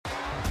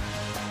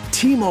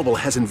T-Mobile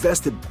has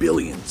invested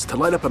billions to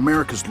light up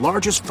America's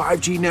largest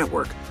 5G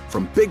network,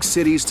 from big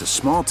cities to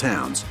small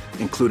towns,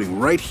 including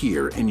right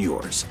here in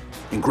yours.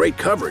 And great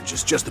coverage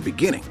is just the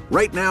beginning.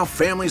 Right now,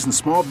 families and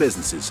small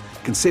businesses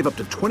can save up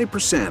to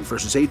 20%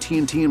 versus AT&T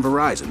and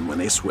Verizon when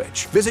they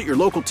switch. Visit your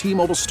local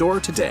T-Mobile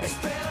store today.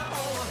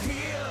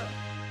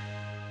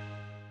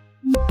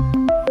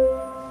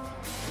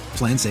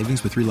 Plan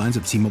savings with 3 lines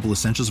of T-Mobile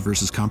Essentials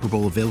versus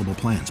comparable available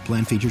plans.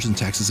 Plan features and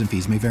taxes and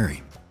fees may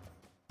vary.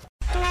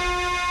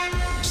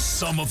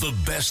 Some of the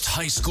best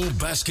high school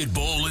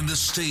basketball in the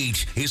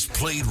state is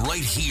played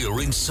right here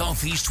in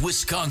Southeast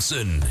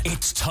Wisconsin.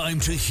 It's time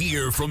to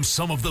hear from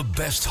some of the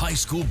best high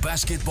school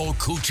basketball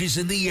coaches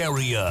in the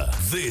area.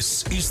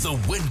 This is the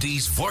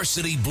Wendy's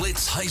Varsity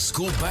Blitz High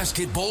School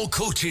Basketball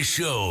Coaches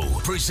Show,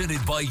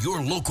 presented by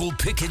your local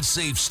Pick and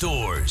Save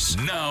stores.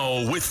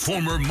 Now with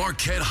former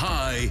Marquette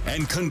High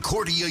and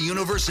Concordia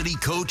University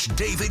coach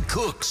David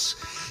Cooks.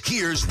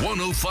 Here's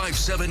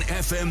 105.7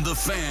 FM The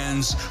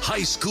Fan's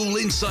High School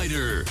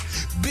Insider,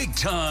 big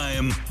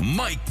time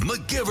Mike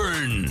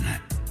McGivern.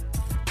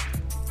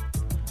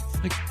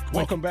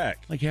 Welcome back.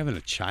 Like having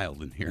a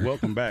child in here.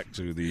 Welcome back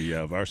to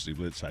the Varsity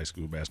Blitz High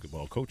School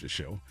Basketball Coaches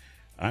Show.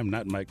 I'm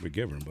not Mike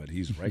McGivern, but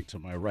he's right to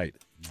my right.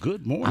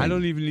 Good morning. I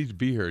don't even need to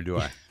be here, do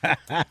I? I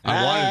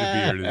wanted to be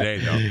here today,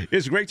 though.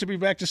 It's great to be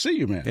back to see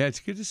you, man. Yeah,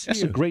 it's good to see That's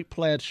you. That's a great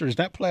plaid shirt. It's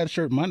not Plaid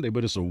Shirt Monday,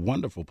 but it's a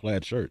wonderful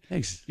plaid shirt.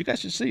 Thanks. You guys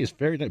should see. It's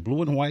very nice.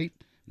 Blue and white.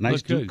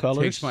 Nice Look new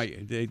colors.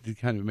 It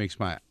kind of makes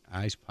my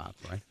eyes pop,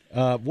 right?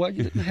 Well,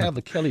 you didn't have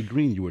the Kelly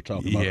Green you were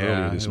talking about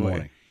earlier this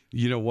morning.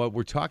 You know what?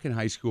 We're talking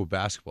high school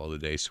basketball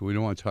today, so we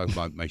don't want to talk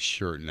about my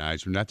shirt and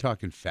eyes. We're not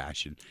talking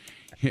fashion.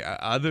 Yeah,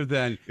 other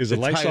than is the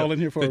lights all in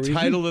here for a reason? The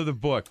title of the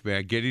book,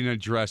 man, Getting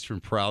Undressed from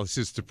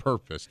Paralysis to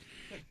Purpose.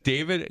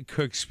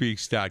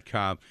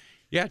 DavidCookspeaks.com.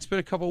 Yeah, it's been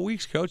a couple of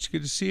weeks, Coach.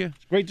 Good to see you.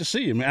 It's great to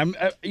see you, man.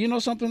 You know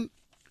something?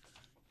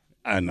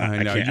 I know.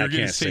 You're going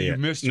to say you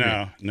missed me.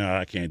 No,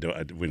 I can't do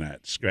it. We're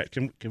not.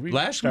 Can we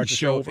last week's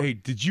show? Hey,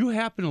 did you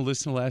happen to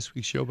listen to last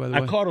week's show, by the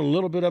way? I caught a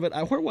little bit of it.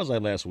 Where was I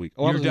last week?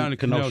 You were down in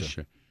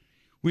Kenosha.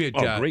 We had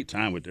a great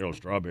time with Daryl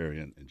Strawberry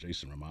and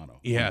Jason Romano.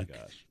 Yeah. Oh my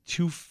gosh.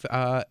 2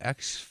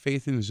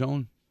 ex-Faith in the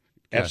Zone.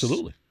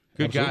 Absolutely.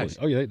 Good guys.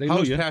 Oh, yeah. They How's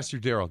know you. Pastor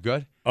Daryl?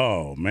 Good?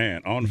 Oh,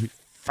 man. On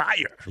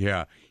fire.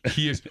 Yeah.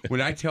 He is.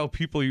 When I tell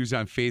people he was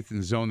on Faith in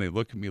the Zone, they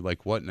look at me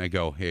like, what? And I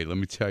go, hey, let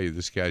me tell you,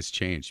 this guy's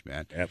changed,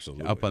 man.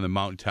 Absolutely. Up on the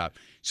mountaintop.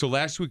 So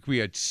last week we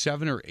had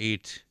 7 or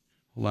 8,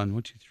 hold on,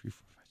 1, 2, 3,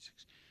 4, 5,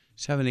 6,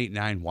 7, 8,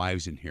 9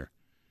 wives in here.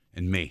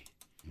 And me.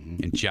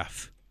 And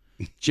Jeff.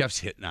 Jeff's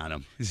hitting on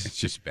him. This is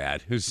just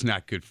bad. It's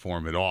not good for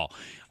him at all.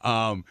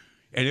 And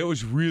it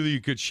was really a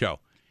good show.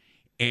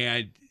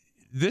 And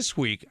this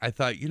week, I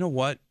thought, you know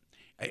what?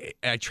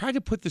 I tried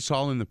to put this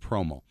all in the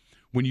promo.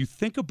 When you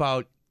think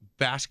about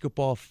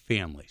basketball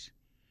families,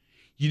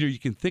 you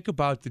can think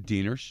about the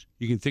Dieners,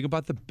 you can think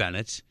about the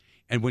Bennetts,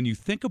 and when you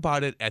think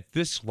about it at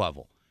this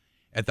level,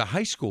 at the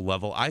high school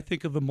level, I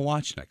think of the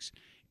Mlodniks.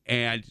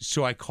 And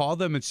so I called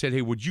them and said,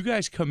 hey, would you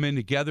guys come in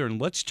together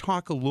and let's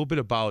talk a little bit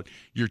about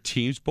your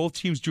teams. Both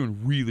teams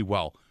doing really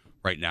well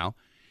right now.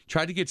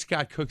 Tried to get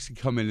Scott Cooks to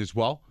come in as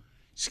well.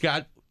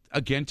 Scott,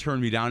 again,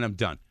 turned me down. I'm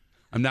done.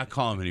 I'm not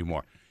calling him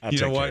anymore. I'll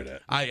take care of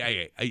that.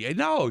 I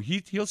know.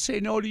 He'll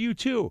say no to you,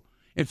 too.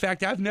 In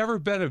fact, I've never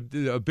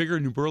been a bigger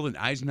New Berlin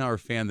Eisenhower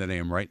fan than I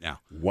am right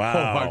now. Wow.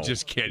 Oh, I'm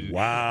just kidding.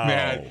 Wow.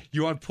 Man,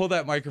 you want to pull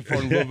that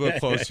microphone a little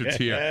bit closer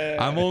to you.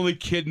 I'm only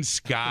kidding,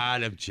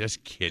 Scott. I'm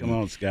just kidding. Come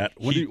on, Scott.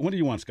 When do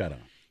you want Scott on?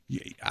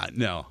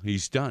 No,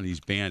 he's done. He's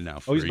banned now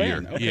for he's a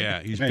banned? year. Okay.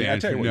 Yeah, he's man, banned. I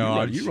tell you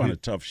what, you run a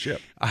tough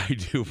ship. I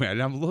do, man.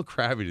 I'm a little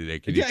crabby today.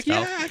 Can you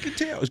tell? Yeah, I can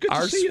tell. It's good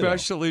Our to see you. Our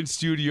special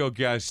in-studio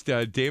guest,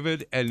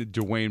 David and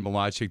Dwayne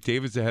Mlodnik.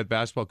 David's the head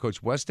basketball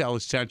coach, West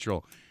Dallas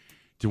Central.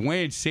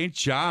 Dwayne, St.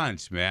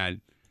 John's, man.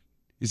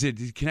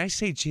 Can I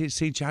say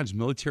St. John's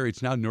Military?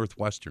 It's now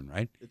Northwestern,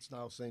 right? It's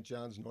now St.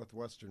 John's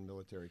Northwestern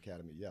Military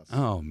Academy, yes.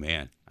 Oh,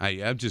 man.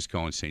 I'm just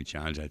going St.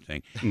 John's, I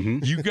think.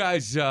 Mm-hmm. You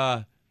guys,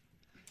 a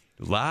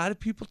lot of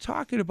people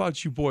talking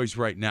about you boys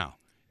right now.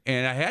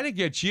 And I had to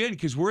get you in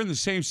because we're in the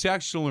same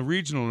sectional and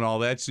regional and all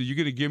that, so you're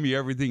going to give me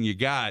everything you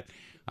got,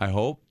 I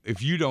hope.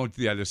 If you don't,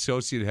 that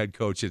associate head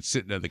coach that's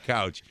sitting on the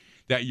couch,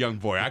 that young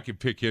boy, I can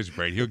pick his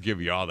brain. He'll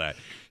give you all that.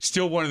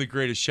 Still one of the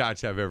greatest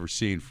shots I've ever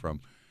seen from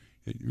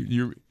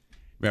you.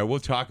 Man, we'll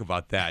talk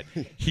about that.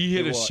 He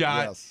hit a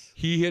shot. Yes.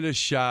 He hit a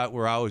shot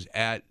where I was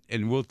at,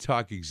 and we'll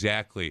talk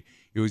exactly.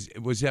 It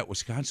was at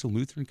Wisconsin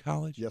Lutheran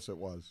College? Yes, it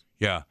was.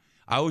 Yeah.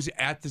 I was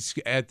at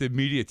the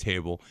media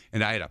table,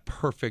 and I had a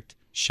perfect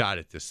shot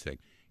at this thing.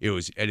 It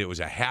was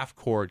a half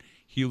court.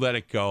 He let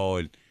it go,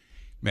 and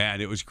man,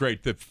 it was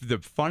great. The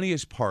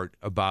funniest part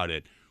about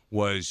it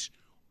was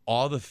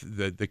all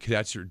the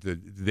cadets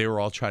they were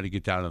all trying to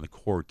get down on the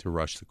court to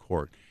rush the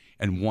court.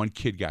 And one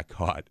kid got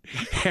caught.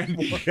 And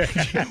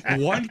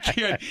one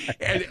kid,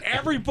 and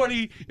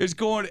everybody is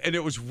going, and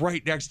it was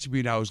right next to me,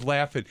 and I was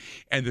laughing.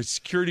 And the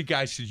security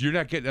guy said, "You're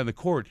not getting on the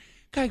court."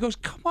 Guy goes,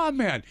 come on,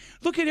 man.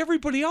 Look at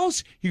everybody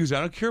else. He goes, I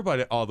don't care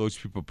about all those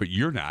people, but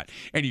you're not.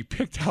 And he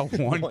picked out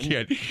one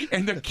kid,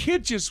 and the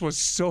kid just was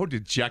so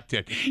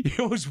dejected.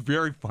 It was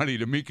very funny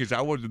to me because I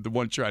wasn't the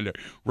one trying to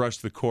rush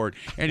the court.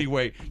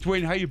 Anyway,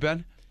 Dwayne, how you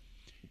been?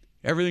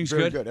 Everything's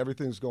Very good? good.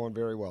 Everything's going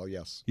very well,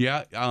 yes.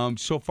 Yeah,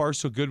 so far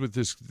so good with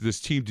this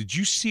team. Did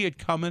you see it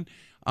coming,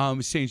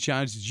 St.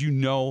 John's? Did you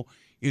know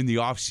in the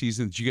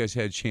offseason that you guys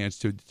had a chance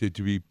to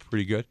be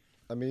pretty good?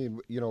 I mean,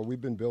 we've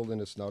been building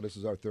this now. This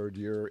is our third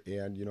year,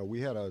 and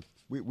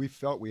we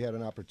felt we had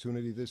an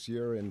opportunity this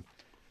year, and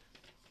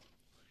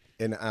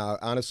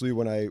honestly,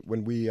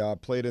 when we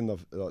played in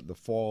the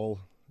fall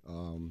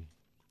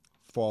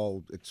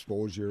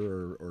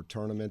exposure or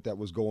tournament that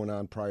was going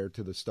on prior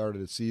to the start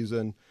of the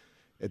season,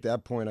 at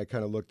that point I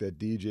kind of looked at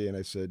DJ and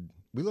I said,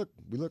 we look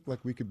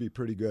like we could be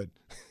pretty good.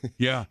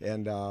 Yeah.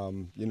 And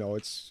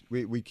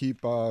we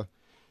keep our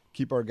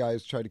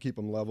guys, try to keep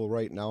them level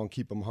right now and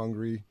keep them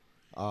hungry,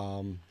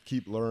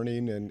 keep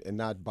learning and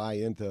not buy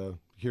into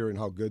hearing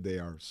how good they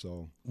are.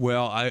 So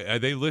well,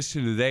 they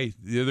listen today.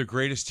 They're the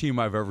greatest team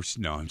I've ever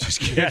seen. No, I'm just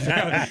kidding.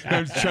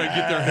 I'm just trying to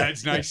get their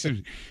heads nice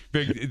and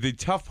big. The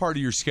tough part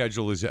of your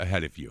schedule is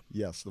ahead of you.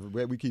 Yes,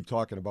 we keep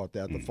talking about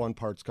that. The fun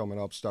part's coming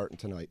up starting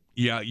tonight.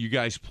 Yeah, you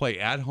guys play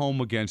at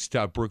home against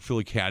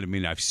Brookfield Academy,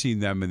 and I've seen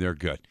them, and they're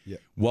good. Yeah.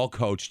 Well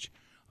coached,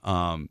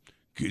 some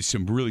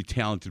really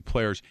talented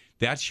players.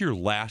 That's your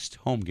last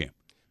home game.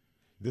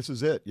 This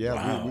is it. Yeah,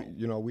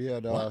 Wow. we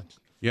had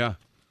Yeah.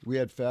 we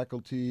had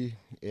faculty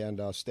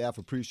and staff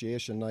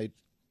appreciation night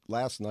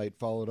last night,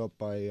 followed up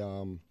by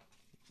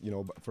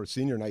for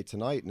senior night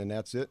tonight, and then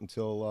that's it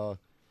until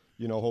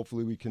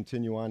hopefully we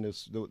continue on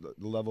the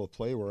level of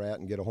play we're at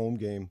and get a home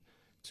game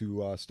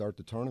to start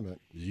the tournament.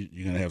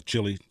 You're going to have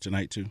chili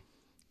tonight, too?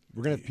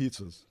 We're gonna have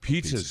pizzas.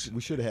 Pizzas.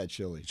 We should have had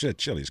chili.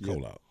 Chili's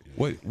cold out.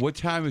 Yeah. What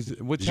time is you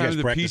time guys of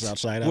the practice pizza?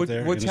 outside out What,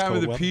 there what in this time are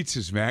cold the weather?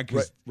 pizzas, man?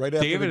 'Cause Right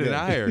after David the and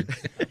I are.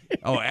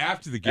 Oh,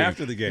 after the game.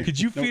 After the game. Could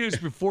you feed us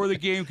before the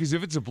game? Because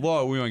if it's a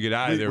blowout, we want to get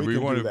out of there. We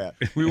can want do that.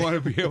 We want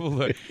to be able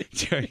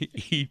to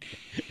eat.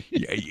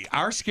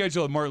 Our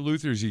schedule at Martin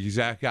Luther is the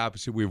exact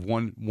opposite. We have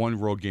one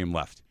road game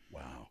left.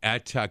 Wow.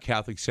 At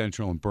Catholic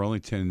Central in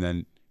Burlington, and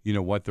then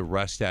the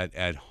rest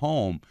at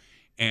home,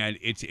 and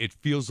it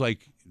feels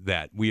like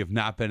that. We have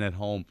not been at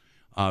home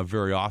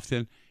very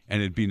often,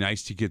 and it'd be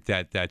nice to get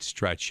that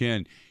stretch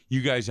in.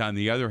 You guys, on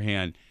the other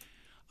hand,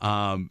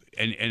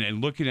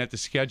 and looking at the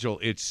schedule,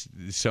 it's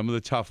some of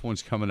the tough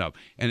ones coming up.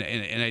 And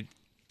I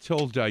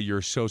told your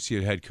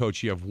associate head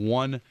coach you have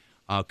one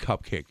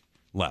cupcake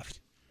left.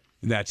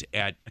 And that's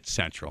at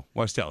Central,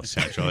 West Ellis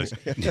Central.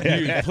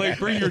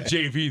 Bring your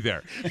JV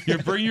there. You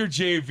bring your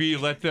JV,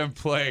 let them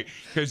play,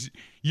 because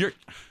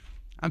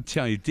I'm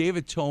telling you,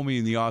 David told me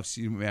in the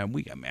offseason,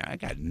 man, I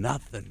got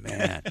nothing,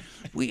 man.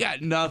 We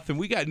got nothing.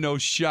 We got no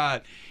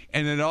shot.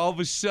 And then all of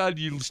a sudden,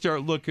 you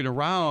start looking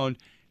around,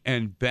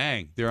 and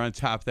bang, they're on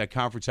top of that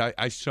conference.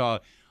 I saw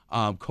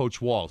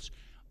Coach Walls,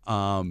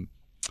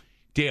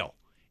 Dale,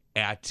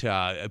 at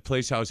a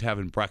place I was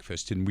having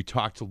breakfast, and we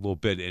talked a little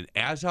bit. And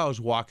as I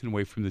was walking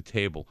away from the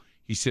table,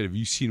 he said, "Have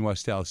you seen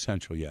West Ellis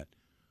Central yet?"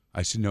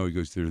 I said, "No." He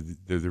goes, "They're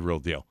the real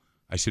deal."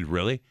 I said,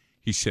 "Really?"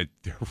 He said,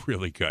 "They're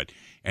really good."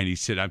 And he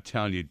said, "I'm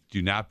telling you,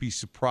 do not be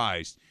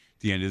surprised at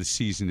the end of the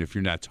season if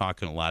you're not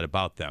talking a lot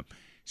about them."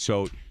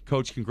 So,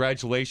 Coach,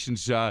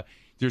 congratulations.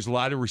 There's a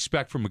lot of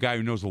respect from a guy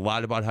who knows a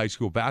lot about high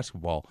school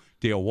basketball,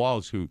 Dale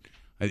Walls, who,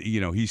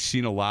 he's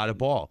seen a lot of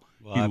ball.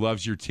 Well, he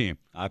loves your team.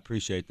 I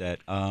appreciate that.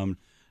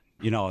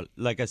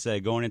 Like I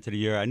said, going into the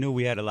year, I knew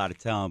we had a lot of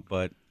talent,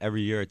 but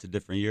every year it's a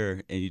different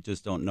year, and you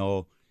just don't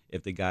know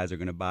if the guys are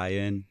going to buy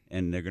in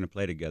and they're going to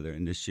play together.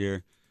 And this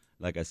year,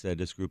 like I said,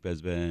 this group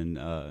has been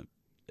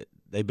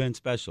they've been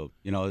special.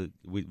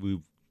 We've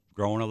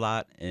grown a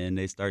lot, and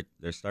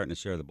they're starting to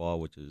share the ball,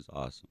 which is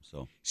awesome.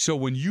 So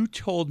when you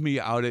told me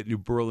out at New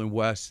Berlin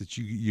West that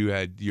you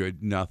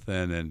had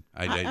nothing, and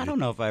I don't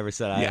know if I ever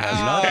said I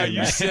had nothing.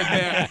 You said,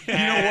 man, you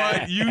know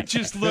what? You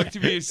just looked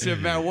at me and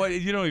said, man, what?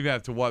 You don't even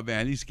have to what,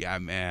 man? These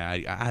guys,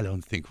 man, I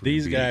don't think we're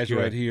these gonna be guys good.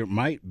 right here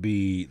might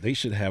be. They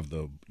should have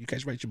you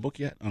guys write your book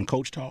yet on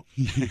Coach Talk?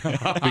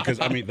 Because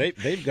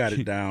they've got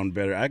it down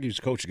better. I used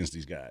to coach against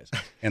these guys,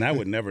 and I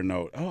would never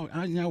know. Oh,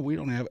 I know we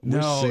don't have.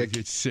 We're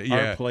sick.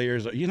 Our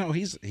players,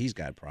 he's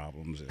got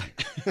problems. And,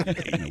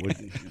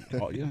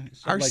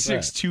 our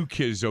 6'2"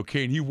 kid is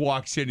okay, and he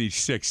walks in, he's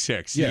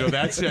 6'6". Yeah.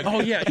 That's it. Oh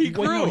yeah, he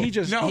grew. He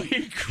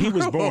grew.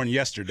 was born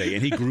yesterday,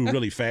 and he grew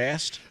really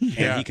fast,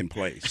 and he can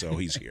play, so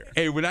he's here.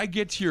 Hey, when I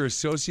get to your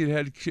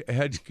associate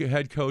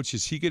head coach,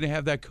 is he going to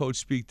have that coach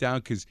speak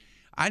down? Because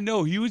I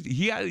know he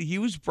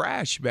was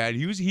brash, man.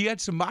 He had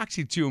some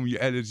moxie to him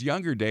at his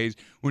younger days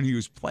when he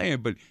was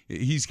playing, but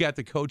he's got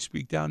the coach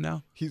speak down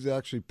now. He's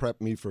actually prepped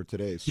me for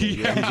today. So he's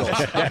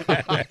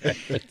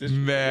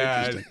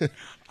man,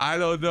 I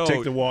don't know.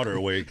 Take the water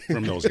away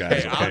from those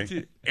guys.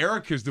 Okay?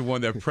 Erica's the one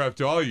that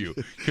prepped all you,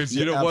 because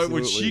you know what?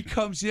 When she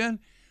comes in,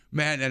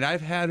 man, and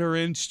I've had her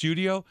in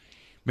studio,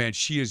 man,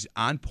 she is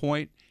on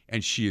point.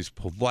 and she is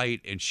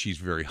polite, and she's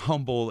very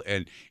humble,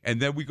 and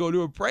then we go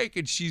to a break,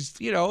 and she's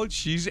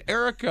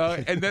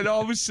Erica, and then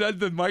all of a sudden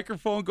the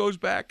microphone goes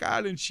back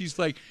on, and she's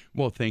like,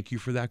 well, thank you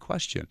for that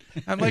question.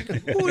 I'm like,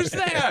 who is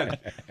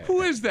that?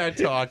 Who is that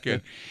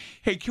talking?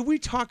 Hey, can we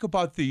talk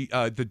about the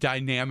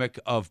dynamic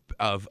of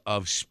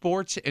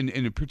sports and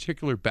in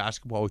particular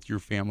basketball with your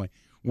family?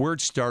 Where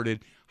it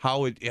started,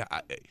 how it,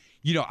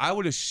 I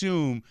would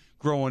assume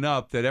growing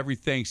up that every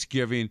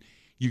Thanksgiving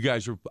you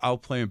guys were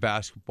out playing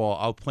basketball,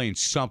 out playing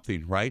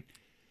something, right?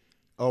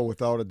 Oh,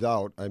 without a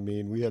doubt. I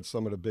mean, we had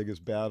some of the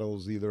biggest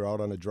battles either out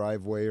on the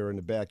driveway or in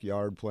the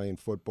backyard playing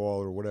football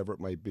or whatever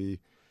it might be.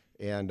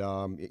 And,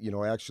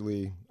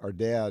 actually, our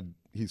dad,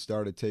 he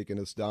started taking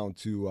us down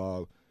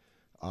to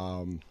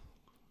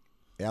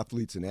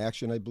Athletes in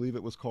Action, I believe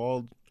it was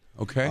called.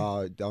 Okay.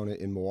 Down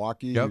in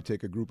Milwaukee. Yep. We'd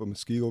take a group of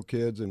Muskego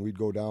kids, and we'd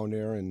go down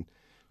there. And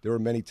there were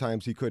many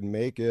times he couldn't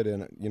make it.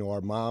 And, our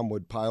mom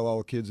would pile all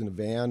the kids in a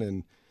van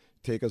and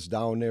take us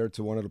down there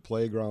to one of the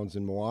playgrounds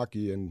in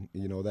Milwaukee, and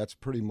that's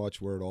pretty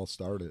much where it all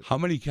started. How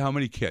many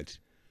kids?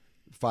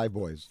 5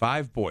 boys.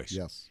 5 boys.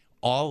 Yes.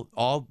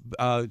 All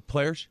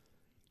players?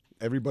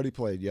 Everybody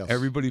played. Yes.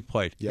 Everybody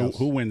played. Yes.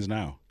 Who wins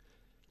now?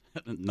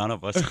 None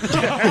of us. The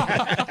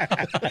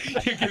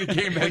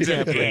game ends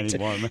at 8.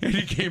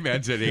 The game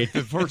ends at 8.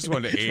 The first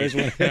one to 8.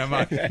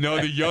 No,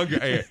 the younger.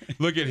 Hey,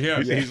 look at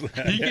him.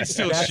 He can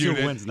still That's shoot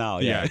who it. wins now.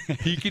 Yeah,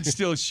 he can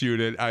still shoot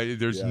it.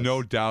 There's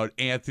no doubt.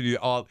 Anthony.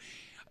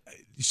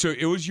 So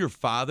it was your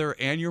father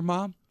and your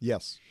mom?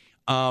 Yes.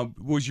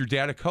 Was your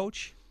dad a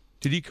coach?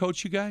 Did he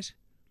coach you guys?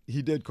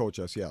 He did coach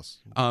us, yes.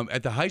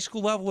 At the high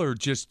school level, or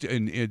just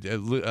in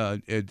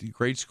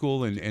grade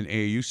school and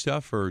AAU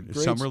stuff, or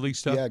summer league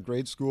stuff? Yeah,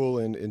 grade school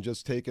and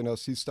just taking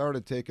us. He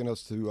started taking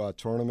us to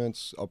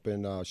tournaments up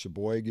in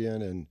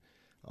Sheboygan, and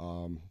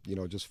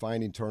just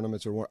finding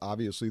tournaments.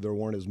 Obviously, there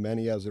weren't as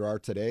many as there are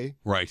today.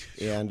 Right.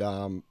 And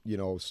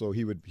so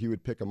he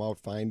would pick them out,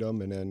 find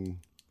them, and then.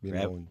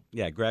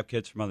 Grab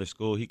kids from other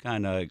school. He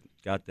kind of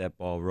got that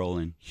ball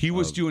rolling. He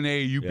was doing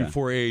AAU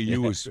before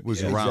AAU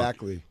was around.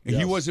 Exactly. And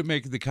he wasn't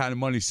making the kind of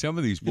money some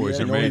of these boys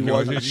are no, making.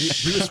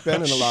 He was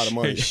spending a lot of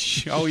money.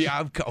 Oh,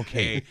 yeah.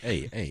 Okay.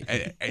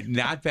 Hey.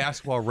 Not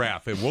basketball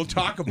rap. And we'll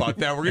talk about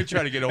that. We're going to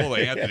try to get a hold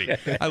of Anthony.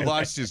 I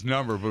lost his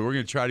number, but we're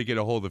going to try to get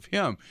a hold of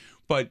him.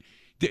 But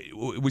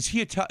was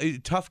he a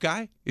tough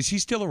guy? Is he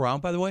still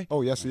around, by the way?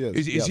 Oh, yes, he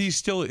is. Is he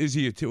still? Was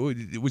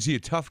he a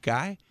tough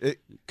guy?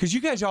 Because you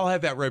guys all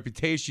have that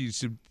reputation,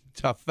 some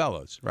tough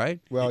fellows,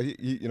 right? Well,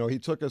 he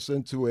took us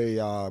into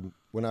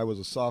when I was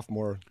a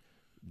sophomore,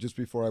 just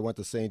before I went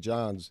to St.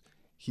 John's.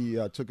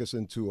 He took us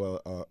into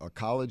a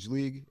college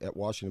league at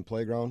Washington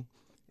Playground,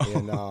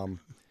 and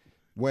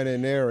went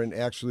in there and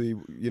actually,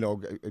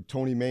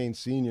 Tony Main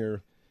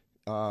Sr.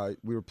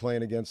 We were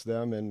playing against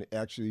them, and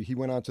actually he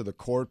went onto the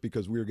court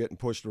because we were getting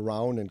pushed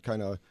around and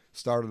kind of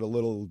started a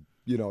little,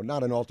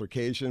 not an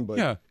altercation, but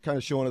kind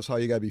of showing us how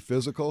you got to be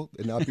physical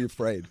and not be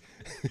afraid.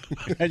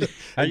 And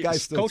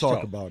guys still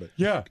talk about it.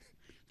 Yeah.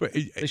 But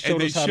they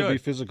showed us how to be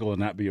physical and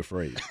not be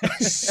afraid.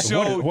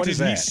 So what is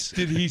that?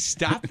 Did he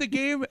stop the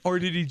game or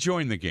did he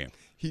join the game?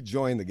 He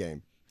joined the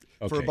game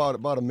for Okay.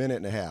 about a minute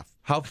and a half.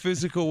 How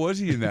physical was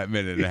he in that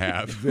minute and a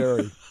half?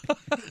 Very,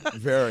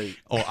 very.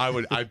 Oh,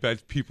 I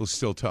bet people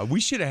still talk.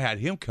 We should have had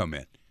him come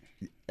in.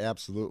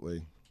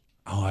 Absolutely.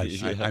 Oh,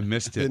 I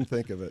missed it. Didn't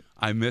think of it.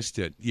 I missed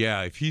it.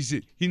 Yeah, if he's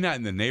not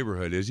in the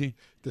neighborhood, is he?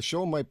 The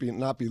show might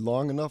not be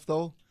long enough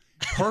though.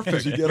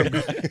 Perfect. You get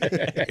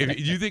him.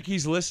 Do you think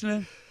he's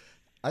listening?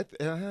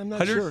 I'm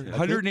not sure.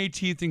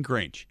 118th and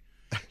Grange.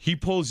 He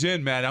pulls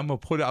in, man. I'm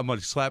gonna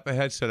slap a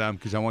headset on him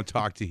because I want to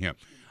talk to him.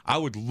 I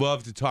would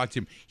love to talk to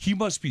him. He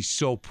must be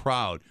so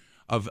proud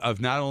of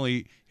not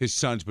only his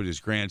sons but his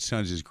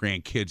grandsons, his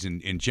grandkids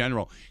in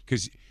general,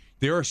 because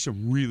there are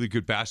some really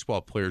good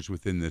basketball players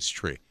within this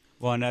tree.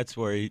 Well, and that's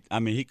where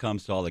he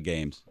comes to all the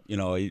games.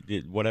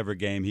 Whatever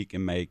game he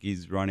can make,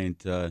 he's running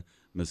to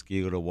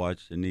Muskego to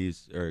watch the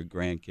niece or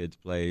grandkids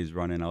play. He's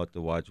running out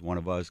to watch one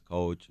of us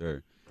coach,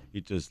 or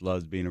he just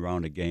loves being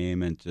around a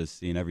game and just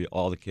seeing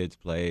all the kids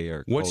play.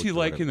 Or what's he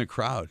like in the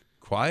crowd?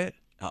 Quiet?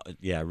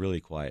 Yeah, really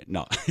quiet.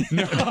 No.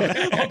 No.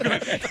 Oh,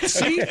 good.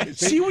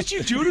 See what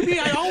you do to me?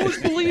 I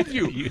always believed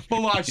you,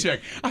 Malachek.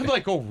 I'm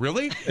like, oh,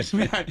 really?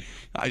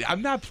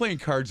 I'm not playing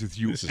cards with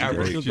you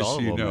ever, great. just so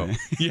you know.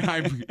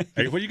 Yeah.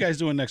 Hey, what are you guys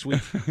doing next week?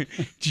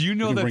 Do you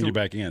know We can that bring you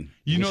back in?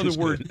 You know This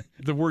is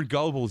the word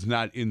gullible is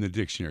not in the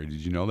dictionary.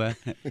 Did you know that?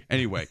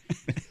 Anyway.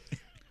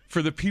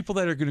 For the people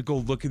that are going to go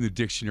look in the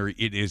dictionary,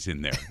 it is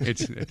in there.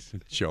 It's a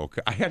joke.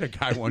 I had a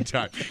guy one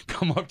time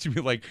come up to me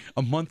like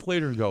a month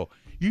later and go,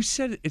 "You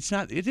said it's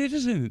not. It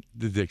is in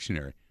the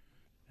dictionary."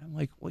 I'm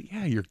like, "Well,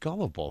 yeah, you're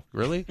gullible,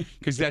 really?"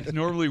 Because that's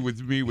normally with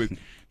me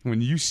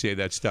when you say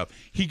that stuff.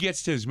 He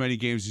gets to as many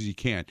games as he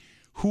can.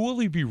 Who will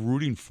he be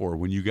rooting for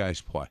when you guys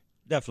play?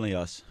 Definitely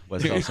us.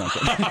 West South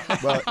Central.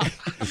 But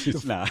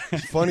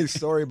funny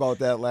story about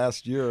that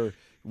last year.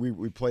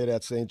 we played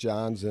at St.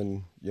 John's,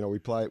 and we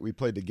played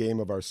the game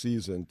of our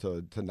season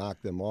to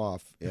knock them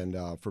off, and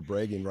for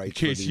bragging rights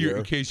for the year.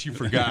 In case you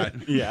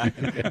forgot. Yeah.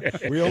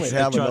 We only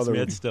have Trust another me,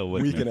 it's still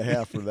with week me. and a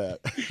half for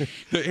that.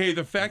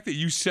 The fact that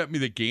you sent me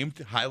the game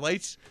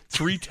highlights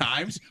 3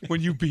 times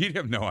when you beat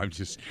him. No,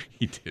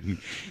 he didn't.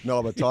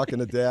 No, but talking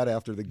to Dad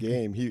after the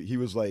game, he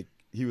was like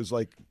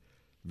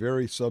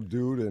very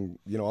subdued and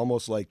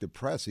almost like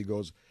depressed. He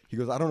goes,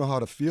 I don't know how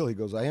to feel. He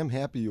goes, I am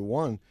happy you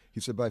won. He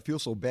said, but I feel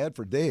so bad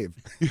for Dave.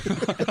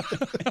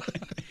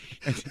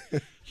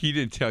 He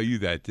didn't tell you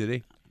that, did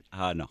he?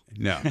 No.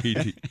 No.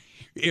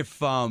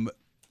 If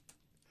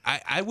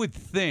I would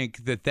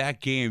think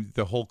that game,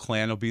 the whole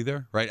clan will be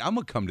there, right? I'm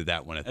gonna come to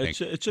that one. I think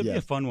it should be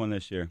a fun one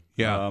this year.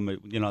 Yeah.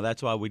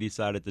 That's why we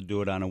decided to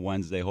do it on a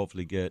Wednesday.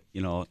 Hopefully, get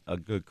a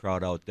good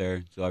crowd out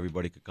there so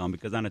everybody could come.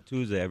 Because on a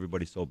Tuesday,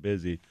 everybody's so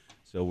busy.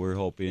 So we're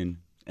hoping,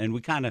 and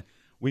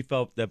we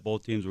felt that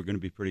both teams were going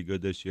to be pretty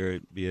good this year.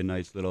 It'd be a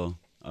nice little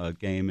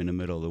game in the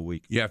middle of the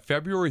week. Yeah,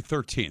 February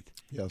 13th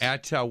Yes.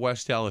 at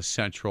West Dallas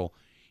Central,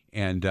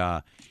 and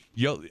I'll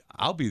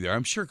be there.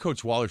 I'm sure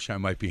Coach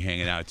Wallersheim might be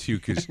hanging out too,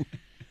 because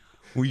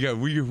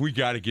we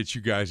got to get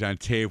you guys on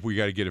tape. We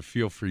got to get a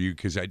feel for you,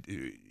 because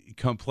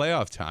come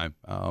playoff time,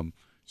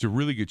 it's a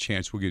really good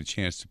chance we'll get a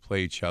chance to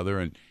play each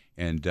other,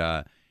 and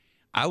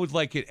I would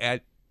like it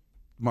at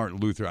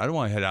Martin Luther. I don't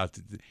want to head out.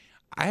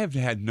 I have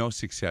had no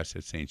success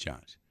at St.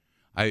 John's.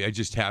 I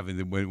just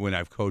haven't when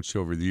I've coached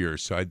over the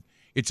years. So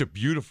it's a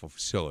beautiful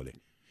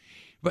facility.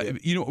 But,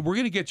 we're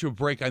going to get to a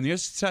break. On the other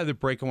side of the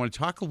break, I want to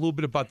talk a little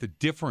bit about the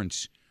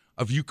difference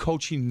of you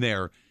coaching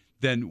there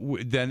than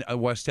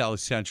West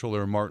Dallas Central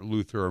or Martin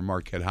Luther or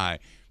Marquette High,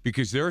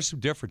 because there are some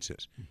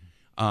differences.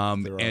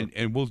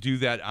 And we'll do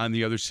that on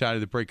the other side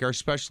of the break. Our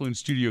special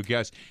in-studio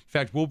guest, in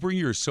fact, we'll bring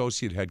your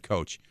associate head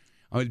coach.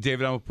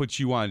 David, I'm going to put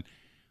you on.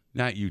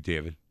 Not you,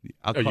 David.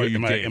 I'll call you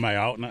Dave. Am I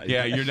out?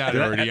 Yeah, you're not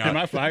already out. Am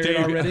I fired Dave,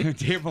 already?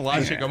 Dave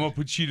Malachek, I'm going to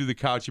put you to the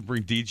couch and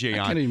bring DJ on.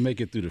 I can't even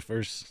make it through the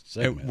first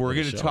segment. And we're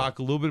going to talk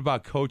a little bit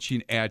about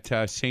coaching at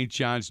St.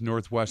 John's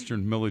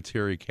Northwestern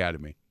Military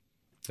Academy.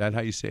 Is that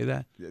how you say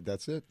that? Yeah,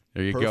 that's it.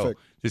 There you Perfect.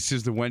 go. This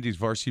is the Wendy's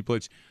Varsity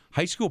Blitz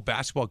High School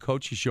Basketball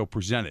Coaches Show,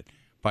 presented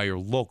by your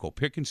local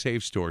pick and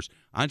save stores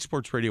on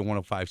Sports Radio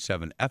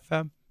 105.7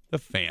 FM, The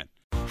Fan.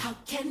 How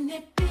can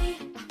it be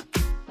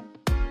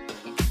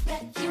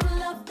that you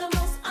love the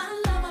most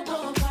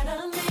unlovable part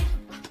of me?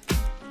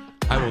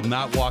 I will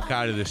not walk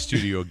out of the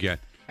studio again.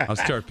 I'll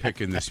start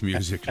picking this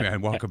music,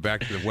 man. Welcome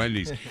back to the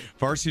Wendy's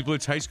Varsity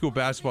Blitz High School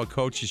Basketball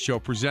Coaches Show,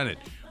 presented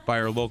by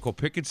our local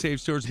pick and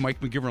save stores. Mike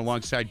McGivern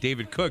alongside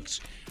David Cooks,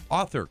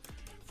 author,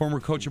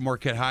 former coach at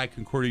Marquette High,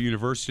 Concordia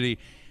University.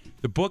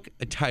 The book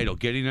title,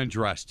 Getting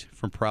Undressed,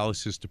 From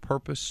Paralysis to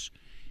Purpose.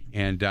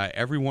 And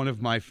every one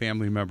of my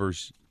family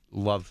members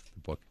love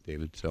the book,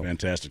 David. So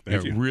fantastic.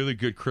 Thank you. Really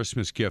good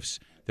Christmas gifts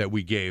that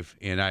we gave,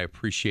 and I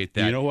appreciate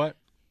that. You know what?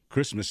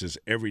 Christmas is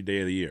every day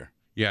of the year.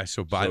 Yeah,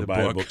 so buy the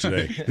buy book. a book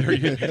today.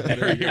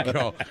 there you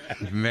go.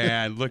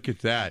 Man, look at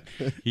that.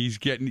 You're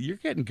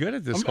getting good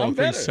at this whole thing,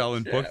 better.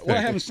 selling book Well, I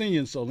thing. haven't seen you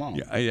in so long.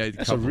 Yeah,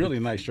 That's a really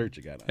nice shirt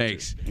you got on.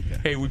 Thanks. Too.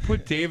 Okay. Hey, we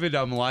put David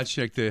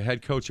Malachek, the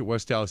head coach at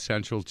West Dallas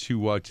Central,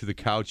 to the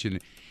couch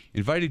and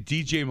invited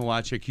DJ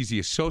Malachek. He's the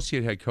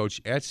associate head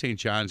coach at St.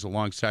 John's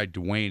alongside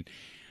Dwayne.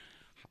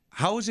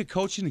 How is it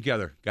coaching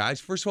together,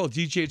 guys? First of all,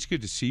 DJ, it's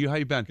good to see you. How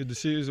you been? Good to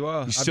see you as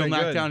well. You still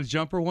knock down a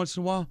jumper once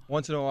in a while?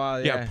 Once in a while,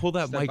 yeah. Yeah, pull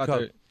that Step mic out up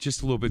there.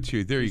 just a little bit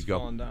too. There you It's go.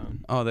 falling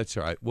down. Oh, that's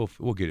all right.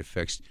 We'll get it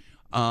fixed.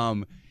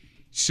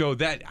 So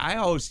that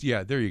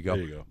there you go.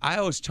 There you go. I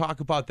always talk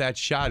about that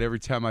shot every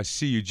time I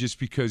see you, just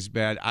because,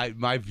 man,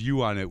 my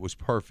view on it was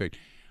perfect.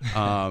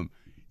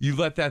 You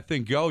let that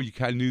thing go, you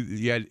kind of knew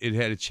it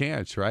had a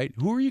chance, right?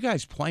 Who are you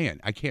guys playing?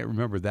 I can't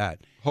remember that.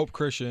 Hope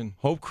Christian.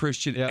 Hope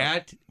Christian Yeah.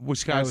 at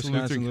Wisconsin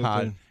Lutheran Lutheran.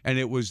 College, and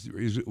it was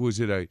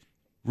it a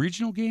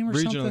regional game or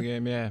something? Regional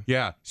game, yeah.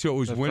 Yeah. So it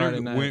was The winner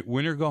Friday night.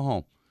 win or go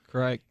home.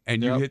 Correct.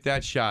 And you Yep. hit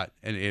that shot,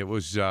 and it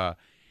was.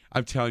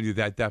 I'm telling you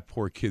that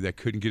poor kid that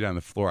couldn't get on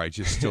the floor, I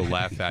just still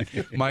laugh at.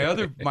 My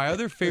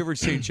other favorite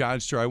St.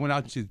 John's story. I went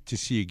out to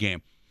see a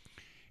game,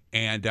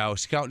 and I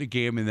was scouting a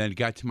game, and then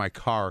got to my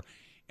car,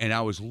 and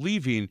I was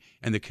leaving,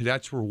 and the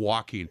cadets were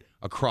walking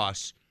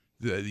across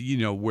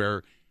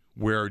the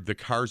where the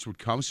cars would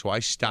come. So I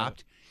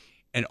stopped,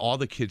 and all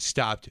the kids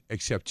stopped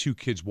except 2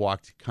 kids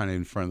walked kind of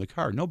in front of the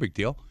car. No big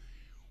deal.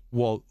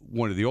 Well,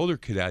 one of the older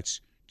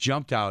cadets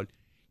jumped out,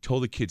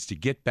 told the kids to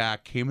get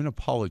back, came and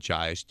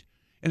apologized.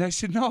 And I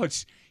said, no,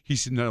 he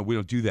said, no, we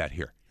don't do that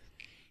here.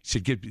 He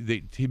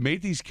said, he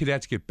made these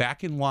cadets get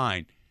back in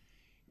line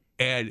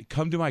and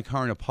come to my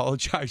car and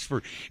apologize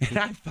for. And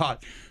I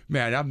thought,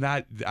 man, I'm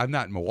not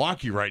in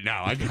Milwaukee right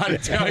now. I got to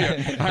tell you,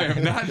 I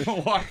am not in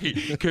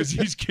Milwaukee, because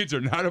these kids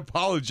are not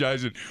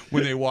apologizing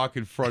when they walk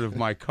in front of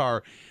my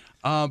car.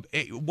 How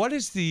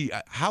is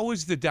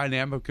the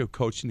dynamic of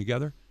coaching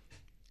together?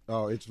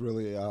 Oh, it's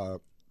really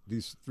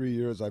these 3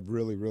 years I've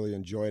really, really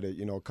enjoyed it.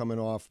 Coming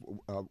off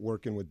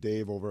working with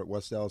Dave over at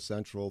West Dallas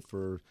Central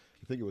for,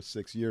 I think it was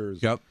 6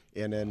 years. Yep.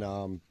 And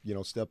then,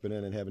 stepping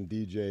in and having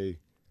DJ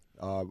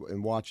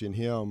and watching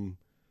him,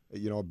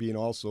 being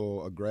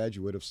also a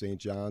graduate of St.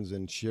 John's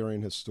and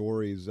sharing his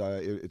stories,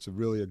 it's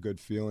really a good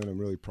feeling. I'm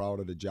really proud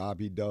of the job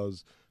he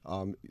does.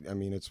 I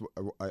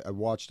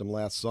watched him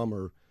last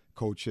summer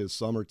coach his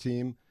summer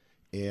team,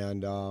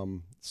 and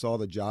saw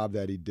the job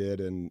that he did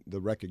and the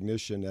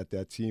recognition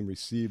that team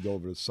received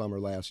over the summer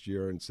last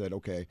year, and said,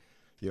 okay,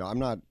 I'm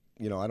not,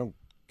 I don't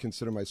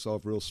consider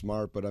myself real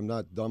smart, but I'm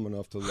not dumb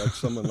enough to let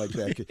someone like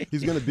that.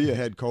 He's going to be a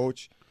head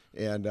coach.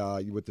 And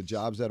with the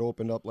jobs that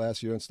opened up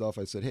last year and stuff,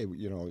 I said, hey,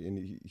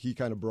 and he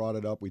kind of brought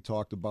it up. We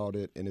talked about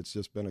it, and it's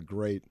just been a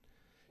great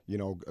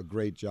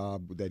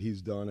job that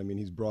he's done. I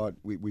mean,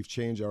 we've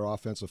changed our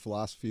offensive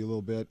philosophy a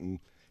little bit, and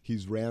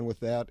he's ran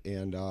with that.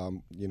 And,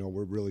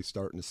 we're really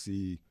starting to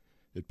see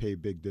it pay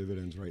big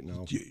dividends right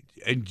now.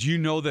 And do you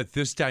know that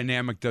this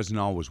dynamic doesn't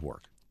always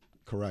work?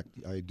 Correct.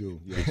 I do,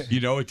 yes.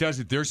 It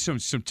doesn't. There's some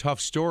tough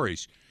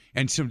stories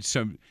and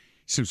some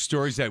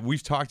stories that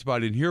we've talked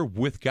about in here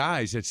with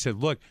guys that said,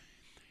 look,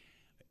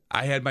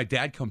 I had my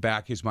dad come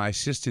back as my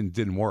assistant. It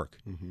didn't work.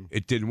 Mm-hmm.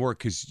 It didn't work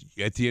because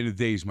at the end of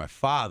the day, he's my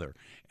father.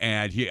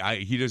 And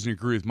he doesn't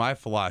agree with my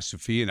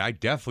philosophy, and I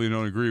definitely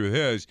don't agree with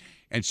his.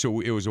 And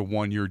so it was a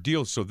one-year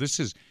deal. So this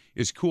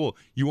is cool.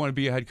 You want to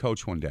be a head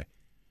coach one day?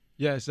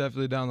 Yeah, it's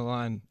definitely down the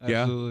line.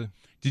 Absolutely. Yeah?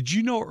 Did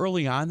you know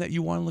early on that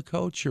you wanted to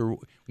coach, or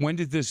when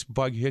did this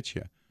bug hit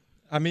you?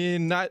 I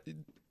mean,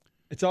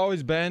 it's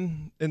always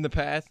been in the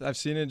path. I've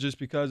seen it just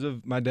because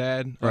of my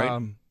dad,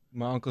 right.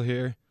 My uncle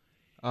here.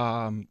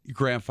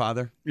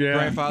 Grandfather? Yeah.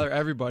 Grandfather,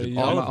 everybody.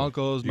 My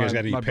uncles, you guys got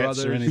any my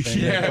pets brothers. or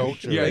anything?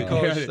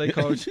 They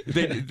coach.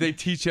 They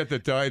teach at the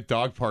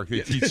dog park.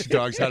 They teach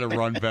dogs how to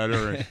run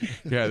better.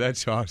 Yeah,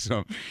 that's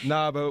awesome.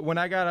 Nah, but when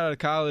I got out of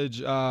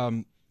college,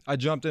 I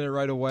jumped in it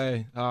right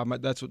away.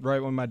 That's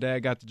right when my dad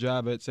got the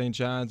job at St.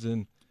 John's,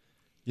 and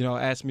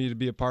asked me to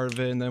be a part of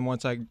it. And then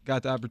once I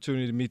got the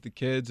opportunity to meet the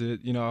kids, it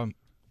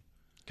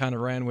kind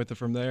of ran with it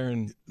from there.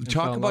 And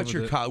talk about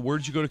your college. Where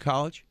did you go to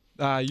college?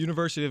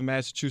 University of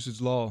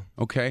Massachusetts Lowell.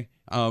 Okay.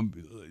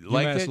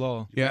 UMass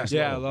Lowell.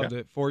 Yeah, I loved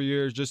it. 4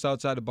 years, just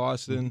outside of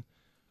Boston.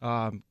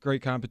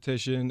 Great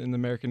competition in the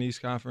American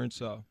East Conference.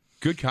 So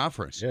good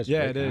conference.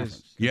 Yeah, it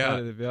is. Yeah.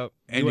 Yep.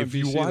 And if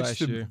you watch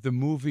the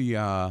movie,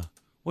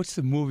 what's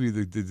the movie?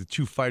 The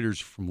two fighters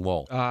from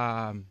Lowell.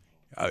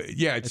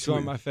 It's one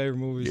of my favorite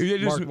movies.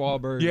 Mark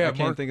Wahlberg. Yeah, I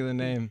can't think of the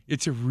name.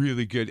 It's a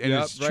really good, and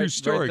it's a true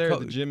story. Right there,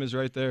 the gym is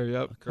right there.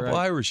 Yep, correct.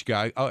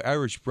 Well,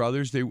 Irish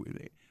brothers. They were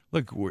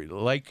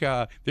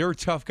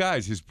tough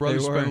guys. His brother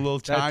spent a little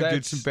time,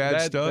 did some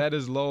bad stuff. That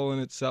is Lowell in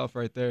itself,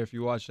 right there. If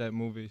you watch that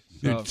movie,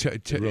 so.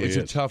 It's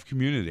a tough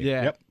community.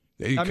 Yeah.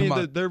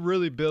 Yep. They're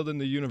really building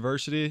the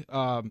university,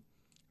 but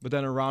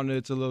then around it,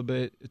 it's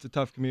a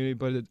tough community.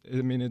 But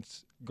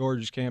it's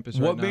gorgeous campus.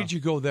 What made you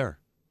go there?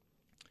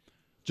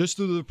 Just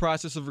through the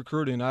process of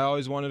recruiting. I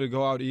always wanted to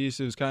go out east.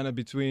 It was kind of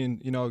between,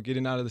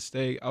 getting out of the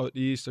state, out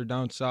east or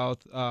down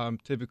south,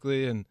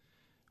 typically. And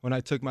when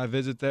I took my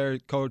visit there,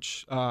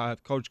 Coach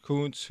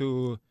Kuntz,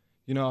 who,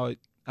 I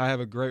have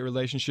a great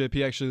relationship.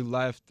 He actually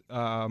left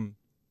in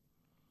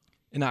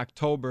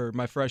October,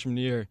 my freshman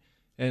year,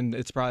 and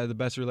it's probably the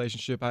best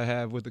relationship I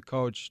have with the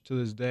coach to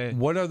this day.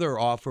 What other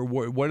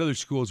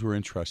schools were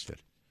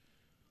interested?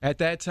 At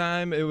that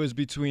time, it was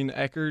between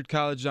Eckerd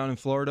College down in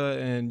Florida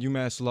and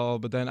UMass Lowell.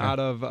 But then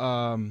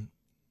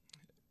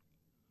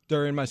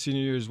during my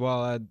senior year as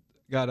well, I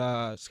got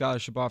a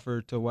scholarship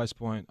offer to West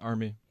Point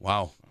Army.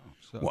 Wow.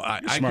 So,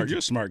 you're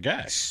a smart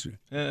guy.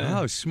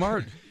 Oh,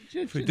 smart.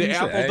 The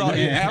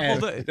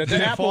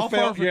apple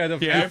fell. Yeah,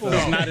 the apple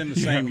is not in the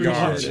same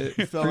yard.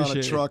 It fell on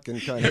a truck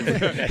and kind of.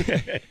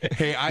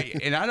 Hey,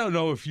 I don't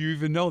know if you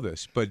even know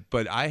this,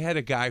 but I had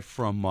a guy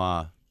from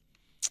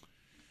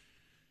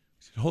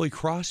Holy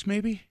Cross,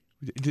 maybe.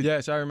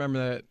 Yes, I remember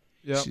that.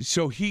 Yep.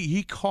 So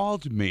he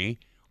called me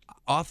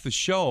off the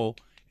show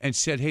and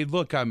said, "Hey,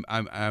 look, I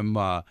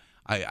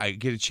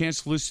get a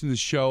chance to listen to the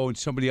show, and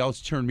somebody else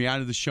turned me on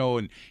to the show,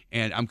 and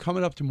I'm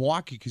coming up to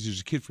Milwaukee because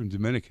there's a kid from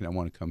Dominican I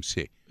want to come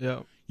see. Yeah,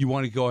 you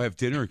want to go have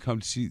dinner and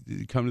come to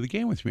the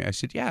game with me?" I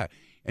said, "Yeah."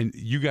 And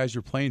you guys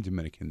were playing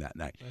Dominican that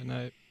night.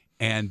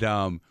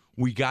 And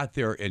we got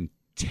there, and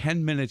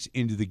 10 minutes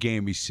into the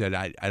game, he said,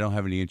 "I don't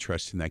have any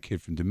interest in that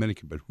kid from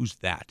Dominican, but who's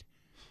that?"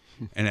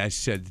 And I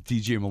said,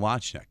 DJ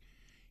Malachnik.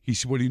 He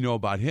said, "What do you know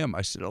about him?"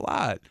 I said, "A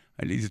lot."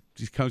 And he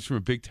comes from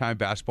a big-time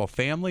basketball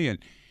family. And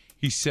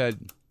he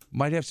said,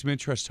 "Might have some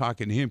interest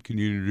talking to him. Can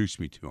you introduce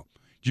me to him?"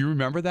 Do you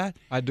remember that?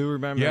 I do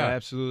remember that,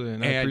 absolutely.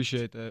 And I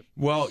appreciate that.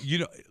 Well,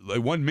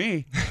 it wasn't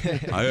me. Do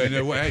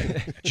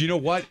you know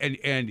what?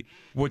 And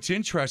what's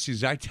interesting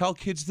is I tell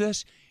kids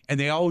this, and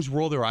they always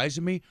roll their eyes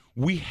at me.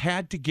 We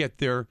had to get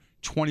there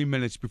 20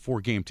 minutes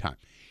before game time.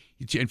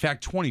 In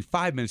fact,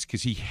 25 minutes,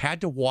 because he had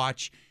to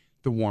watch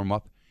the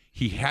warm-up.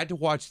 He had to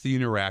watch the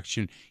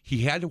interaction.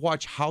 He had to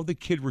watch how the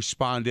kid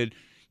responded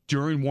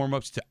during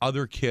warm-ups to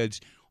other kids,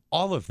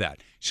 all of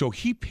that. So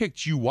he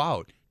picked you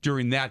out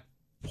during that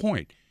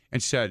point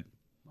and said,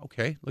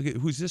 "Okay, look at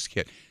who's this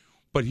kid?"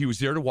 But he was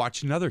there to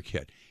watch another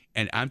kid.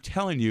 And I'm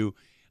telling you,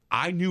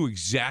 I knew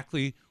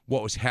exactly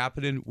what was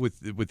happening with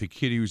the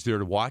kid he was there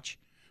to watch,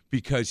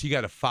 because he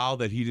got a foul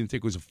that he didn't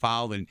think was a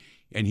foul, and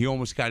he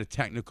almost got a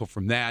technical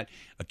from that.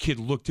 A kid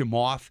looked him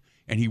off,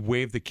 and he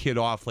waved the kid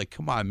off like,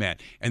 come on, man.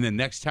 And then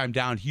next time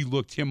down, he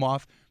looked him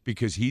off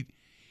because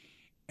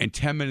and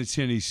 10 minutes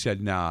in, he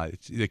said, nah,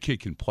 the kid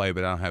can play,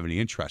 but I don't have any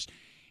interest.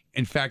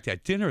 In fact,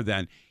 at dinner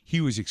then, he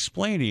was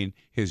explaining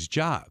his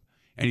job.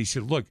 And he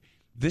said, look,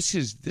 this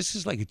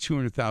is like a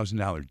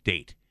 $200,000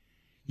 date.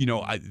 You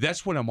know,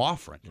 that's what I'm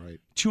offering. Right.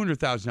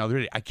 $200,000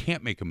 date. I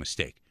can't make a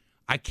mistake.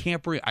 I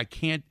can't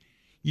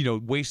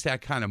waste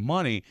that kind of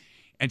money.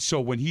 And so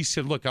when he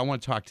said, look, I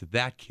want to talk to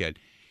that kid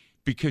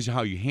because of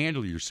how you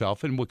handle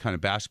yourself and what kind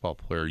of basketball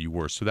player you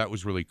were. So that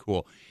was really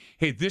cool.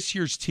 Hey, this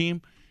year's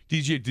team,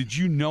 DJ, did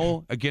you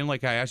know, again,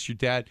 like I asked your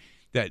dad,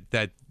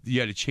 that you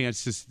had a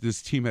chance,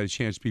 this team had a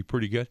chance to be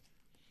pretty good?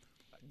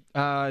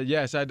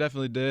 Yes, I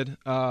definitely did.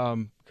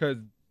 Because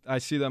I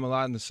see them a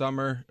lot in the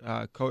summer.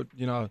 Coach,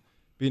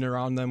 being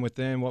around them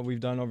within what we've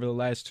done over the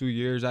last 2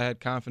 years, I had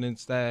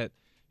confidence that,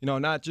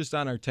 not just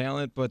on our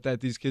talent, but that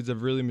these kids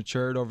have really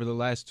matured over the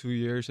last 2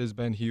 years has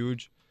been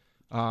huge.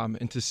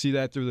 And to see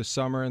that through the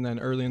summer and then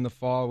early in the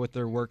fall with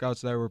their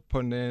workouts that we're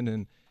putting in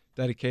and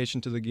dedication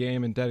to the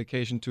game and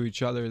dedication to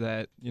each other,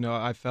 that,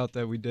 I felt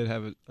that we did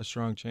have a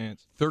strong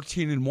chance.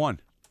 13-1.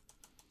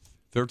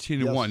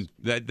 13-1.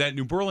 That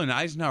New Berlin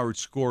Eisenhower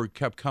score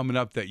kept coming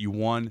up that you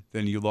won,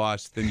 then you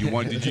lost, then you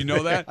won. Did you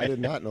know that? I did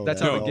not know That's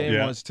that. how the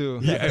game was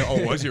too. Yeah.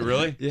 Oh, was it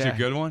really? Yeah. It's a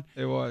good one?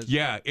 It was.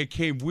 Yeah, it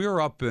came. We were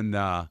up in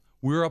La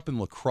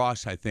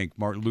Crosse, I think,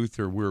 Martin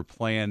Luther. We were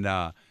playing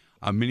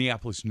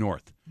Minneapolis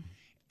North.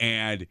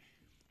 And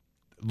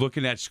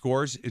looking at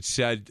scores, it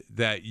said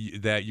that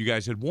you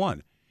guys had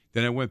won.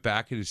 Then I went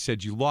back and it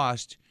said you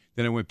lost.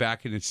 Then I went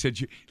back and it said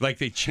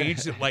they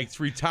changed it like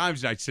 3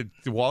 times. And I said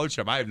to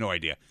Wallersham, I have no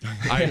idea.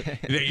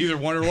 They either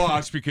won or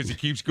lost because it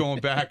keeps going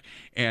back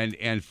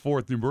and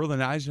forth. New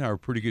Berlin Eisenhower, a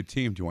pretty good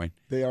team, Dwayne.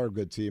 They are a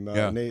good team.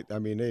 Yeah.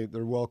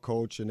 They're well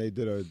coached and they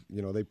did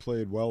they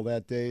played well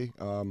that day.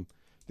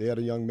 They had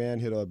a young man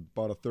hit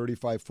about a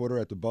 35-footer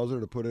at the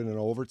buzzer to put it in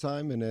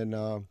overtime, and then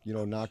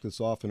knocked us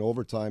off in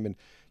overtime. And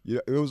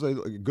it was a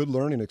good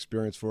learning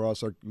experience for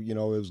us. It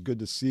was good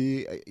to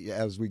see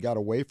as we got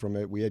away from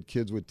it. We had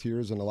kids with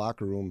tears in the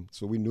locker room,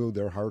 so we knew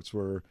their hearts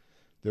were,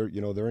 they're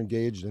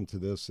engaged into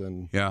this,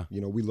 and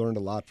we learned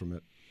a lot from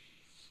it.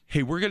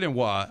 Hey, we're gonna.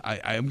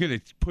 I'm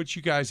gonna put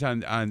you guys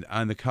on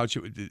the couch.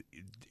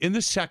 In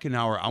the second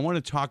hour, I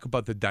want to talk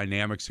about the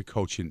dynamics of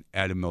coaching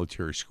at a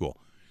military school.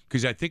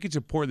 Because I think it's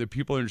important that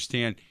people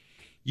understand,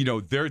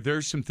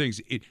 there's some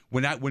things.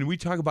 When we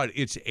talk about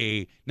it's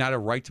not a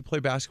right to play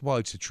basketball,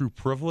 it's a true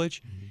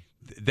privilege.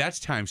 Mm-hmm.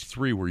 That's times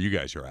 3 where you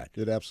guys are at.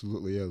 It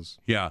absolutely is.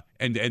 Yeah,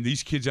 and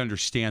these kids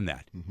understand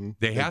that. Mm-hmm.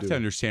 They have to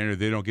understand it or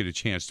they don't get a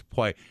chance to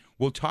play.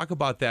 We'll talk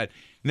about that.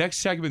 Next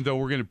segment, though,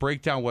 we're going to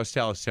break down West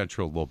Allis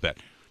Central a little bit.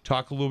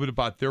 Talk a little bit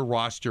about their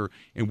roster,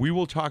 and we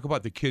will talk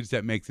about the kids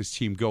that make this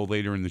team go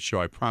later in the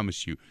show. I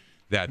promise you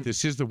that.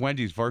 This is the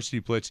Wendy's Varsity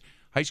Blitz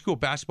High School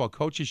Basketball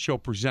Coaches Show,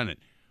 presented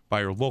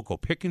by your local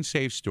Pick and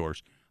Save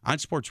stores on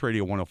Sports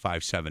Radio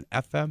 105.7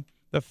 FM,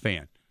 The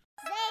Fan.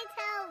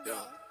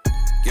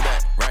 Get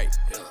back right.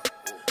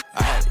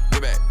 I had to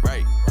get back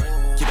right.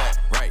 Get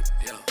back right.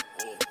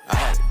 I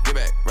had to get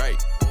back right.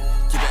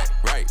 Get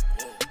back right.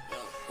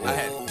 I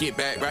had to get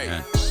back right.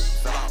 Yeah.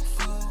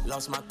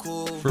 Lost my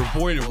cool. For a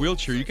boy in a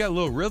wheelchair, you got a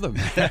little rhythm.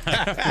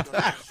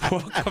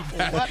 Welcome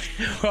back.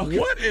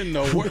 What in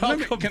the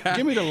world?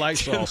 Give me the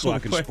Lysol so I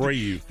can spray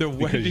you. The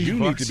Wendy's you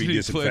need to be Varsity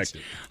disinfected.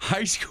 Blitz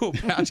High School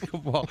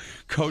Basketball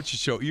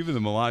Coaches Show. Even the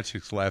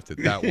Milanchicks laughed at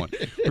that one.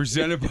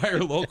 Presented by our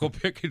local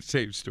Pick and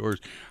Save stores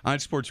on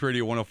Sports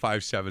Radio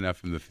 105.7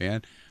 FM, The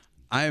Fan.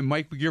 I am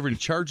Mike McGivern, in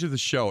charge of the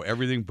show.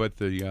 Everything but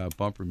the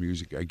bumper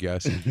music, I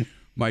guess.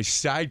 My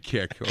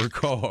sidekick or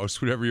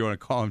co-host, whatever you want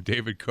to call him,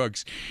 David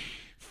Cooks.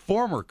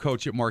 Former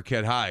coach at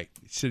Marquette High,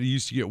 said he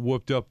used to get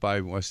whooped up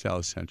by West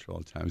Allis Central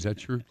all the time. Is that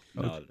true?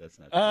 No, that's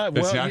not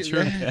true. That's not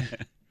true?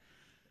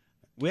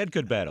 We had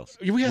good battles.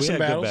 We had some good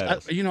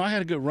battles. I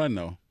had a good run,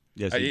 though.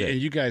 Yes, you did. And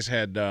you guys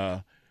had,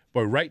 but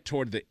right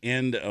toward the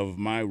end of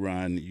my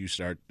run,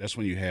 that's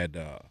when you had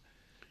the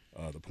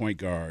point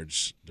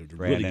guards, the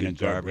really good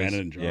guard,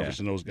 Brandon and Jarvis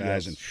and those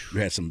guys, and you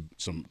had some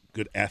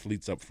good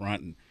athletes up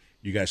front, and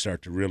you guys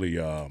start to really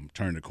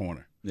turn the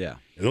corner. Yeah.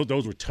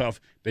 Those were tough.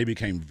 They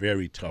became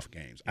very tough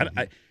games.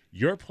 Mm-hmm.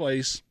 Your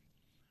place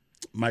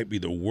might be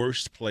the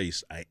worst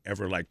place I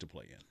ever like to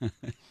play in.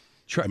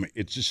 I mean,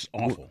 it's just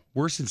awful.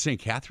 Worse than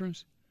St.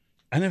 Catherine's?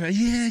 I never.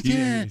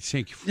 Yeah.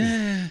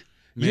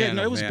 Man,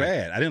 it was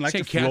bad. I didn't like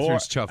St. the floor.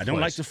 Catherine's tough I don't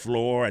place. like the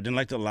floor. I didn't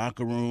like the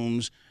locker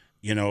rooms.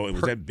 It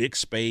was that big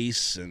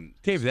space and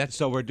Dave.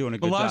 So we're doing a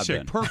good job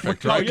then.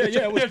 Perfect. Oh, Right?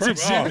 yeah, it was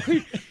That's perfect.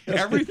 exactly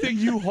everything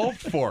you hoped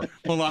for.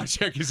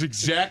 Milanchik is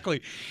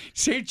exactly.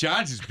 St.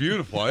 John's is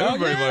beautiful.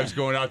 Everybody loves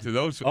going out to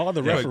those. all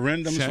the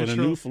referendums for the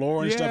new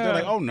floor and stuff. They're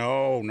like, Yeah. oh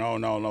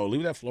no,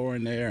 leave that floor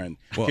in there, and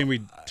can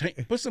we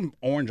put some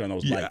orange on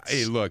those lights?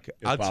 Hey, look, if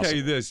I'll tell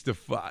you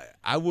possible.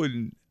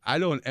 this: I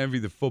don't envy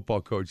the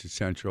football coach at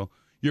Central.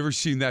 You ever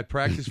seen that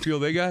practice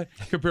field they got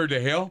compared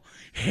to Hale?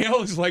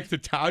 Hale is like the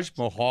Taj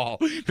Mahal,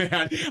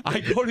 man. I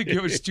go to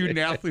give a Student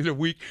Athlete of the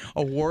Week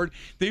award.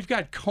 They've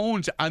got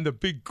cones on the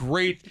big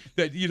grate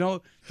that,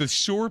 the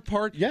sewer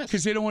part. Yes.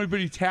 Because they don't want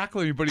anybody to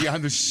tackle anybody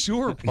on the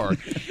sewer part.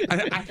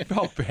 And I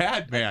felt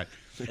bad, man.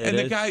 And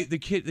the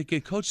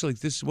kid coach, like,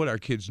 this is what our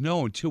kids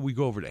know until we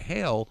go over to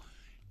Hale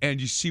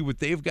and you see what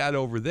they've got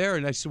over there.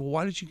 And I said, well,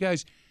 why don't you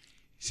guys?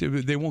 He said,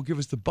 they won't give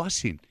us the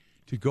busing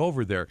to go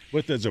over there.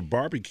 But there's a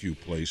barbecue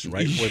place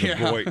right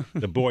where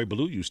the boy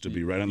Blue used to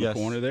be, right on the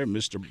corner there,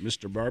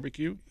 Mr.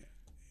 Barbecue.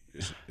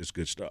 It's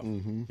good stuff.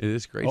 Mm-hmm. It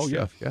is great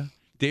stuff. Yeah.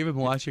 David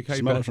Malachik, how you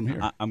Smell been? it from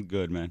here. I'm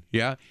good, man.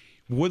 Yeah.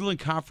 Woodland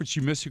Conference,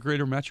 you miss the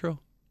Greater Metro?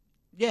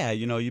 Yeah,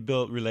 you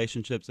build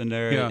relationships in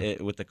there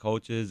with the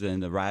coaches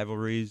and the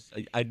rivalries.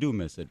 I do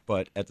miss it,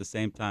 but at the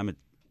same time,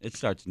 it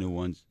starts new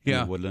ones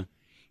in Woodland.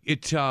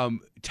 It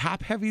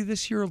top heavy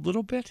this year a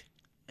little bit?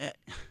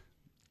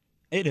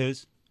 It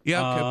is.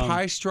 Yeah,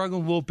 Pie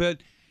struggling a little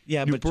bit.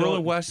 Yeah, New but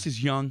Berlin West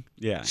is young.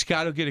 Yeah.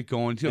 Scott will get it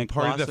going. He's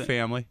part of the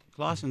family.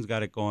 Clausen's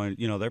got it going.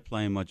 They're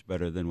playing much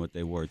better than what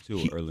they were,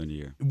 too, early in the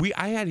year.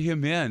 I had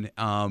him in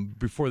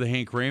before the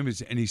Hank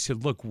Ramons, and he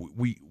said, look,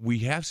 we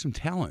have some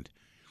talent.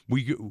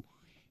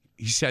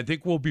 He said, I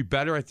think we'll be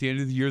better at the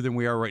end of the year than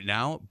we are right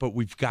now, but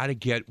we've got to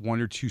get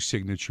one or two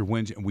signature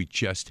wins, and we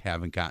just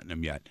haven't gotten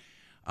them yet.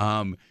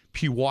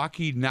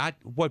 Pewaukee, not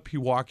what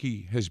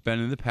Pewaukee has been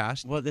in the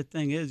past. Well, the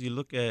thing is, you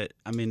look at,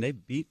 they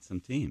beat some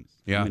teams.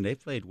 Yeah. They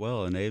played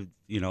well, and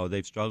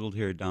they've struggled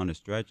here down the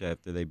stretch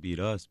after they beat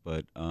us,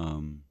 but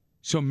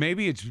so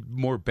maybe it's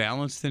more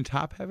balanced than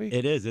top heavy?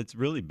 It is. It's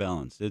really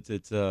balanced.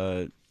 It's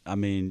every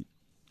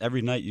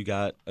night you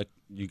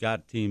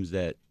got teams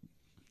that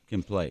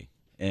can play.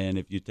 And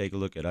if you take a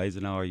look at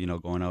Eisenhower,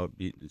 going out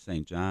beating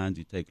St. John's,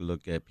 you take a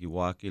look at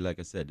Pewaukee, like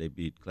I said, they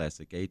beat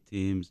Classic 8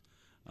 teams.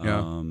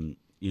 Yeah.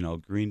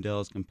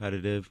 Greendale's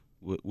competitive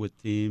with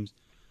teams.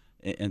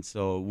 And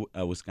so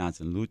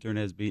Wisconsin Lutheran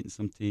has beaten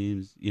some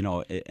teams,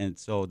 and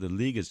so the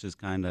league is just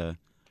kind of,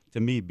 to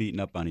me, beating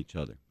up on each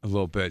other. A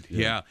little bit,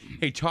 yeah.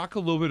 Hey, talk a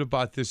little bit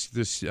about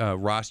this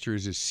roster.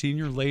 Is it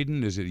senior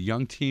laden? Is it a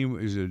young team?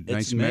 Is it a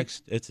nice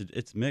mix?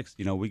 It's mixed.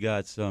 We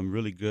got some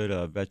really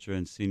good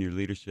veteran senior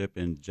leadership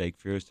in Jake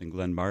Fierce and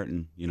Glenn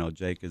Martin.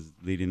 Jake is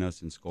leading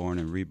us in scoring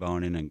and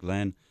rebounding, and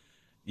Glenn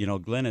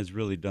has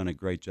really done a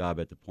great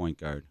job at the point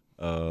guard.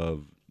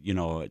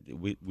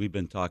 We've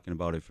been talking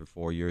about it for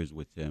 4 years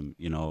with him,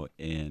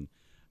 and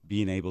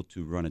being able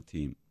to run a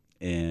team.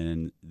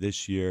 And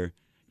this year,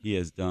 he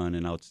has done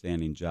an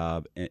outstanding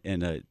job.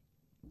 And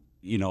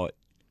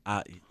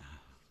I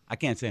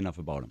can't say enough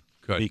about him.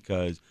 Good.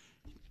 Because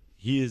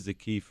he is the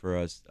key for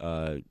us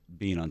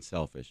being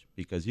unselfish,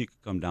 because he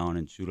could come down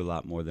and shoot a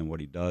lot more than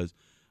what he does,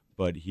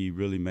 but he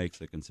really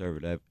makes a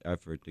conservative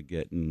effort to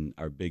getting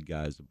our big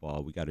guys the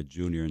ball. We got a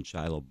junior in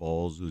Shiloh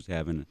Bowles who's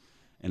having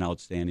an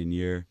outstanding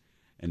year,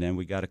 and then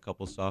we got a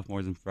couple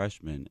sophomores and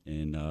freshmen,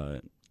 and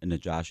the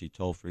Joshie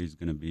Tolfrey is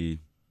going to be,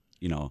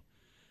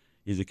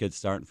 he's a kid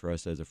starting for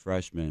us as a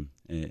freshman,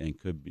 and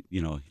could be,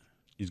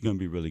 he's going to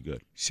be really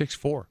good.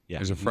 6'4"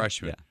 as a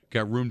freshman. Yeah.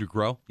 Got room to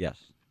grow?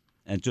 Yes,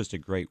 and just a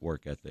great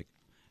work ethic.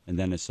 And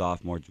then a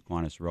sophomore,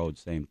 Jaquanis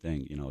Rhodes, same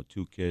thing.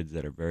 2 kids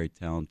that are very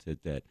talented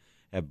that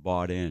have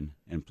bought in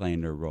and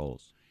playing their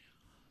roles.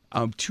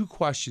 2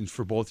 questions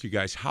for both you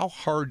guys. How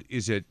hard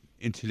is it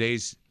in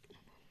today's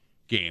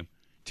game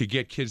to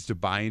get kids to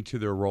buy into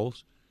their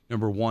roles,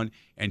 number 1?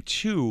 And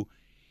 2,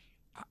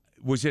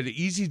 was it an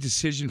easy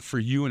decision for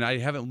you? And I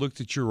haven't looked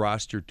at your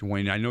roster,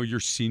 Dwayne. I know you're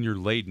senior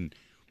laden,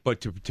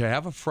 but to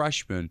have a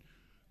freshman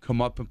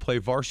come up and play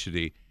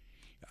varsity,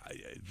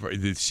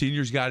 the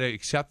senior's got to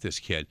accept this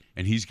kid,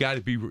 and he's got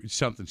to be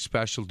something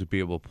special to be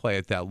able to play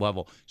at that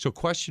level. So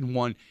question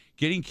 1,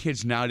 getting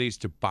kids nowadays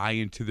to buy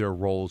into their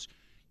roles,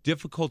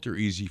 difficult or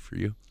easy for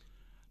you?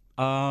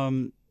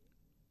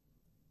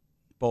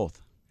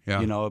 Both.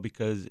 Yeah.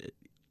 Because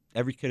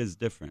every kid is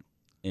different,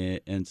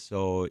 and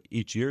so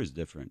each year is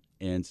different.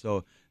 And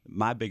so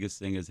my biggest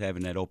thing is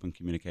having that open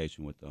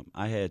communication with them.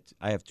 I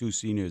have 2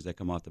 seniors that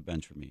come off the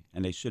bench for me,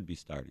 and they should be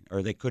starting,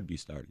 or they could be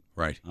starting.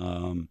 Right.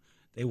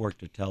 They worked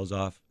their tails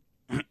off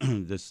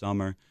this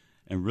summer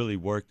and really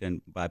worked.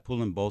 And by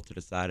pulling both to the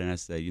side, and I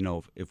said,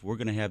 if we're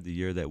going to have the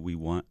year that we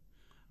want,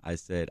 I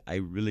said, I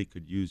really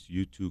could use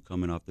you 2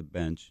 coming off the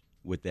bench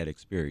with that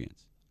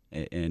experience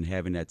and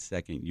having that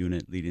second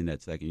unit, leading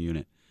that second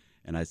unit.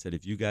 And I said,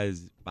 if you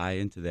guys buy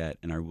into that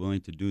and are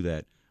willing to do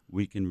that,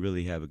 we can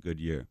really have a good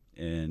year.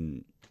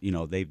 And,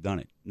 they've done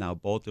it. Now,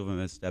 both of them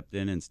have stepped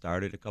in and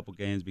started a couple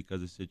games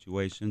because of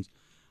situations.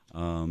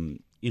 And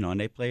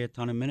they play a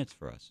ton of minutes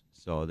for us.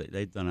 So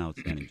they've done an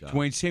outstanding job.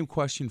 Dwayne, same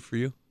question for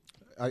you.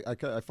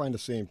 I find the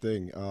same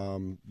thing.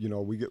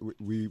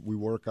 We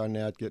work on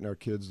that, getting our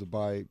kids to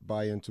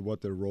buy into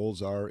what their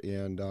roles are.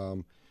 And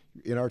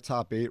in our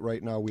top 8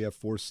 right now, we have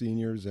 4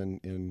 seniors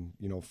and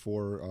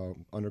 4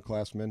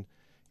 underclassmen.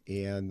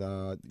 And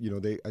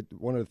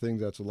one of the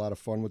things that's a lot of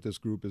fun with this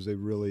group is they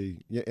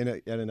really,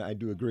 and I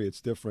do agree,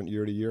 it's different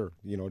year to year.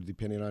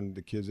 Depending on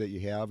the kids that you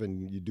have,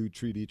 and you do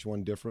treat each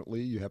one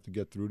differently. You have to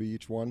get through to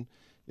each one.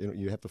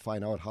 You have to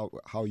find out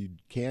how you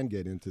can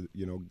get into,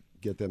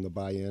 get them to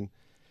buy in.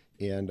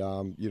 And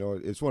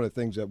it's one of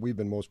the things that we've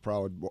been most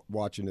proud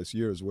watching this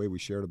year is the way we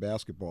share the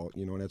basketball.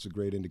 And that's a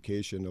great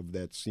indication of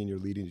that senior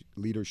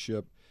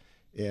leadership.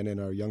 And then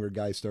our younger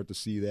guys start to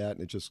see that,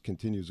 and it just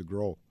continues to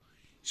grow.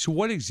 So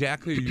what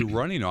exactly are you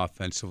running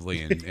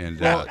offensively?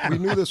 Well, we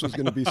knew this was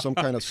going to be some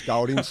kind of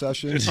scouting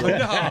session. So.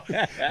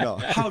 No.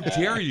 How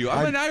dare you?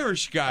 I'm an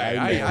Irish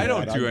guy. I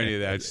don't do any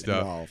of that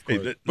stuff. No, of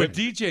course. But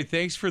DJ,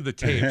 thanks for the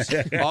tapes.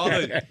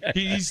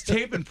 He's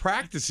taping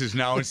practices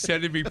now and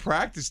sending me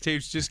practice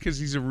tapes just because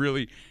he's a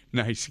really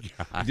nice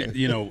guy.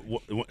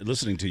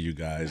 Listening to you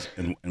guys,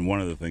 and one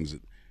of the things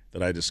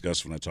that I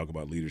discuss when I talk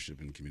about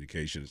leadership and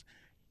communication is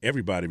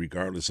everybody,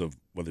 regardless of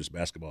whether it's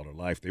basketball or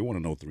life, they want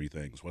to know three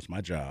things. What's my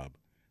job?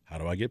 How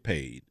do I get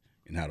paid,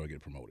 and how do I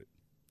get promoted?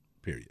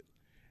 Period.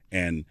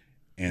 And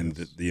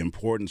the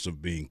importance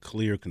of being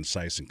clear,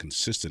 concise, and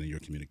consistent in your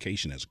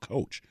communication as a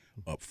coach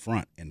up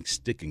front and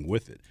sticking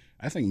with it,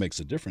 I think makes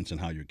a difference in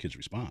how your kids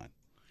respond.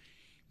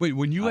 Wait,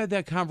 when you had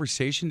that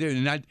conversation there,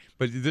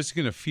 but this is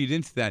going to feed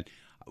into that,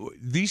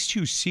 these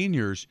two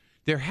seniors,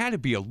 there had to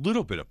be a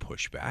little bit of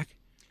pushback.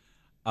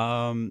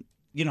 And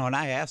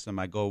I asked them,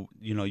 I go,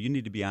 you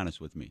need to be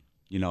honest with me.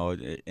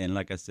 And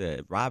like I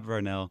said, Rob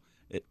Vernell,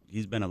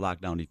 he's been a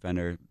lockdown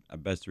defender, a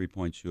best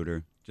three-point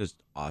shooter, just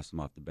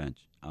awesome off the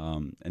bench.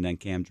 And then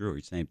Cam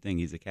Drury, same thing.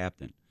 He's a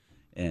captain.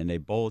 And they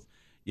both,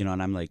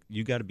 and I'm like,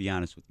 you got to be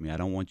honest with me. I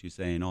don't want you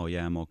saying, oh,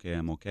 yeah, I'm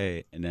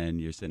okay. And then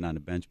you're sitting on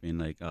the bench being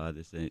like,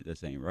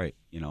 this ain't right,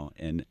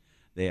 And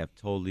they have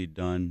totally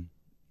done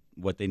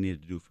what they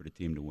needed to do for the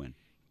team to win.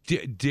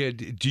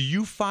 Do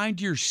you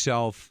find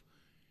yourself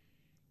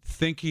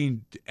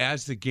thinking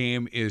as the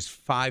game is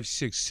 5,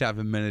 6,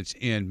 7 minutes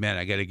in, man,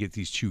 I got to get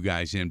these two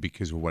guys in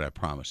because of what I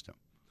promised them?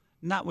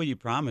 Not what you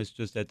promised,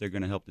 just that they're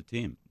going to help the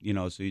team.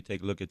 So you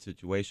take a look at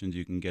situations,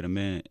 you can get them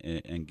in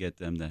and get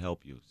them to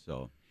help you.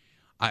 So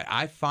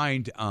I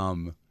find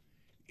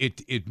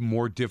it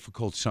more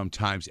difficult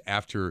sometimes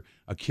after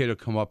a kid will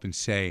come up and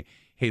say,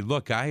 hey,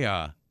 look,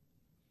 I'm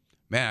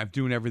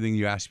doing everything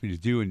you asked me to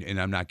do, and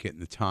I'm not getting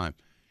the time.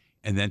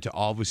 And then to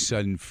all of a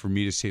sudden for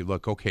me to say,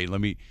 look, okay, let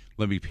me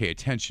pay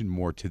attention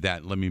more to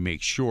that. Let me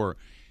make sure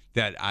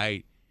that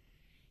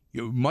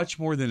much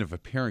more than if a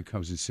parent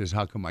comes and says,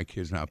 how come my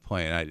kid's not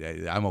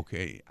playing? I'm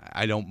okay.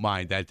 I don't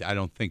mind that. I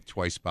don't think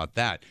twice about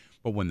that.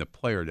 But when the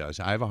player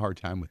does, I have a hard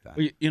time with that.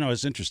 Well,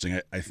 it's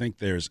interesting. I think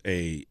there's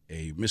a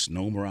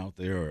misnomer out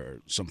there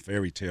or some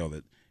fairy tale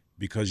that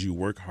because you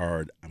work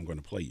hard, I'm going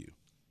to play you.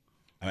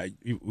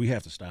 We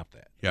have to stop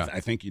that. Yeah. I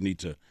think you need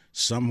to,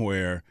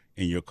 somewhere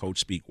in your coach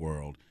speak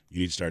world, you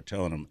need to start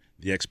telling them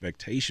the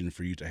expectation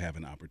for you to have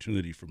an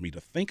opportunity for me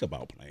to think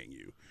about playing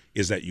you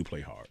is that you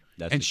play hard.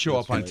 And show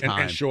up on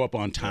time. And show up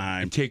on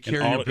time. And take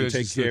care of your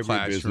business in the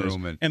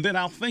classroom. And then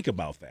I'll think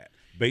about that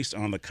based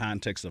on the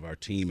context of our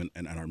team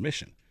and our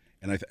mission.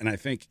 And I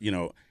think,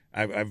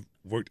 I've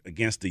worked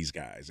against these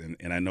guys,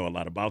 and I know a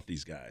lot about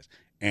these guys.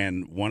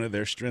 And one of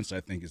their strengths,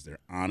 I think, is they're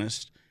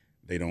honest.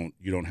 They don't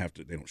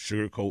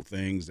sugarcoat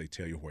things. They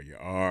tell you where you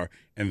are,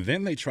 and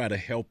then they try to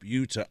help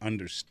you to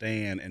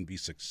understand and be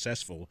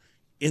successful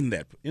in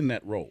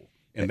that role.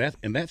 And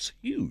that's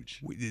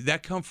huge.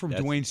 That come from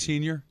Dwayne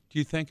Sr., do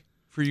you think,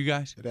 for you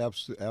guys? It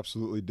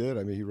absolutely did.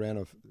 I mean, he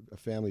ran a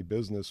family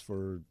business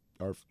for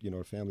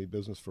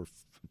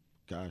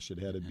gosh, it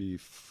had to be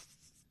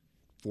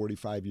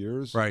 45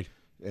 years. Right.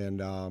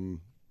 And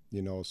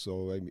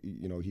so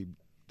he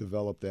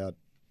developed that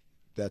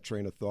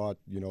train of thought,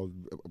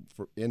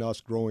 in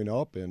us growing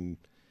up, and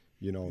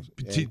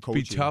and coaching.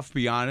 Be tough,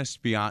 be honest,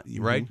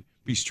 right?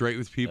 Be straight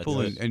with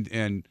people,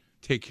 and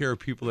take care of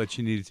people that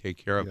you need to take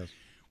care of. Yes.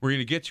 We're going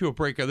to get to a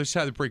break. Other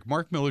side of the break,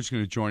 Mark Miller's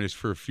going to join us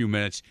for a few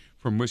minutes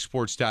from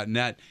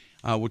WisSports.net.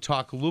 We'll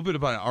talk a little bit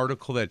about an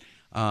article that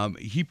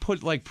he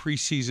put like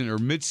preseason or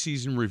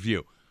midseason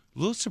review. A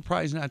little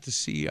surprised not to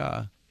see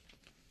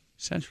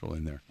Central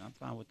in there. I'm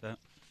fine with that.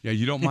 Yeah,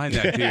 you don't mind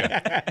that, do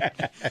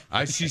you?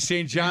 I see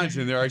St. John's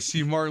in there. I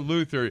see Martin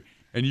Luther,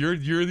 and you're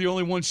the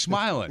only one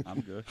smiling.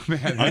 I'm good.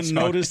 Man,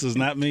 unnoticed does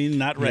not mean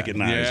not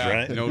recognized,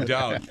 right? No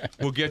doubt.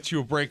 We'll get you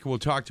a break, and we'll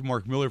talk to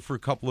Mark Miller for a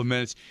couple of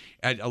minutes.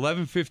 At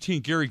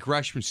 11:15, Gary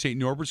Gresh from St.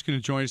 Norbert's going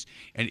to join us,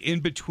 and in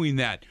between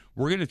that,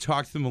 we're going to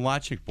talk to the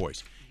Malachik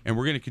boys, and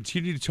we're going to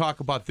continue to talk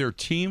about their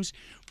teams,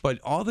 but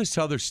all this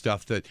other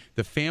stuff that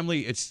the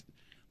family, it's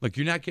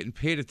you're not getting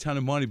paid a ton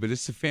of money, but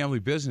it's the family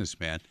business,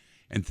 man.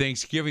 And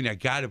Thanksgiving, I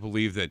got to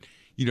believe that,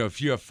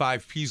 if you have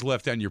 5 peas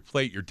left on your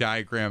plate, your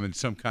diagram and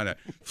some kind of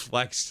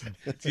flex,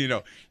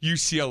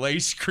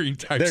 UCLA screen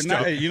type They're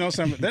stuff.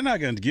 not, they're not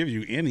going to give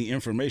you any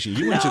information.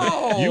 You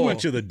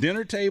went to the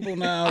dinner table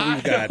now.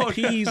 We've got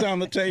peas on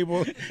the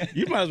table.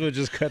 You might as well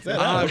just cut that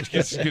out. I'm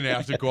just going to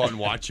have to go out and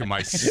watch it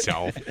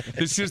myself.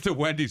 This is the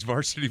Wendy's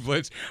Varsity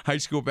Blitz High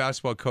School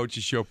Basketball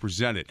Coaches Show,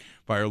 presented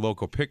by our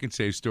local Pick and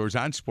Save stores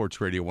on Sports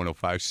Radio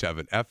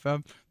 105.7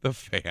 FM, The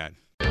Fan.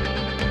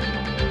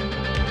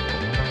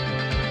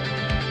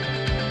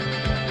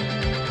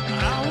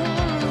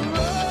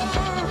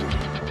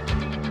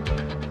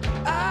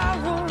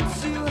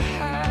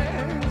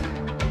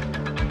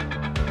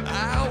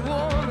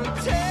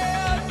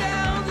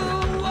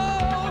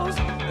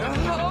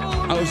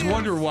 I was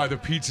wondering why the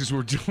pizzas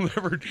were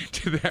delivered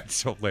to that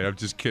so late. I'm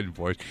just kidding,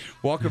 boys.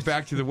 Welcome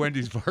back to the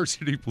Wendy's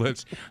Varsity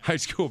Blitz High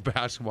School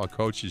Basketball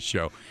Coaches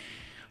Show.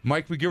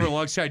 Mike McGivern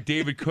alongside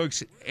David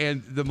Cooks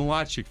and the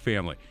Malachik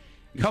family.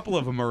 A couple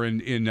of them are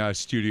in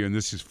studio, and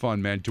this is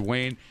fun, man.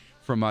 Dwayne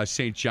from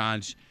St.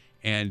 John's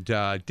and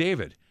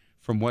David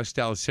from West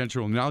Dallas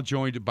Central. Now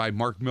joined by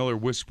Mark Miller,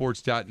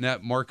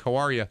 WisSports.net. Mark, how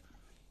are you?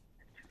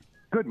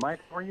 Good, Mike.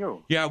 How are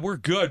you? Yeah, we're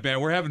good,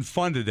 man. We're having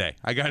fun today.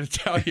 I got to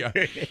tell you,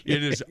 it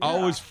is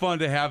always fun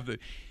to have the.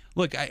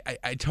 Look,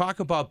 I talk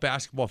about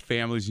basketball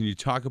families, and you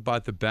talk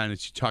about the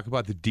Bennetts, you talk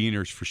about the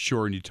Dieners for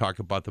sure, and you talk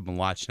about the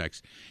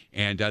Malachniks.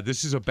 And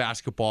this is a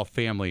basketball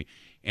family,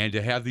 and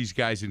to have these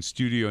guys in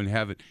studio and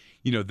have it,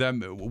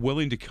 them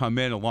willing to come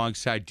in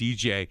alongside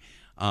DJ.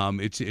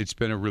 It's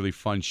been a really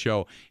fun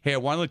show. Hey, I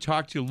wanted to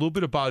talk to you a little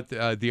bit about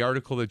the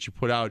article that you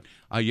put out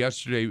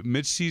yesterday,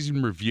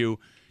 mid-season review.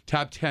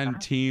 Top 10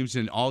 teams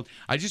and all.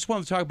 I just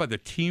want to talk about the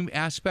team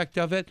aspect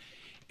of it.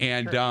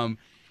 And,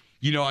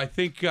 I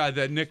think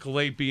that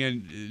Nicolet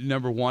being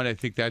number one, I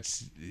think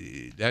that's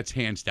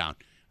hands down.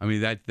 I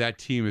mean, that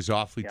team is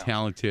awfully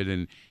talented,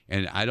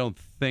 and I don't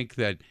think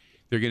that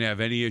they're going to have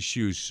any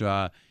issues,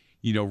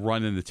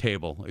 running the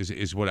table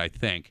is what I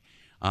think.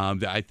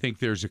 I think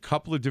there's a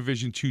couple of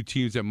Division II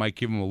teams that might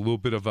give them a little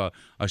bit of a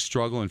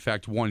struggle. In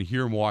fact, one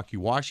here, Milwaukee,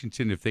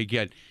 Washington, if they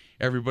get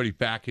everybody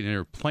back and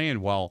they're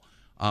playing well,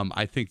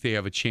 I think they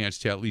have a chance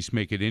to at least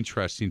make it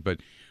interesting. But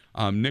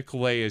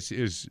Nicolet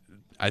is,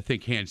 I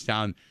think, hands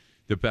down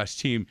the best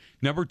team.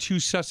 Number 2,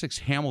 Sussex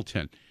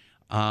Hamilton.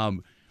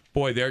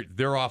 Boy,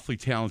 they're awfully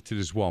talented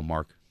as well,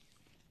 Mark.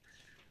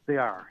 They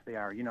are.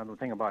 The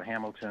thing about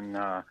Hamilton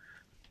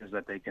is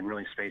that they can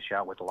really space you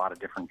out with a lot of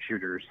different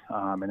shooters.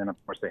 And then, of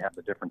course, they have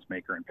the difference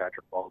maker in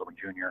Patrick Baldwin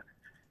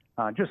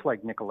Jr. Just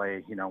like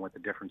Nicolet, with the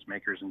difference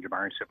makers in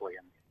Jamari Sibley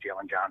and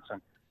Jalen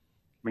Johnson.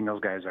 I mean,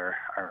 those guys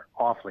are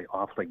awfully,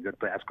 awfully good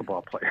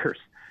basketball players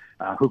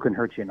who can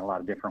hurt you in a lot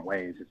of different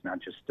ways. It's not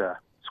just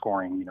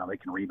scoring. They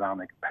can rebound,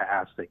 they can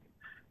pass, they can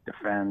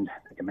defend,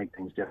 they can make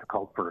things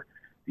difficult for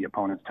the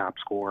opponent's top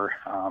scorer.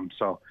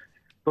 So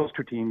those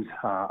two teams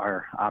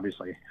are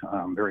obviously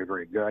very,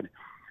 very good.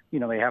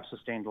 They have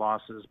sustained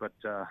losses, but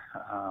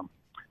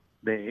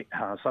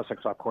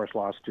Sussex, of course,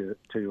 lost to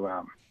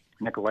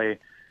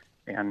Nicolet,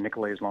 and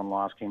Nicolet's lone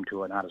loss came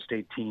to an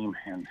out-of-state team,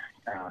 and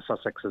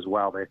Sussex as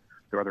well.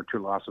 Their other 2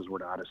 losses were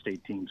to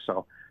out-of-state teams.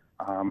 So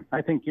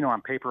I think,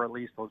 on paper at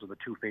least, those are the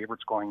 2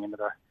 favorites going into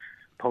the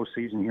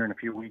postseason here in a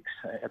few weeks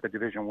at the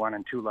Division I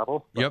and II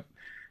level. But, yep.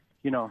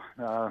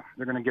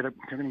 They're going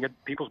to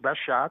get people's best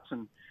shots,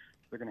 and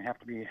they're going to have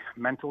to be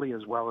mentally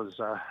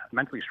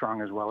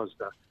strong as well as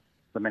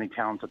the many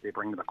talents that they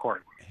bring to the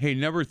court. Hey,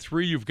 number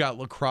 3, you've got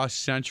La Crosse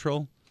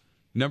Central.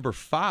 Number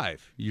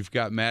 5, you've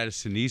got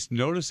Madison East.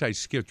 Notice I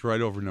skipped right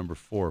over number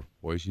 4,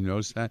 boys. You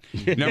notice that?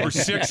 Number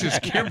 6 is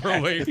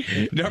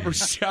Kimberly. Number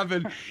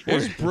 7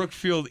 is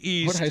Brookfield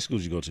East. What high school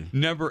did you go to?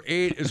 Number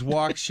 8 is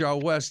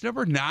Waukesha West.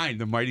 Number 9,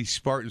 the Mighty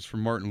Spartans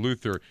from Martin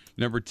Luther.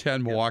 Number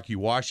 10, Milwaukee,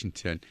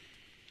 Washington.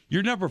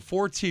 Your number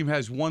 4 team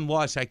has 1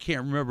 loss. I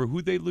can't remember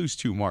who they lose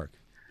to, Mark.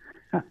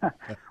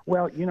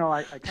 Well,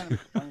 I kind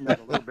of explained that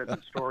a little bit in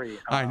the story.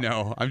 I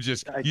know. I'm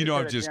just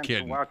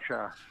kidding.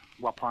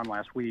 Waupun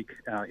last week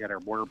at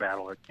our border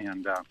battle,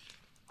 and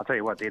I'll tell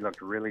you what, they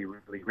looked really,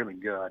 really, really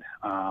good.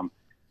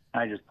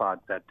 I just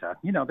thought that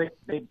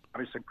they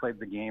obviously played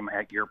the game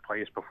at your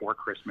place before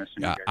Christmas,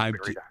 and you guys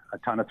buried a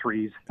ton of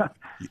threes.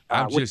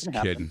 I'm just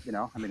kidding.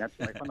 That's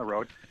life on the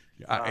road.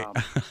 I'm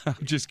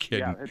just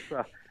kidding.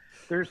 Yeah,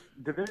 there's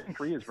Division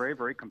III is very,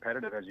 very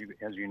competitive, as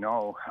you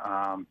know,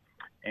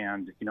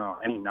 and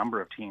any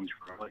number of teams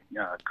really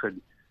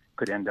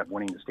could end up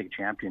winning the state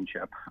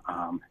championship,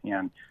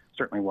 and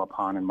certainly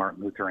Waupun and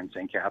Martin Luther and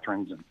St.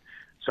 Catherine's and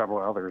several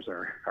others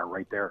are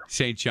right there.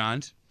 St.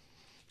 John's?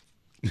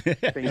 St.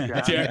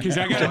 John's. Yeah, because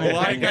I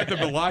got the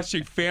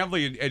Malachik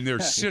family and their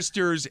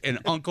sisters and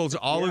uncles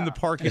all in the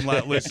parking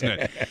lot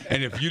listening.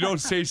 And if you don't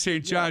say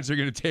St. John's, they're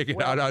going to take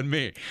it out on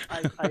me.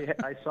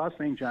 I saw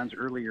St. John's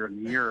earlier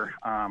in the year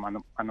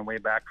on the way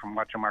back from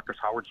watching Marcus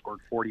Howard scored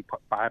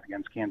 45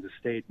 against Kansas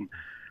State,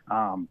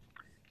 and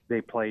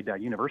they played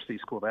University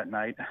School that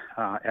night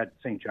at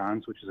St.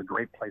 John's, which is a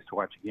great place to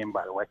watch a game,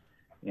 by the way.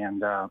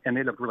 And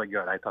they looked really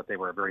good. I thought they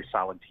were a very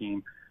solid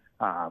team.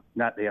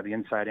 They have the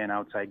inside and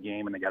outside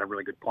game, and they got a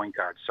really good point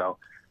guard. So,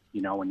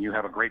 when you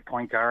have a great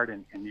point guard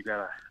and you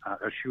got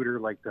a shooter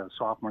like the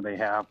sophomore they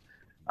have,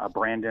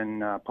 Brandon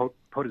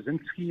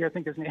Podziemski, I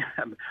think his name.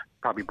 I'm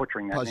probably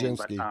butchering that name.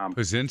 But,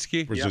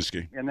 Podziemski?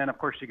 Yep. And then, of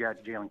course, you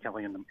got Jalen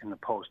Kelly in the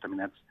post. I mean,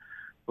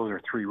 those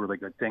are three really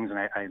good things. And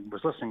I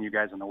was listening to you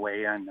guys on the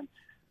way in, and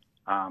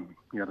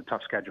the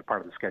tough schedule,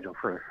 part of the schedule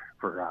for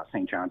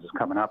St. John's is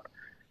coming up.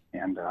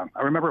 And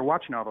I remember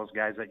watching all those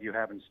guys that you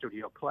have in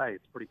studio play.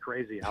 It's pretty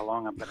crazy how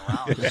long I've been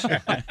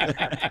around.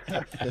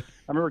 I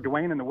remember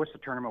Dwayne in the Worcester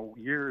tournament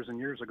years and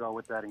years ago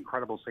with that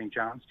incredible St.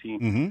 John's team.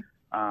 Mm-hmm.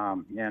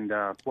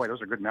 Boy,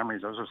 those are good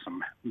memories. Those are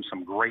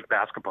some great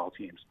basketball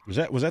teams.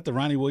 Was that the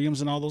Ronnie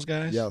Williams and all those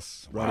guys?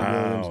 Yes, Ronnie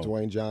Williams,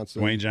 Dwayne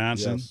Johnson. Dwayne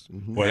Johnson. Yes.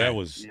 Mm-hmm. Boy, that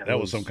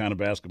was some kind of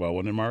basketball,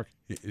 wasn't it, Mark?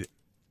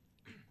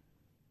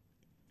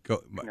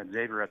 Go.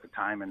 Xavier at the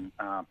time, and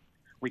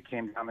we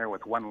came down there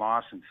with one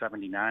loss in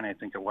 '79, I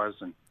think it was,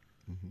 and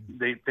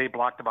they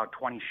blocked about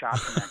 20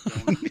 shots in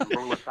that game to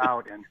rule us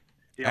out. And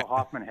Dale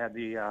Hoffman had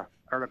the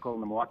article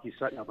in the Milwaukee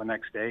Sentinel the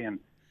next day, and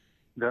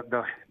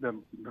the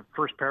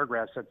first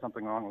paragraph said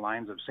something along the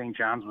lines of St.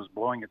 John's was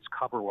blowing its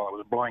cover while it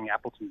was blowing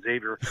Appleton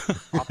Xavier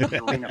off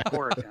the arena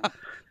court.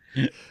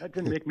 And that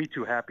didn't make me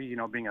too happy,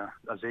 being a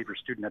Xavier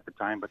student at the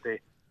time, but they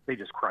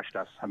just crushed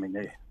us. I mean,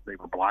 they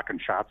were blocking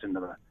shots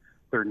into the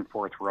third and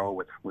fourth row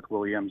with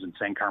Williams and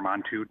St.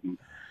 Carmontute and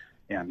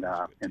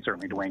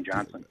certainly Dwayne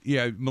Johnson.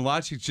 Yeah,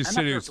 Malachi just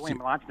said it was. Dwayne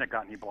Malachi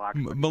got any blocks.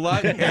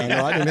 Malachi,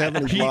 I didn't have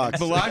any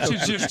blocks. Malachi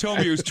just told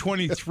me it was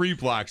 23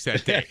 blocks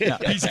that day.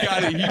 He's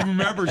got it. He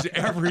remembers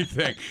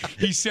everything.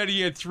 He said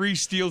he had 3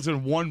 steals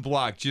and 1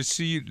 block. Just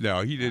so you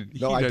know, he did.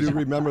 No, I do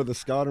remember the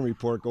scouting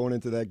report going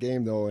into that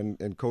game though,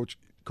 and Coach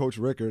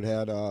Rickard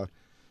had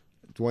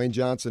Dwayne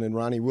Johnson and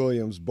Ronnie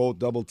Williams both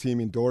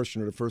double-teaming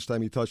Dorschner the first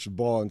time he touched the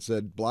ball and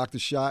said, block the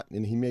shot,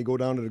 and he may go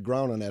down to the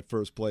ground on that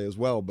first play as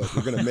well, but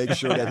we're going to make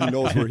sure that he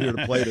knows we're here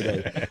to play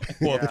today.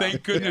 Well,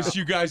 thank goodness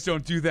you guys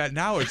don't do that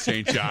now at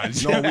St.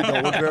 John's. No, we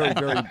don't. We're very,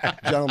 very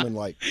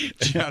gentlemanlike.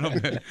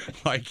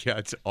 Gentlemanlike,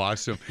 that's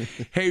awesome.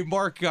 Hey,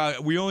 Mark,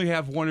 we only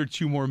have 1 or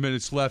 2 more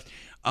minutes left.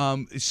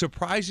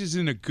 Surprises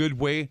in a good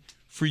way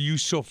for you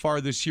so far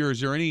this year?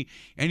 Is there any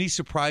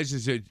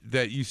surprises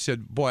that you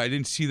said, boy, I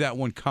didn't see that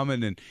one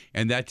coming,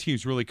 and that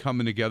team's really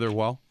coming together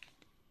well?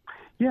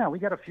 Yeah, we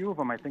got a few of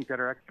them, I think,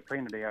 that are actually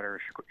playing today at our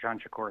John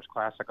Shikoris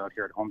Classic out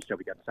here at Homestead.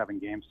 We got 7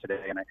 games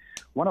today, and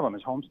one of them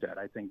is Homestead.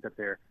 I think that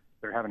they're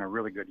having a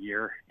really good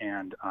year,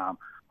 and of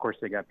course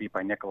they got beat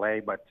by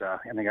Nicolet, but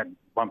and they got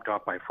bumped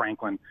off by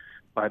Franklin.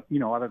 But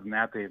other than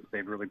that,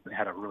 they've really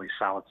had a really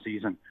solid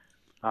season.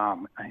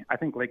 I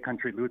think Lake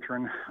Country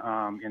Lutheran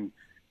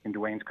in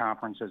Dwayne's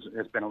conference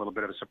has been a little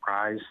bit of a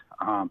surprise,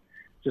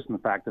 just in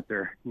the fact that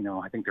they're,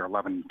 I think they're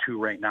 11-2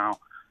 right now.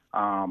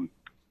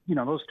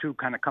 Those two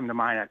kind of come to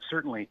mind.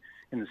 Certainly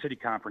in the city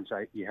conference,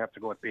 you have to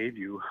go with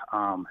Bayview.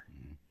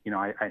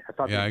 I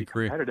thought they'd be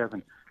competitive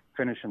and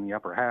finish in the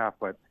upper half,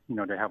 but,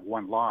 to have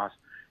 1 loss.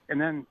 And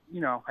then,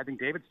 I think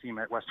David's team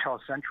at West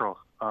Allis Central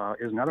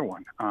is another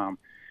one.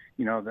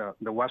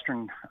 The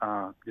Western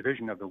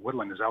division of the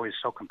Woodland is always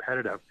so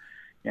competitive.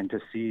 And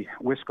to see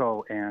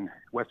Wisco and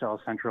West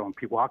Allis Central and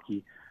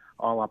Pewaukee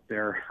all up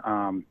there,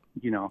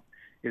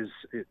 is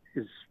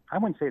I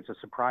wouldn't say it's a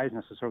surprise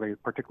necessarily,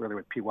 particularly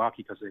with Pewaukee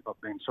because they've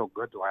been so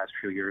good the last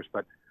few years.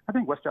 But I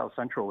think West Allis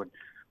Central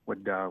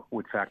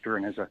would factor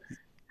in as a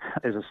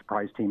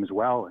surprise team as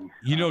well. And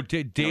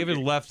David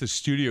left the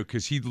studio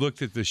because he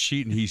looked at the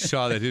sheet and he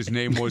saw that his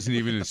name wasn't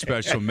even in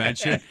special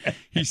mention.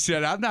 He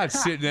said, "I'm not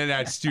sitting in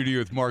that studio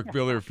with Mark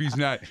Biller if he's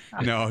not."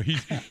 No, he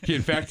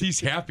in fact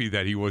he's happy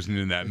that he wasn't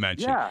in that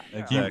mention. Yeah,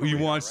 exactly. He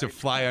wants to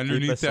fly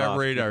underneath that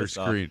radar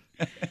screen.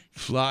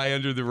 Fly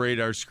under the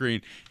radar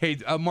screen. Hey,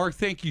 Mark,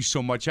 thank you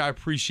so much. I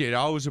appreciate it. I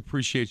always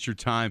appreciate your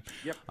time.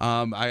 Yep.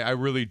 I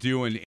really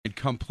do. And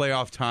come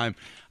playoff time,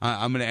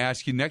 I'm going to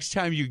ask you next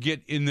time you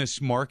get in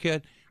this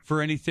market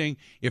for anything,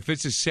 if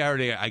it's a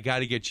Saturday, I got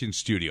to get you in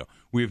studio.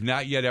 We have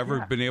not yet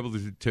ever been able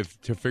to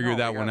figure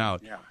that one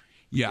out.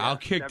 Yeah, I'll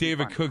kick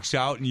David Cooks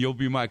out, and you'll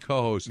be my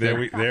co-host. There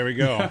we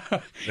go.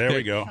 There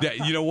we go.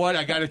 You know what?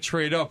 I got to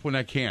trade up when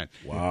I can.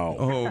 Wow.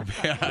 Oh,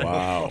 man.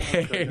 Wow.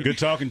 Hey, good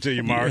talking to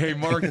you, Mark. Hey,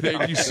 Mark,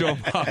 thank you so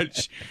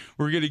much.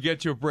 We're going to get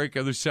to a break.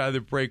 Other side of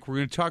the break, we're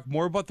going to talk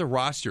more about the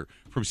roster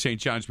from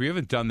St. John's. We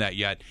haven't done that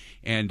yet,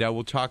 and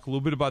we'll talk a little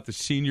bit about the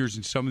seniors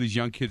and some of these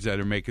young kids that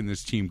are making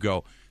this team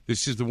go.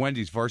 This is the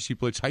Wendy's Varsity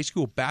Blitz High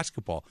School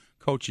Basketball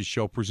Coaches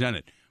Show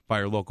presented by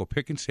our local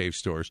Pick and Save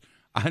stores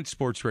on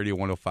Sports Radio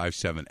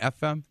 105.7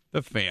 FM,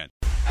 The Fan.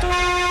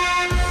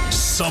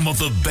 Some of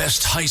the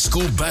best high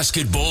school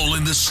basketball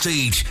in the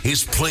state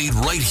is played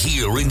right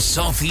here in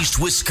Southeast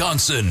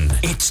Wisconsin.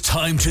 It's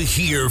time to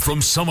hear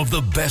from some of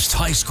the best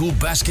high school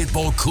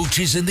basketball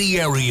coaches in the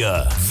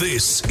area.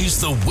 This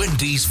is the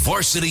Wendy's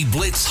Varsity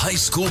Blitz High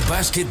School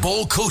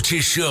Basketball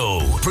Coaches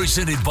Show,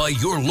 presented by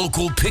your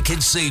local Pick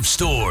and Save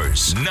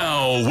stores.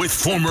 Now with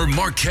former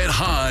Marquette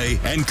High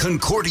and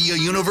Concordia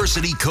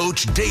University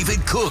coach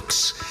David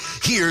Cooks.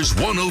 Here's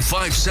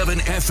 105.7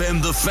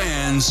 FM The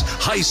Fan's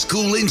High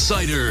School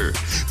Insider, here,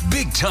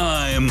 Big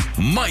Time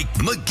Mike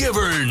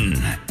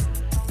McGivern.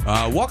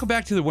 Welcome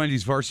back to the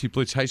Wendy's Varsity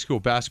Blitz High School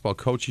Basketball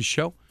Coaches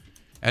Show.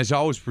 As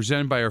always,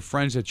 presented by our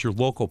friends at your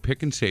local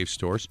Pick and Save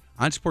stores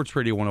on Sports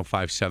Radio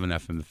 105.7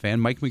 FM The Fan.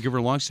 Mike McGivern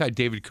alongside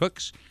David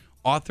Cooks,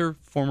 author,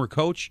 former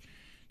coach.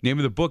 Name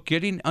of the book,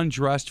 Getting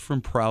Undressed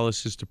from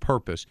Paralysis to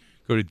Purpose.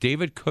 Go to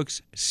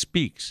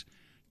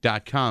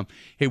davidcooksspeaks.com.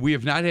 Hey, we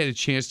have not had a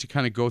chance to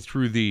kind of go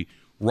through the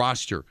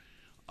roster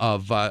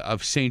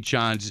of St.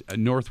 John's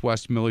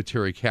Northwest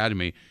Military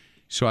Academy.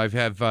 So I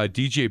have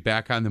DJ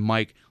back on the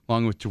mic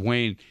along with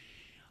Dwayne.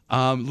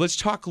 Let's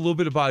talk a little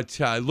bit about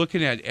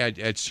looking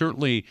at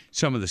certainly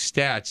some of the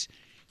stats.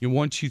 You know,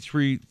 1,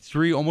 2,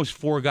 3, almost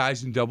 4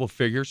 guys in double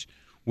figures,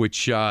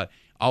 which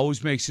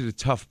always makes it a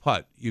tough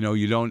putt. You know,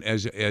 you don't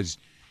as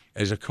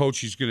a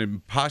coach who's going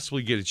to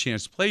possibly get a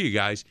chance to play you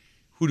guys.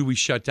 Who do we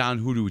shut down?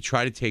 Who do we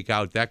try to take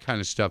out? That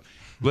kind of stuff.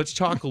 Let's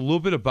talk a little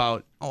bit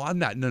about. Oh, I'm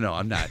not. No,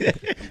 I'm not.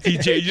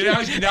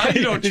 DJ, now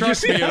you don't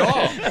trust me at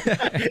all.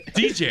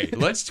 DJ,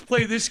 let's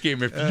play this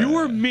game. If you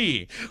were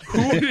me,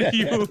 who do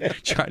you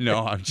try?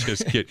 No, I'm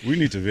just kidding. We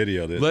need to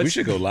video this. We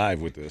should go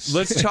live with this.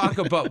 Let's talk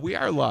about. We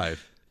are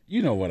live.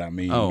 You know what I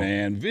mean,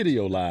 man.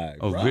 Video live.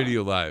 Oh, bro.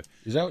 Video live.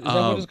 Is that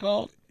what it's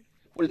called?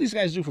 What do these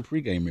guys do for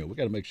pregame meal? We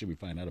got to make sure we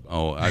find out about.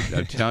 Oh,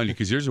 I'm telling you,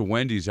 because there's a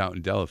Wendy's out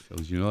in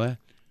Delafield. You know that?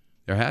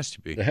 There has to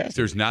be. If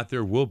there's not,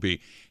 there will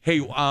be. Hey,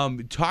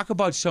 talk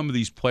about some of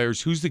these players.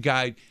 Who's the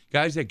guys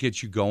that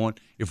get you going?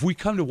 If we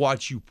come to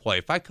watch you play,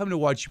 if I come to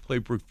watch you play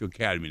Brookfield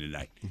Academy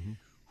tonight,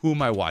 who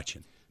am I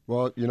watching?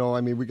 Well, you know, I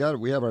mean,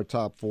 we have our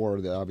top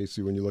 4.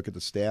 Obviously, when you look at the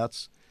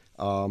stats.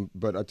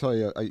 But I tell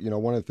you, you know,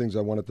 one of the things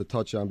I wanted to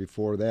touch on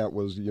before that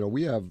was, you know,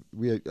 we have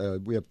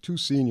 2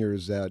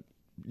 seniors that,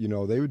 you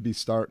know, they would be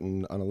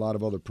starting on a lot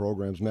of other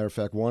programs. Matter of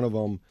fact, one of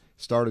them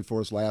started for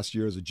us last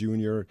year as a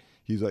junior.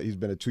 He's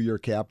been a 2-year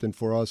captain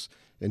for us,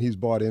 and he's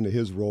bought into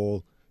his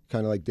role,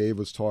 kind of like Dave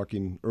was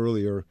talking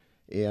earlier.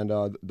 And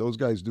those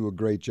guys do a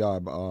great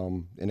job.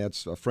 And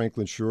that's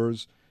Franklin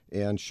Schurz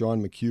and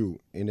Sean McHugh.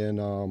 And then,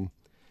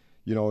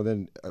 you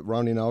know,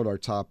 rounding out our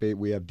top 8,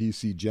 we have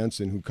DC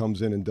Jensen, who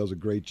comes in and does a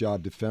great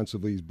job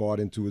defensively. He's bought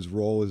into his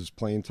role. His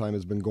playing time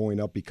has been going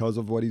up because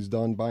of what he's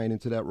done, buying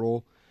into that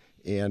role.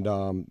 And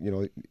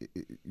you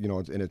know,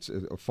 and it's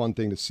a fun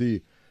thing to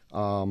see.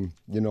 You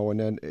know,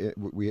 and then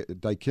we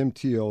Daikim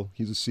Teal,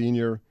 he's a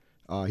senior.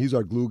 He's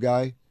our glue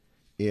guy.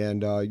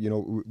 And, you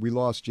know, we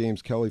lost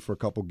James Kelly for a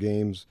couple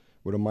games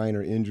with a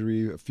minor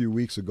injury a few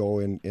weeks ago.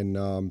 And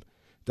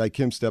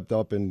Daikim stepped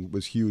up and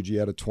was huge. He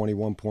had a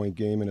 21-point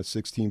game and a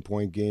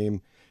 16-point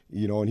game,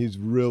 you know, and he's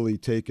really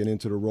taken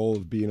into the role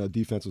of being a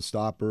defensive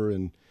stopper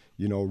and,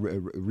 you know,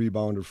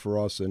 rebounder for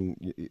us.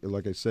 And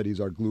like I said, he's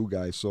our glue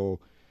guy.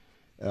 So,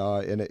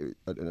 and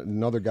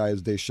another guy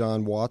is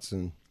Deshaun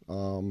Watson.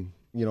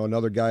 You know,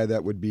 another guy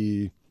that would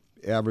be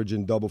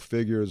averaging double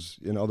figures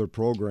in other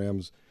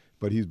programs,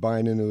 but he's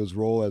buying into his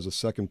role as a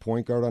second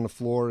point guard on the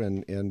floor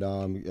and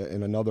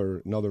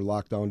another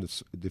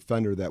lockdown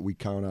defender that we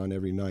count on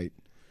every night.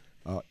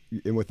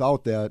 And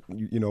without that,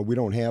 you know, we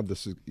don't have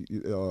this,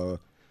 you know,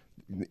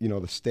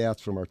 the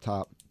stats from our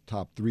top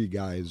 3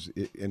 guys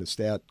in a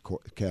stat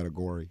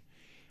category.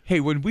 Hey,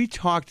 when we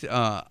talked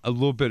a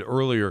little bit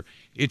earlier,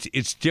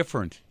 it's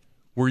different.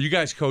 Where you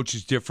guys coach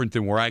is different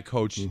than where I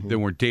coach,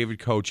 than where David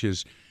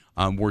coaches,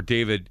 where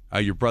David,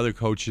 your brother,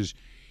 coaches.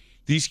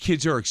 These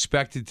kids are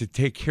expected to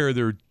take care of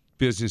their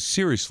business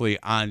seriously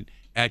on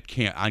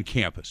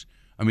campus.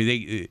 I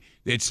mean,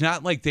 it's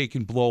not like they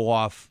can blow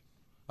off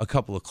a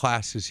couple of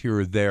classes here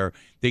or there.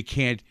 They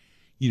can't,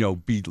 you know,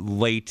 be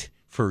late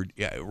for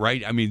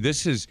right. I mean,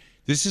 this is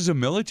a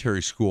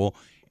military school,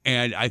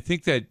 and I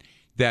think that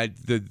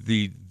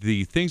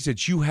the things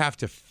that you have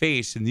to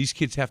face and these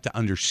kids have to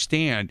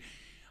understand.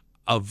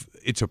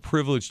 It's a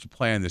privilege to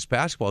play on this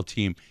basketball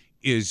team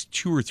is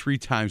 2 or 3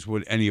 times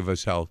what any of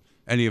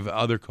the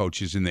other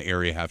coaches in the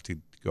area have to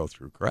go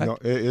through. Correct? No,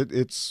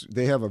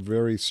 they have a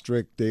very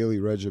strict daily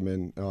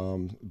regimen,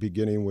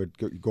 beginning with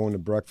going to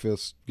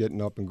breakfast,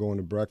 getting up and going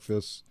to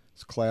breakfast.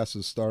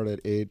 Classes start at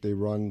 8. They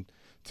run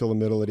till the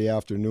middle of the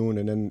afternoon,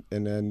 and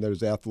then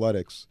there's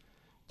athletics.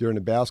 During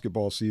the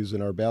basketball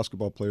season, our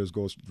basketball players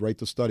go right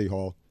to study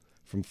hall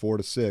from 4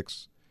 to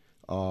 6.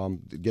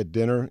 Get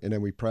dinner, and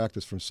then we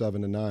practice from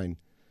 7 to 9.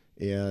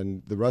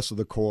 And the rest of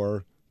the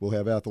core will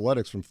have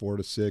athletics from 4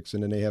 to 6,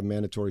 and then they have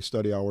mandatory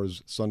study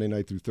hours Sunday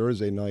night through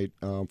Thursday night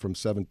from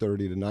 7:30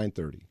 to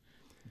 9:30.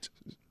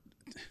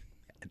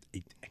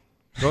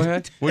 Go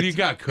ahead. What do you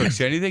got,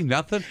 Cooks? Anything?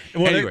 Nothing?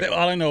 Well, anyway.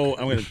 all I know,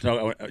 I'm going to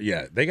talk.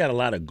 Yeah, they got a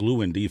lot of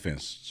glue in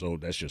defense, so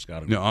that's just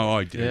got to be. No,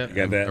 I did. You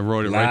got that. I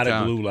wrote it right down. A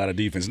lot of glue, a lot of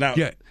defense. Now,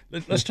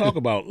 let's talk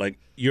about like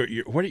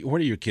where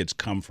do your kids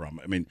come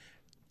from? I mean,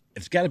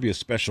 it's got to be a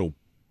special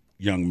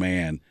young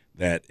man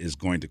that is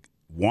going to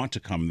want to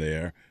come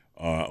there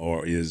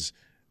or is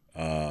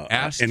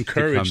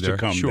encouraged to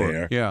come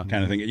there, yeah,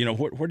 kind of thing. You know,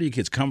 where do your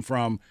kids come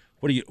from?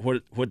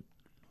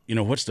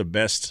 What's the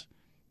best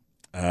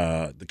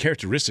the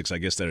characteristics, I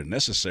guess, that are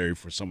necessary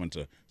for someone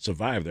to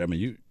survive there? I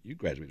mean, you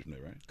graduated from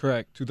there, right?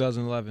 Correct,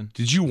 2011.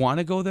 Did you want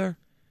to go there?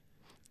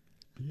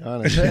 Be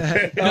honest.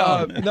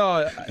 No,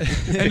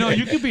 no,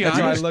 you can be That's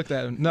why I honest. looked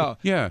at him. No,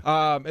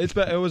 Yeah.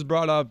 it was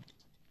brought up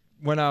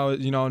when I was,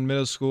 in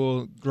middle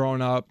school,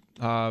 growing up.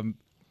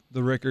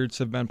 The Rickards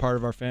have been part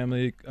of our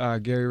family.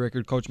 Gary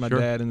Rickard coached my Sure.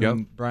 dad, and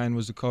then Brian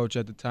was the coach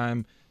at the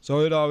time.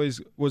 So it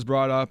always was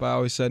brought up. I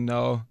always said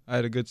no. I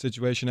had a good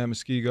situation at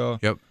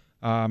Muskego. Yep.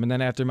 And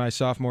then after my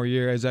sophomore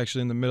year, I was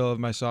actually in the middle of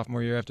my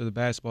sophomore year after the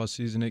basketball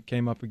season, it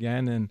came up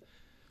again, and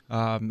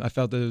I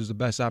felt that it was the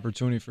best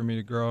opportunity for me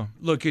to grow.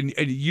 Look, and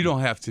you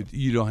don't have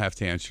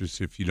to answer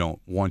this if you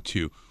don't want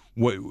to.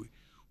 What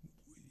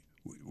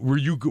were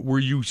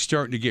you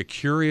starting to get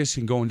curious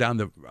and going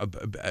down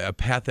a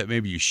path that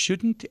maybe you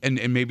shouldn't,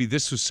 and maybe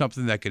this was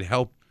something that could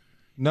help?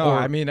 No,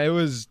 I mean it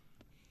was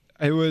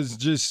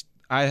just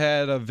I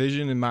had a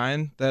vision in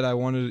mind that I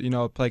wanted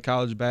to play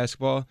college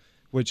basketball,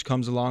 which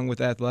comes along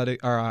with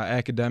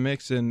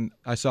academics, and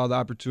I saw the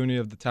opportunity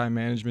of the time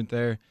management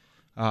there.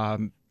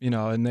 And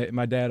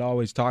my dad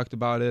always talked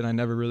about it. I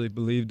never really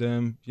believed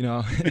him. You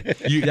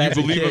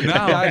believe him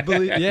now.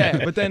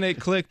 But then it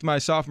clicked my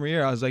sophomore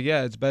year. I was like,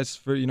 yeah, it's best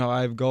for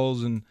I have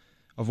goals and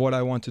of what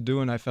I want to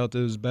do, and I felt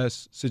it was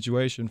best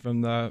situation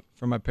from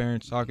my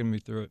parents talking to me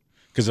through it.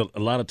 Because a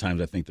lot of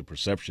times I think the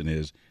perception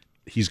is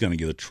he's going to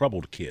get a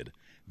troubled kid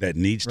that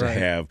needs to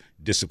have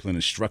discipline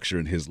and structure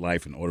in his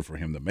life in order for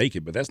him to make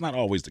it, but that's not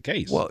always the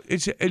case. Well,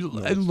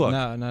 look,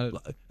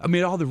 I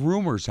mean, all the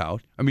rumors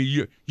out. I mean,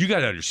 you got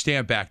to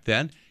understand back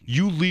then,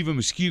 you leave a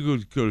Muskego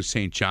to go to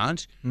St.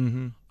 John's.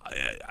 Mm-hmm.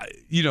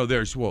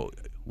 There's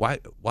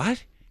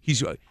what?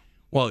 He's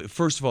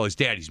first of all, his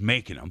daddy's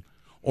making him,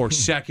 or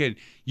second,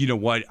 you know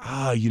what?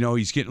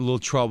 He's getting a little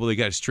trouble. They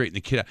got to straighten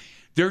the kid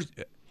out.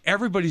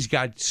 Everybody's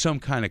got some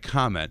kind of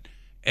comment,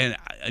 and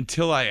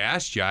until I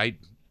asked you,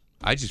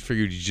 I just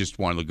figured you just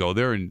wanted to go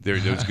there, and there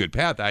was a good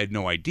path. I had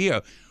no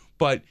idea.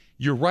 But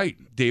you're right,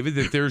 David,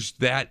 that there's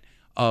that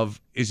of,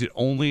 is it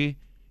only,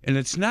 and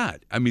it's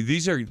not. I mean,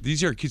 these are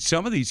kids,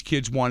 some of these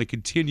kids want to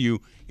continue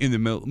in the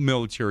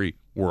military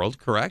world,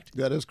 correct?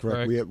 That is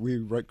correct.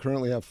 We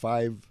currently have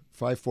five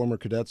former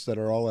cadets that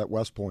are all at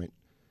West Point.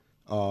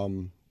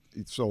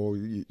 So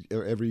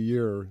every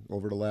year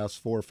over the last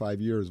 4 or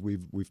 5 years,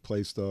 we've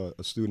placed a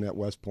student at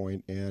West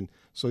Point, and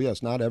so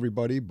yes, not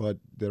everybody, but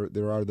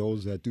there are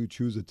those that do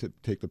choose to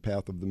take the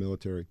path of the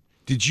military.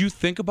 Did you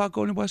think about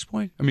going to West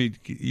Point? I mean,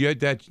 you had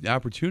that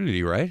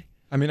opportunity, right?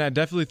 I mean, I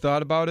definitely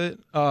thought about it,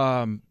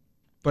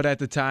 but at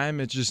the time,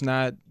 it's just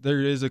not.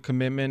 There is a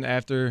commitment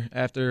after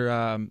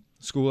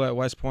school at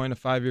West Point, a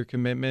 5-year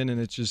commitment, and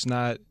it's just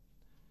not.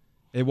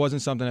 It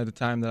wasn't something at the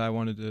time that I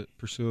wanted to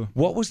pursue.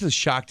 What was the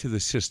shock to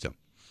the system?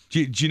 Do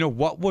you know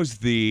what was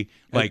the,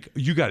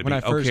 you got to be,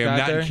 okay, I'm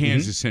not in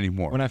Kansas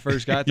anymore. When I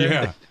first got there?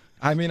 Yeah.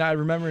 I mean, I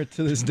remember it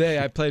to this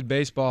day. I played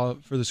baseball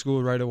for the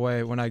school right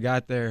away when I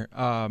got there.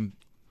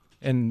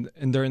 And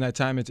during that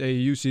time, it's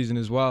AAU season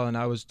as well. And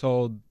I was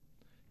told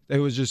it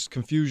was just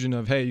confusion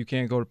of, hey, you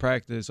can't go to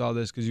practice, all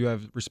this, because you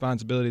have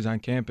responsibilities on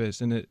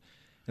campus. And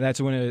that's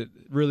when it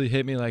really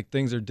hit me, like,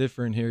 things are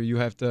different here. You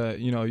have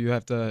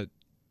to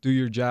do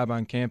your job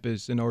on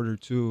campus in order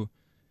to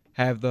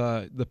have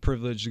the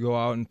privilege to go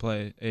out and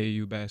play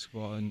AAU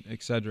basketball and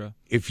et cetera.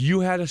 If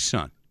you had a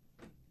son,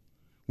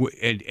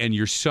 and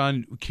your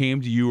son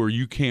came to you, or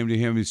you came to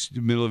him in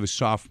the middle of his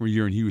sophomore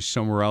year, and he was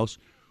somewhere else,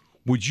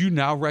 would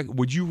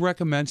you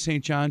recommend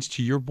St. John's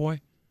to your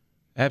boy?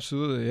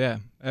 Absolutely, yeah,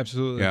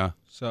 absolutely. Yeah.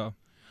 So,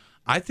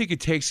 I think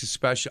it takes a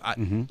special.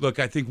 Look,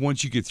 I think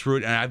once you get through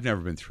it, and I've never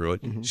been through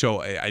it,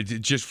 so I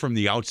just from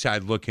the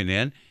outside looking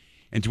in,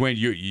 and Dwayne,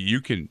 you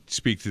can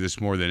speak to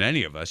this more than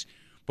any of us.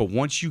 But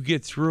once you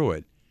get through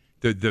it,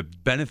 the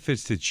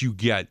benefits that you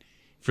get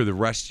for the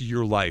rest of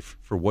your life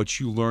for what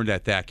you learned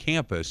at that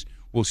campus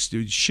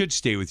should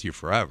stay with you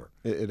forever.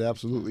 It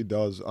absolutely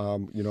does.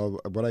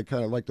 What I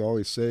kind of like to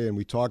always say, and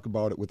we talk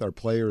about it with our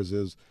players,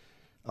 is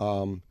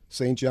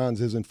St.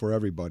 John's isn't for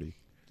everybody.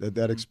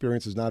 That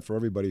experience is not for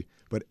everybody.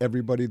 But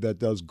everybody that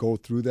does go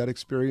through that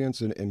experience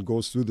and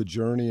goes through the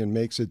journey and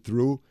makes it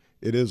through,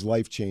 it is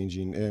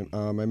life-changing. And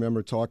I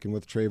remember talking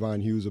with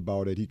Trayvon Hughes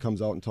about it. He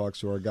comes out and talks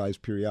to our guys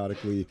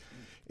periodically.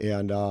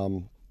 And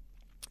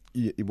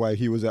while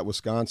he was at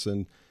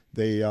Wisconsin,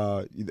 they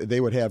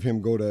would have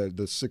him go to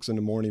the 6 a.m.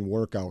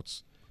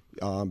 workouts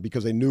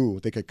because they knew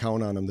they could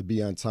count on him to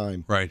be on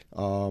time. Right.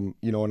 And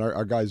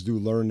our guys do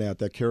learn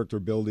that character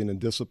building and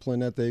discipline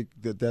that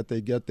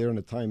they get there, and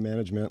the time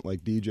management,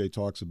 like DJ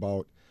talks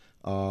about.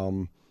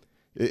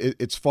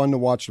 It's fun to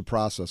watch the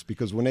process,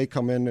 because when they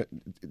come in,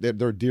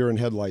 they're deer in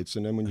headlights,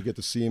 and then when you get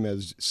to see them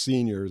as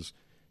seniors,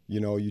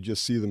 you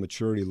just see the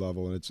maturity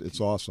level, and it's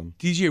awesome.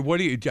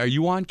 DJ, are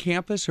you on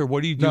campus, or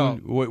what do you do? No.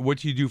 What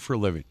do you do for a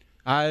living?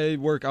 I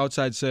work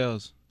outside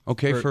sales.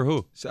 Okay, for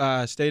who?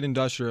 State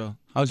Industrial.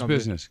 How's company.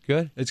 business?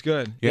 Good? It's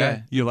good.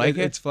 Yeah? You like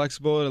it? It's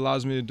flexible. It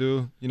allows me to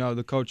do,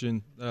 the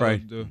coaching that I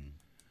do.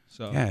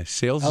 So yeah,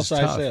 sales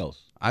outside is tough.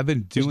 Sales. I've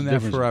been doing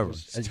that forever.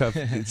 It's tough.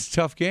 It's a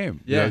tough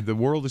game. Yeah. The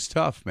world is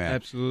tough, man.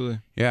 Absolutely.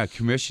 Yeah,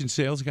 commission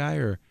sales guy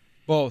or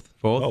Both.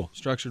 Both?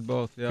 Structured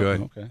both, yeah.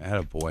 Good. Okay.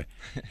 Attaboy.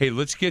 Hey,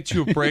 let's get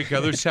to a break.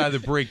 Other side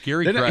of the break,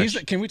 Gary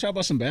Gresh. Can we talk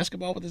about some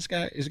basketball with this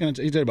guy? He's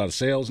did about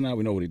sales now.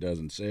 We know what he does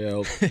in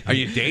sales. Are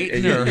you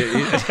dating her?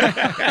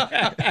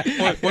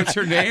 What's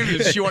her name?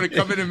 Does she want to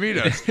come in and meet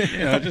us?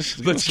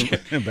 Let's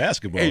get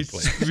basketball. Hey,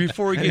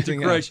 before we get to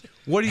Gresh,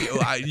 what do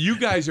you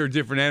guys are a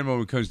different animal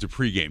when it comes to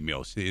pregame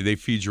meals. They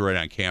feed you right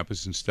on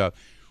campus and stuff.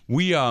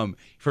 We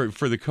for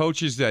the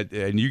coaches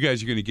and you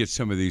guys are going to get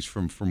some of these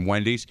from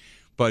Wendy's.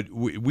 But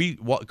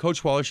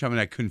Coach Wallersheim and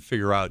I couldn't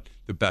figure out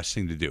the best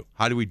thing to do.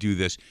 How do we do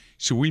this?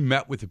 So we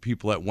met with the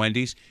people at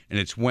Wendy's, and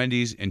it's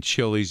Wendy's and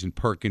Chili's and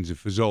Perkins and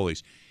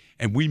Fazoli's.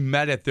 And we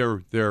met at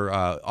their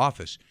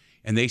office,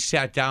 and they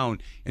sat down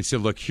and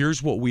said, look,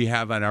 here's what we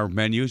have on our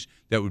menus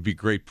that would be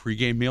great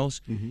pregame meals,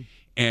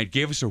 and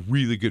gave us a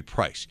really good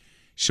price.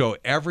 So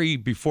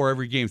before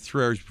every game,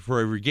 3 hours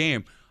before every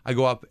game, I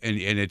go up, and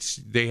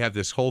they have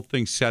this whole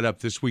thing set up.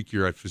 This week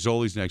you're at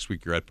Fazoli's, next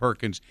week you're at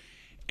Perkins,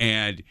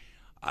 and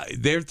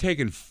they're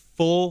taking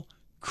full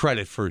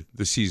credit for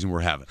the season we're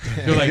having.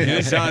 They're like,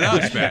 it's on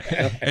us, man.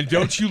 And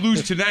don't you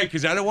lose tonight,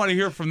 because I don't want to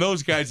hear from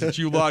those guys that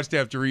you lost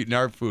after eating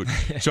our food.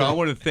 So I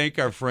want to thank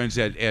our friends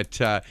at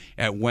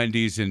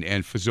Wendy's and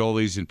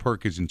Fazoli's and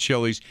Perkins and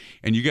Chili's.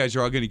 And you guys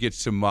are all going to get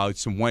some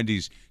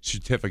Wendy's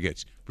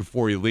certificates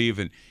before you leave.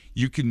 And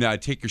you can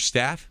take your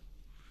staff.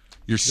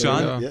 Your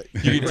son,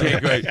 you can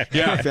take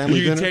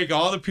you can take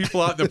all the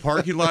people out in the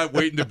parking lot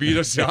waiting to beat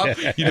us up.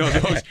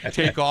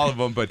 Take all of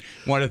them. But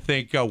want to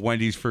thank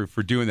Wendy's for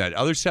doing that.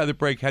 Other side of the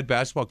break, head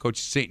basketball coach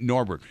at St.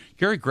 Norbert,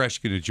 Gary Gresh,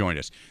 going to join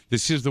us.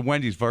 This is the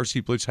Wendy's Varsity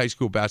Blitz High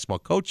School Basketball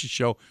Coaches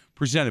Show,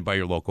 presented by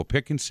your local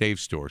Pick and Save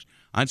stores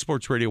on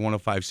Sports Radio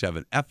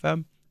 105.7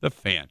 FM, The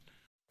Fan.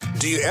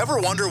 Do you ever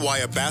wonder why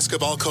a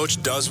basketball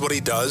coach does what he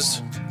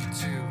does?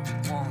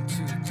 1, 2,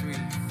 3,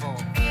 4.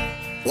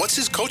 What's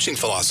his coaching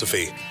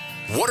philosophy?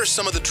 What are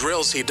some of the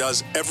drills he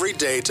does every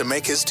day to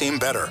make his team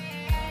better?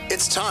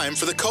 It's time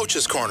for the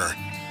Coach's Corner,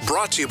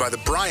 brought to you by the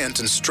Bryant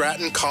and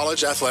Stratton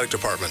College Athletic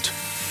Department.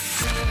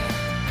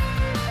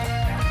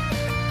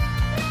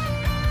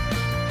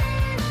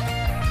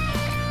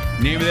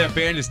 Name of that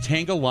band is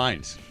Tangle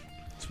Lines.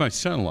 It's my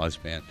son-in-law's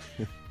band.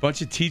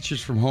 Bunch of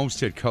teachers from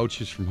Homestead,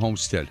 coaches from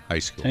Homestead High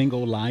School.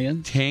 Tangled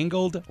Lions?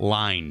 Tangled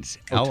Lines.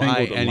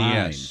 Tangled Lines.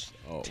 Lines.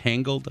 Oh.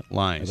 Tangled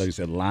Lines. I thought you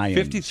said Lions.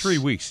 53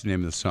 weeks, the name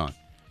of the song.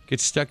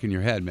 Gets stuck in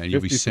your head, man.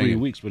 You'll be singing.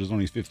 53 weeks, but it's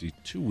only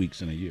 52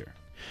 weeks in a year.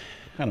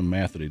 What kind of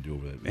math do they do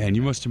over there? Man,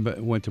 you must have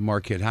went to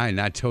Marquette High,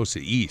 not Tosa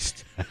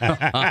East.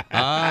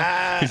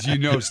 Because you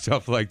know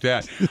stuff like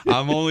that.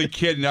 I'm only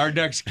kidding. Our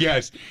next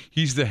guest,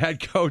 he's the head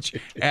coach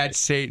at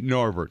St.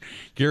 Norbert.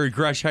 Gary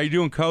Gresh, how you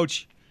doing,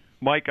 Coach?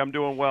 Mike, I'm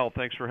doing well.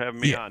 Thanks for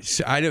having me on.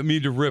 I didn't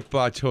mean to rip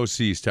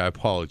Tosa East. I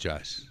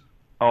apologize.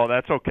 Oh,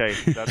 that's okay.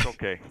 That's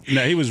okay.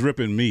 No, he was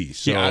ripping me,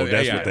 so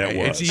that's what that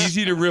was. It's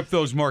easy to rip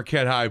those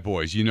Marquette High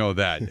boys. You know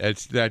that.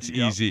 That's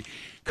easy.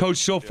 Coach,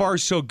 so far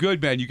so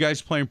good, man. You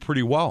guys playing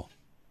pretty well.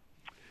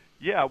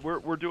 Yeah,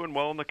 we're doing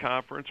well in the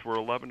conference. We're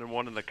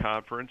 11-1 in the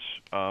conference.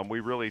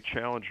 We really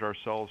challenged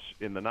ourselves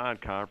in the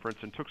non-conference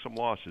and took some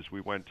losses. We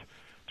went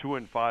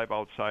 2-5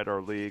 outside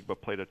our league, but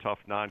played a tough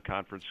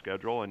non-conference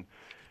schedule. And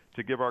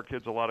to give our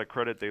kids a lot of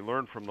credit, they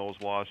learned from those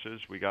losses.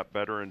 We got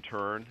better in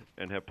turn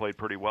and have played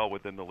pretty well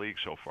within the league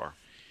so far.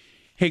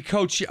 Hey,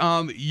 Coach,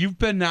 you've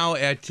been now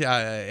at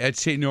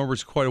St.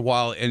 Norbert's quite a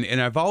while,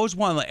 and I've always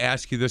wanted to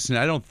ask you this, and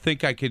I don't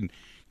think I can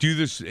do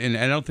this, and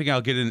I don't think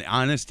I'll get an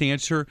honest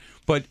answer,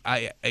 but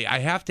I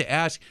have to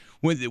ask,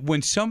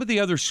 when some of the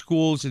other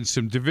schools and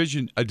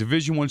a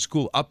Division I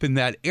school up in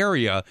that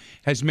area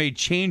has made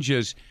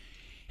changes,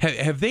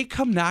 have they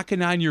come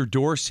knocking on your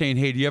door saying,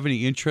 hey, do you have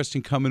any interest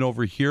in coming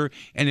over here?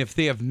 And if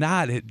they have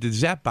not, does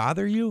that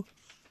bother you?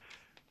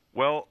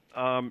 Well,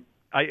 I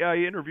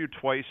interviewed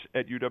twice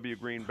at UW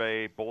Green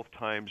Bay. Both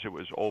times it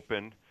was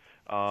open.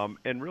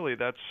 And really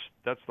that's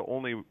the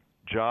only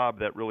job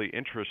that really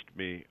interests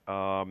me.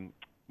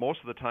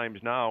 Most of the times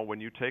now when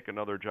you take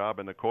another job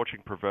in the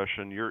coaching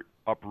profession, you're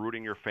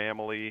uprooting your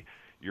family,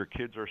 your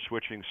kids are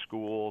switching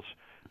schools,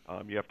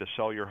 you have to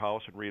sell your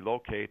house and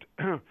relocate.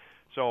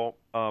 So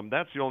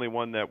that's the only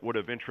one that would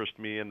have interested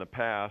me in the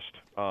past,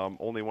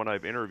 only one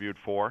I've interviewed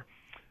for.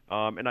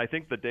 And I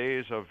think the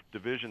days of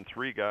Division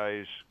III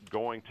guys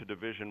going to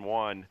Division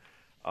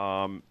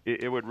I,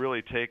 it would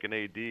really take an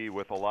AD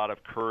with a lot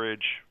of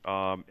courage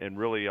and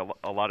really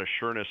a lot of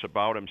sureness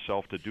about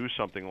himself to do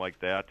something like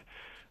that.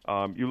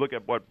 You look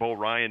at what Bo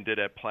Ryan did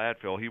at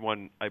Platteville. He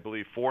won, I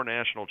believe, 4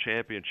 national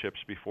championships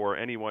before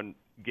anyone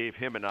gave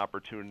him an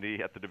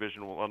opportunity at the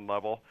Division I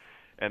level.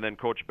 And then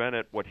Coach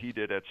Bennett, what he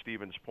did at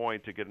Stevens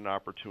Point to get an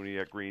opportunity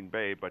at Green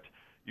Bay. But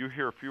you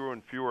hear fewer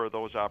and fewer of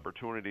those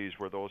opportunities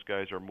where those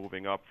guys are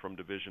moving up from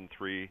Division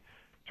III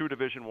to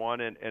Division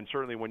I. And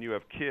certainly when you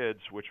have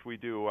kids, which we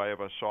do, I have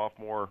a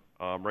sophomore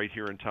right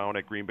here in town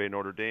at Green Bay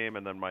Notre Dame,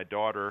 and then my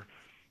daughter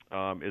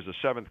is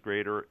a 7th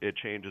grader. It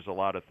changes a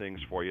lot of things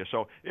for you.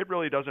 So it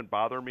really doesn't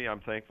bother me.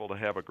 I'm thankful to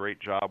have a great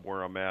job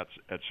where I'm at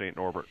St.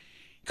 Norbert.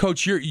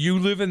 Coach, you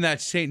live in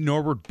that St.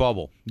 Norbert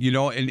bubble,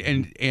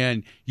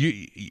 and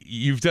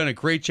you've done a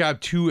great job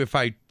too. If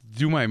I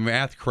do my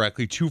math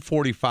correctly,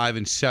 245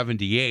 and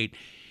 78,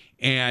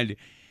 and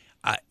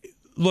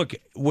look,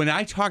 when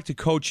I talk to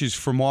coaches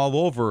from all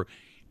over,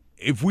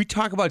 if we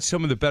talk about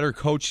some of the better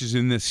coaches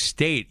in this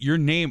state, your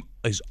name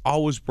is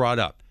always brought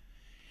up.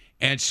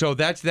 And so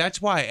that's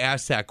why I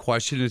asked that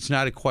question. It's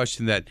not a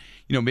question that,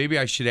 maybe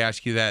I should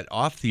ask you that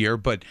off the air,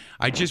 but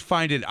I just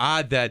find it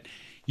odd that,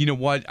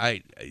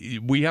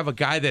 we have a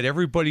guy that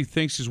everybody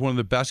thinks is one of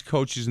the best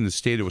coaches in the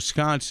state of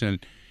Wisconsin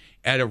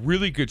at a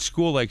really good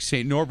school like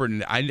St. Norbert,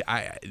 and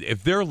I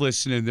if they're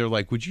listening, they're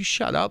like, would you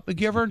shut up,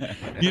 McGivern?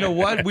 You know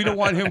what? We don't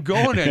want him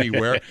going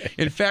anywhere.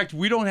 In fact,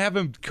 we don't have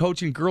him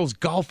coaching girls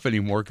golf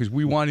anymore because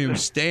we want him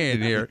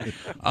staying here.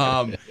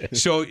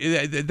 So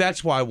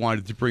that's why I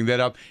wanted to bring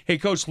that up. Hey,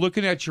 Coach,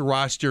 looking at your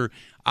roster,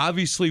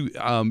 obviously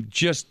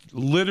just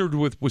littered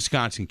with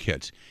Wisconsin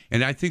kids,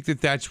 and I think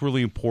that that's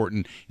really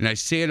important. And I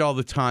say it all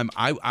the time.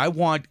 I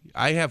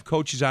have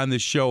coaches on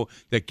this show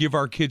that give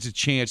our kids a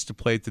chance to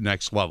play at the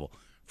next level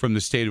from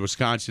the state of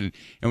Wisconsin.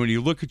 And when you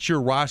look at your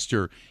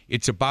roster,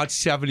 it's about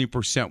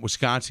 70%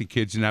 Wisconsin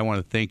kids, and I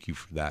want to thank you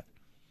for that.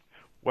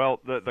 Well,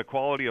 the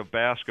quality of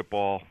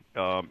basketball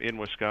in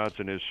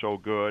Wisconsin is so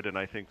good, and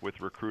I think with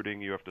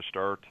recruiting you have to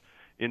start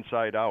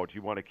inside out.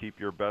 You want to keep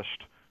your best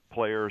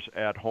players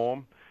at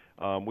home.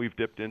 We've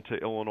dipped into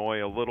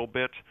Illinois a little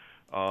bit,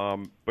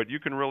 but you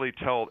can really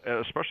tell,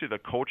 especially the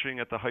coaching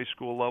at the high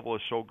school level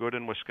is so good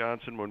in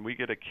Wisconsin. When we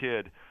get a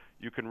kid,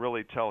 you can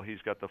really tell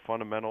he's got the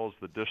fundamentals,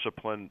 the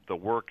discipline, the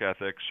work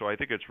ethic. So I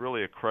think it's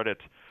really a credit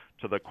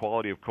to the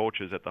quality of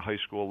coaches at the high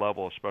school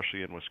level,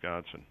 especially in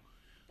Wisconsin.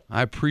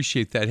 I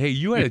appreciate that. Hey,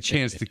 you had a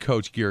chance to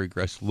coach Gary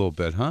Gress a little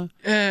bit, huh?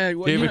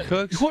 David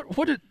Cooks?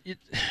 What did it,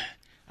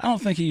 I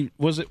don't think he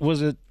was it.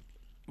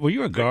 Were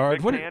you a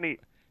guard?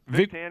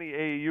 Vic Tanny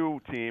AAU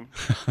team.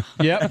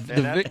 Yeah,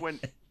 and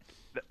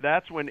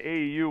that's when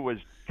AAU was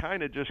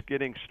kind of just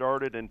getting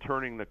started and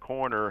turning the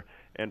corner.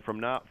 And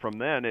from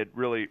then, it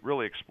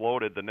really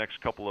exploded the next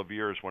couple of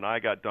years when I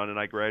got done and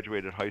I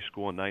graduated high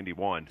school in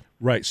 '91.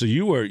 Right. So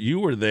you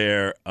were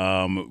there.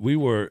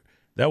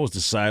 That was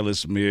the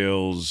Silas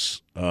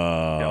Mills,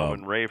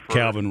 Calvin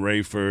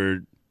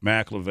Rayford,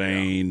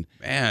 McLevain,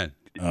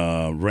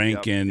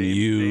 Rankin,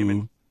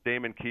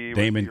 Damon Key,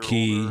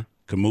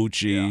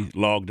 Camucci,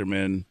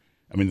 Logderman.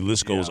 I mean, the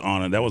list goes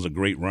on, and that was a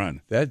great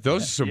run.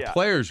 Those are some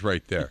players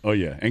right there. Oh,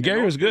 yeah. And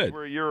Gary was good.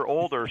 We're a year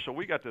older, so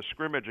we got to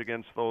scrimmage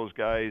against those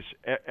guys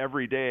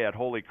every day at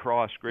Holy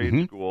Cross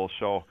grade school.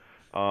 So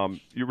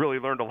you really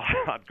learned a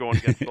lot going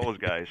against those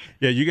guys.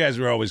 Yeah, you guys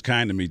were always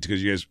kind to me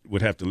because you guys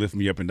would have to lift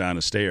me up and down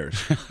the stairs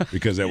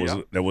because that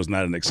was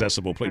not an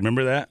accessible place.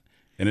 Remember that?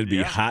 And it'd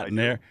be hot in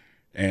there,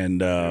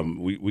 and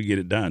we get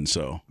it done.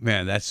 So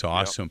man, that's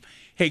awesome. Yep.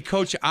 Hey,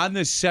 Coach, on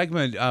this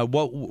segment,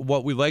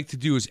 what we like to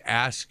do is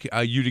ask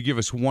you to give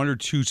us one or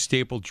two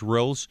staple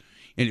drills,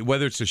 and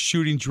whether it's a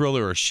shooting drill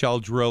or a shell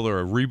drill or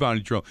a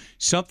rebounding drill,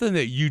 something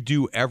that you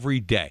do every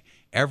day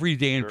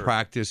in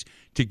practice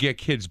to get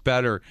kids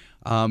better.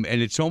 And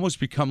it's almost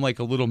become like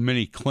a little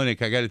mini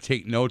clinic. I got to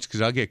take notes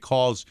because I'll get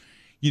calls,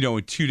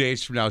 in 2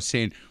 days from now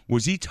saying,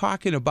 was he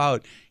talking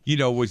about,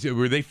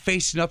 were they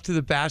facing up to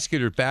the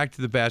basket or back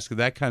to the basket,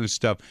 that kind of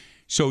stuff.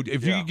 So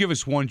if you could give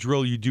us one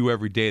drill you do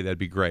every day, that'd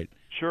be great.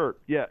 Sure.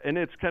 Yeah, and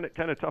it's kind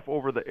of tough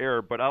over the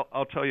air, but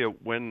I'll tell you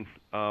when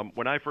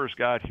I first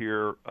got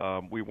here,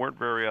 we weren't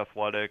very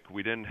athletic.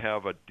 We didn't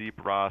have a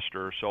deep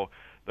roster, so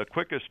the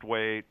quickest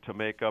way to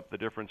make up the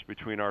difference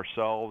between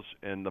ourselves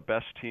and the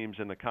best teams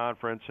in the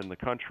conference and the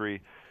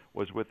country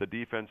was with the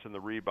defense and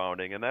the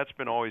rebounding, and that's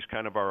been always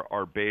kind of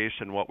our base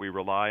and what we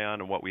rely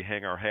on and what we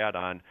hang our hat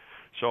on.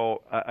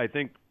 So I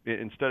think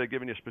instead of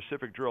giving you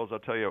specific drills, I'll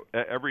tell you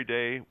every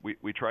day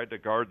we tried to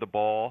guard the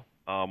ball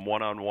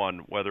one-on-one,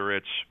 whether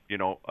it's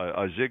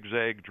a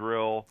zigzag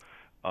drill,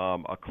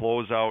 a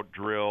closeout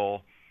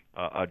drill,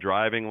 a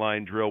driving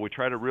line drill. We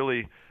try to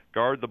really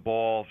guard the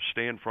ball,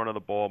 stay in front of the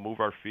ball, move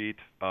our feet,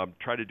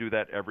 try to do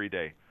that every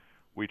day.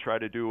 We try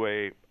to do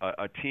a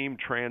team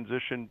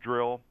transition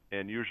drill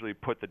and usually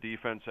put the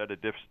defense at a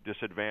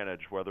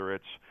disadvantage, whether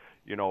it's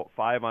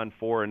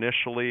 5-on-4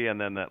 initially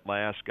and then that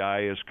last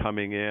guy is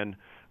coming in,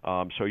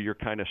 so you're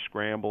kind of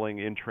scrambling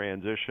in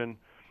transition.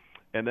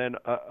 And then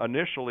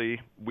initially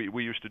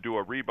we used to do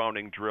a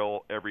rebounding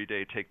drill every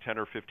day, take 10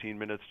 or 15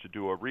 minutes to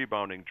do a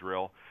rebounding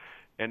drill.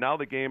 And now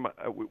the game,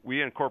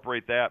 we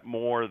incorporate that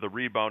more, the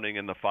rebounding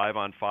and the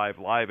 5-on-5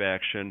 live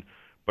action.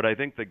 But I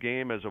think the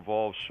game has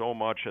evolved so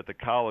much at the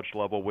college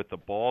level with the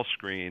ball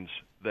screens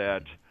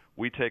that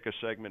we take a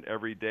segment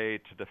every day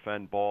to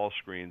defend ball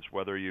screens,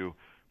 whether you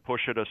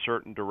push it a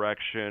certain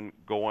direction,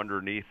 go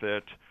underneath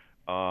it,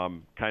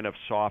 kind of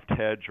soft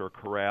hedge or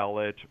corral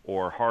it,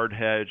 or hard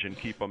hedge and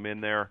keep them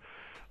in there.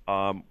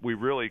 We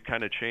really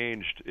kind of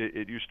changed.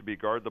 It used to be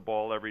guard the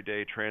ball every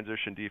day,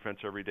 transition defense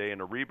every day,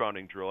 and a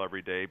rebounding drill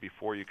every day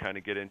before you kind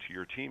of get into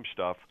your team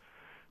stuff.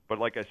 But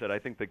like I said, I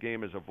think the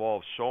game has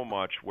evolved so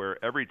much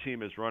where every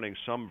team is running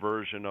some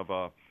version of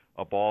a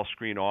a ball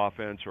screen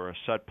offense or a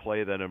set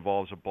play that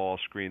involves a ball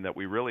screen, that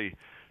we really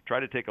try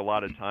to take a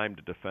lot of time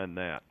to defend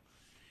that.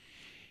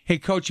 Hey,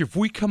 Coach, if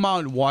we come out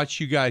and watch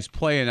you guys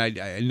play, and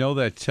I know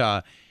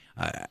that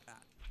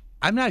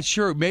I'm not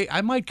sure,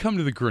 I might come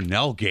to the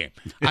Grinnell game.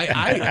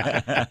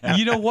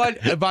 You know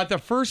what? About the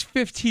first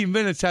 15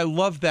 minutes, I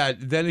love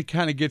that. Then it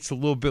kind of gets a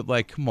little bit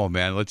like, come on,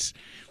 man, let's.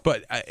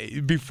 But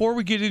before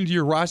we get into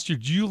your roster,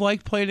 do you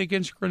like playing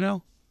against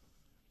Grinnell?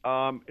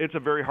 It's a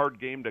very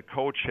hard game to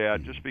coach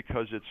at, just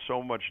because it's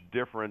so much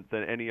different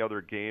than any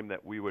other game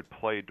that we would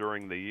play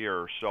during the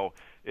year. So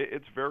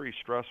it's very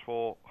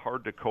stressful,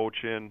 hard to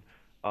coach in.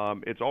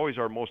 It's always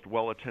our most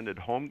well-attended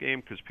home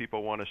game because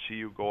people want to see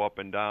you go up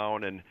and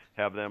down and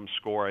have them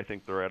score. I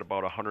think they're at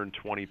about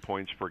 120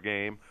 points per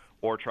game,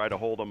 or try to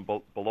hold them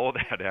below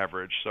that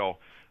average. So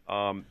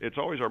it's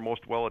always our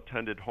most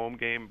well-attended home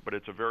game, but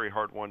it's a very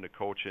hard one to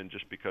coach in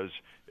just because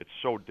it's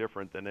so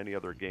different than any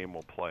other game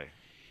we'll play.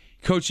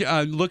 Coach,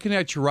 looking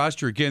at your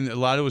roster, again, a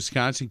lot of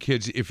Wisconsin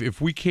kids,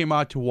 if we came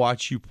out to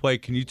watch you play,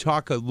 can you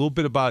talk a little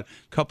bit about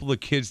a couple of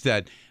kids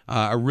that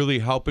are really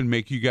helping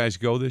make you guys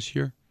go this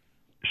year?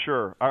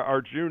 Sure.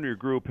 Our junior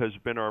group has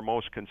been our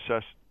most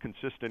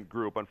consistent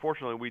group.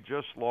 Unfortunately, we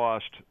just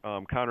lost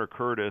Connor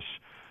Curtis,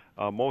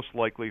 most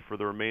likely for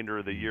the remainder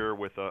of the year,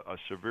 with a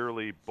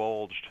severely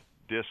bulged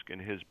disc in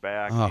his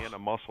back and a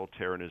muscle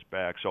tear in his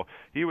back. So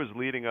he was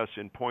leading us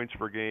in points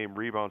per game,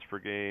 rebounds per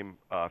game,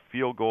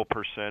 field goal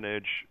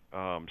percentage,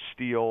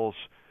 steals.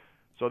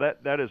 So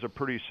that is a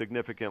pretty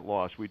significant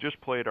loss. We just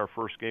played our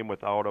first game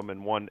without him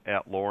and won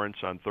at Lawrence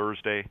on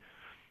Thursday.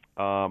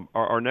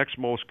 Our next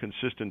most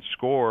consistent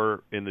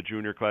scorer in the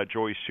junior class,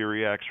 Joey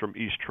Syriacs from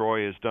East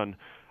Troy, has done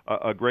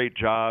a great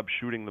job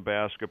shooting the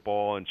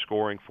basketball and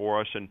scoring for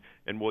us,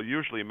 and will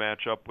usually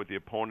match up with the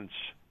opponent's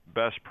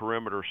best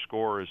perimeter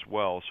scorer as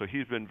well. So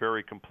he's been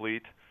very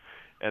complete.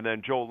 And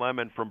then Joe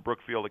Lemon from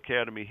Brookfield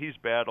Academy, he's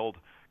battled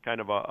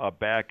kind of a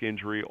back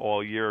injury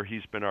all year.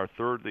 He's been our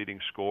third leading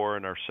scorer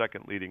and our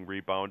second leading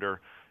rebounder.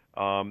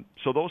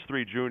 So those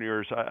three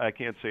juniors, I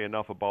can't say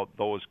enough about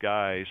those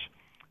guys.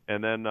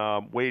 And then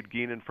Wade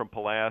Geenan from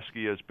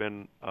Pulaski has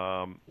been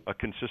a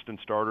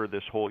consistent starter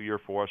this whole year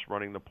for us,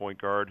 running the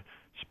point guard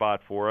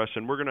spot for us.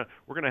 And we're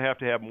gonna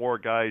have more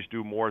guys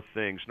do more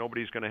things.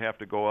 Nobody's gonna have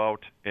to go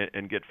out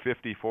and get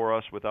 50 for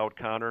us without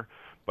Connor,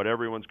 but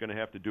everyone's gonna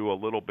have to do a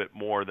little bit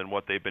more than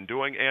what they've been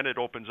doing. And it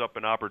opens up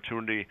an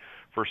opportunity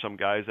for some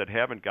guys that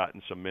haven't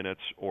gotten some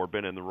minutes or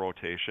been in the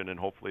rotation, and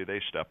hopefully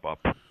they step up.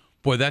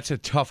 Boy, that's a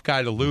tough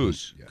guy to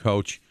lose,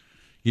 Coach.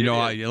 You know,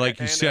 like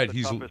you said,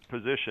 he's the toughest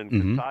position.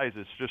 'Cause size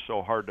is just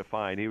so hard to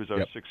find. He was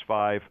our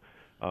 6'5",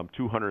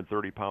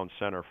 230-pound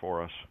center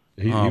for us.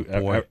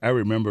 I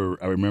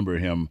remember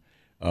him,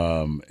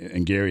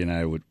 and Gary and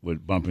I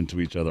would bump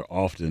into each other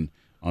often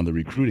on the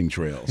recruiting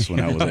trails when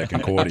I was at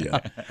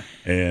Concordia,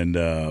 and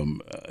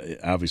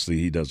obviously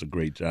he does a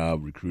great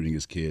job recruiting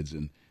his kids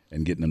and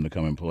getting them to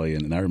come and play.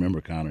 And I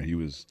remember Connor;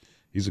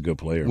 he's a good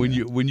player.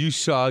 When you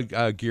saw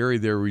Gary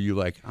there, were you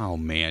like, oh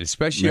man,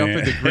 especially up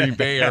in the Green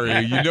Bay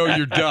area, you know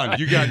you're done.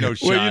 You got no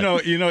shot.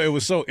 Well, you know, it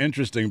was so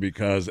interesting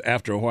because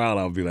after a while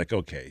I'll be like,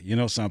 okay, you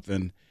know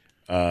something,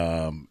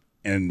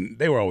 and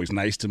they were always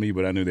nice to me,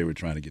 but I knew they were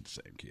trying to get the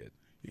same kid.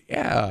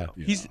 Yeah,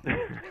 he's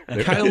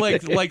kind of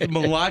like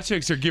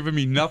Malachiks are giving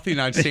me nothing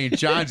on St.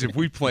 John's if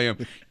we play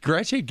him.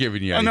 Gretsch ain't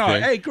giving you anything. No,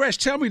 hey, Gretsch,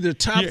 tell me the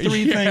top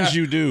three things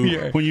you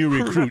do when you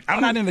recruit.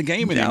 I'm not in the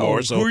game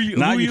anymore, so now you can tell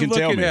me. Who are you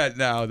looking at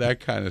now? That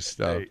kind of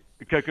stuff.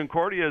 Hey,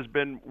 Concordia has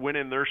been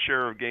winning their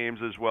share of games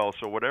as well,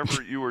 so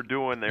whatever you were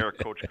doing there,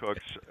 Coach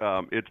Cooks,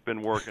 it's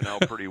been working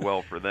out pretty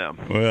well for them.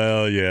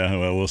 Well, yeah,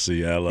 we'll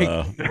see.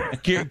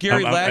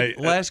 Gary,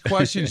 last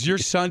question. Does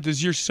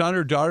your son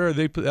or daughter,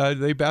 are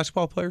they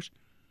basketball players?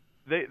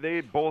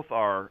 They both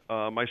are.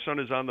 My son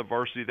is on the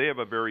varsity. They have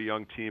a very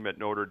young team at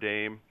Notre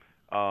Dame,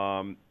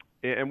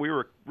 and we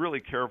were really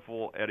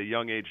careful at a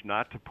young age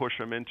not to push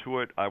them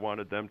into it. I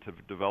wanted them to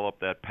develop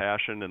that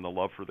passion and the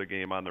love for the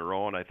game on their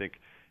own. I think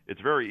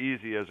it's very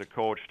easy as a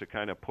coach to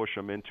kind of push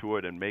them into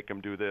it and make them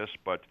do this,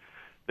 but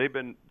I've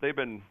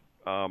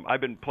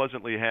been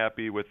pleasantly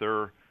happy with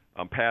their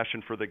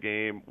passion for the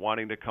game,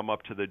 wanting to come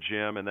up to the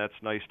gym, and that's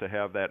nice to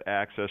have that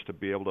access to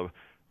be able to,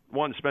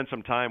 one, spend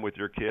some time with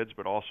your kids,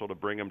 but also to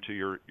bring them to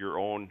your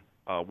own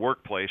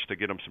workplace to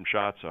get them some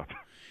shots up.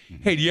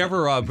 Hey, do you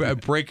ever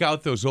break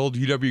out those old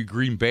UW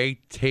Green Bay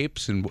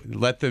tapes and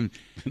let them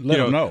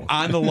know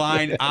on the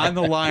line,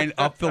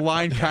 up the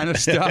line kind of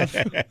stuff?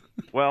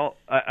 Well,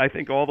 I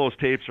think all those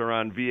tapes are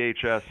on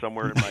VHS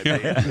somewhere in my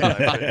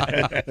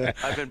basement.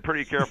 I've been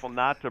pretty careful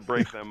not to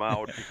break them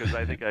out because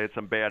I think I had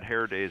some bad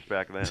hair days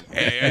back then.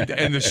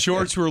 And the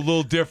shorts were a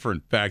little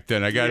different back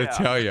then, I got to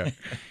tell you.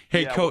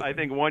 Hey, Coach. I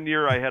think one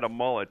year I had a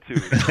mullet, too.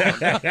 So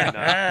I'm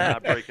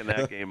not breaking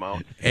that game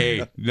out.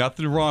 Hey,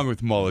 nothing wrong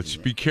with mullets.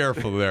 Be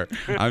careful there.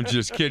 I'm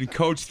just kidding.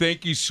 Coach,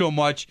 thank you so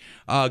much.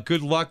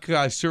 Good luck.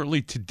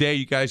 Certainly today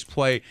you guys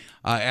play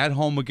at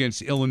home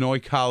against Illinois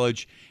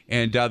College,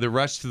 and the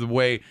rest of the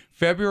way.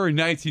 February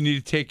 9th, you need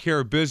to take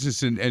care of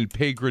business and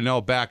pay Grinnell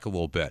back a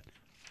little bit.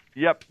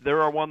 Yep,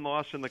 they're our one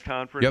loss in the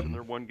conference, Yep. and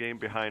they're one game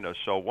behind us.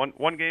 So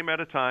one game at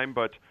a time,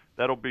 but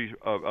that'll be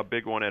a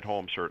big one at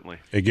home, certainly.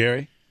 Hey,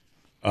 Gary.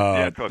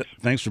 Yeah, Cooks.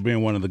 Thanks for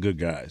being one of the good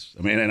guys.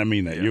 I mean, and I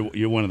mean that.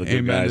 You're one of the good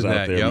Amen guys to out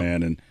that, there, yep.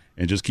 man,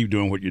 and just keep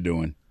doing what you're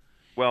doing.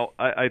 Well,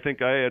 I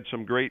think I had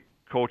some great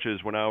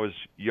coaches when I was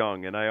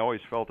young, and I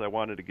always felt I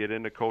wanted to get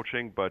into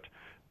coaching, but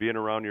being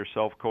around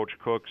yourself, Coach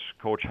Cooks,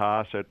 Coach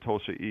Haas at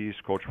Tulsa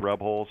East, Coach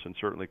Rebholz, and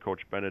certainly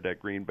Coach Bennett at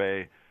Green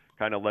Bay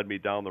kind of led me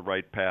down the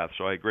right path.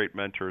 So I had great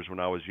mentors when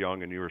I was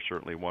young, and you were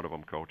certainly one of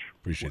them, Coach.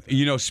 Appreciate that.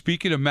 You know,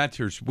 speaking of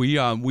mentors, we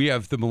have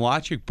the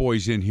Malachik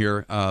boys in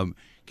here,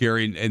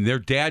 Gary, and their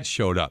dad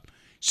showed up.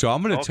 So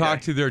I'm going to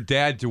talk to their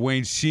dad,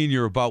 Dwayne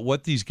Sr., about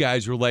what these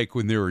guys were like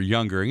when they were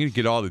younger. I'm going to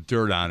get all the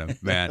dirt on them,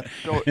 man.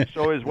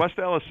 So is West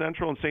Dallas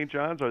Central and St.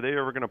 John's, are they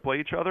ever going to play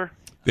each other?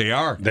 They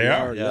are. They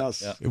are.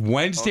 Yes.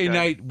 Wednesday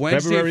night,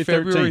 February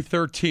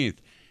 13th.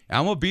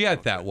 I'm going to be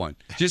at that one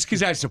just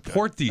because I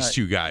support these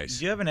two guys.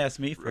 You haven't asked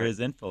me for his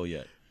info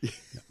yet.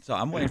 So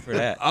I'm waiting for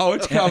that. Oh,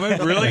 it's coming.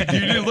 Really? You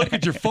didn't look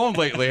at your phone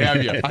lately,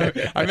 have you?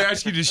 I've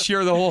asked you to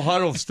share the whole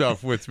huddle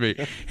stuff with me.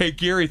 Hey,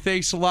 Gary,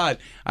 thanks a lot.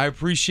 I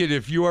appreciate it.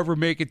 If you ever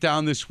make it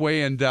down this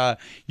way and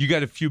you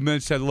got a few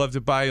minutes, I'd love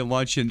to buy you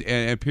lunch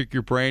and pick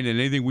your brain, and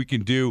anything we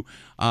can do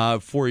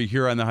for you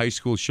here on the high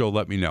school show,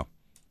 let me know.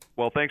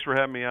 Well, thanks for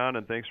having me on,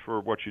 and thanks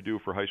for what you do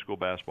for high school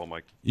basketball,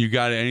 Mike. You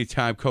got it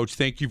anytime, Coach.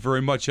 Thank you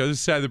very much. Other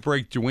side of the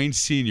break, Dwayne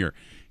Sr.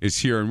 is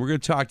here, and we're going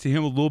to talk to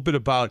him a little bit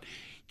about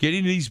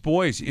getting these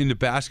boys into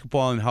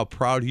basketball and how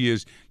proud he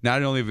is,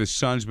 not only of his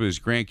sons, but his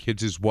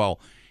grandkids as well.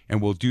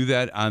 And we'll do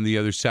that on the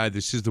other side.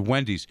 This is the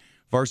Wendy's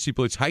Varsity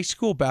Blitz High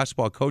School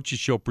Basketball Coaches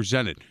Show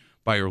presented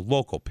by your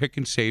local Pick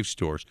and Save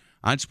stores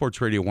on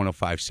Sports Radio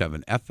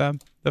 105.7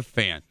 FM, The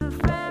Fan.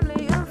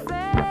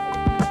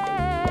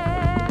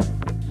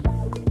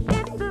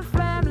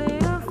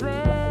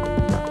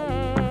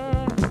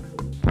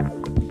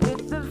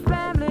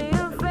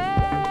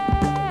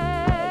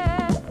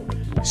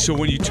 So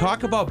when you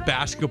talk about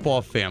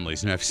basketball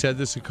families, and I've said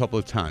this a couple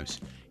of times,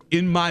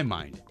 in my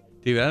mind,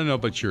 David, I don't know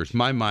about yours,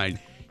 my mind,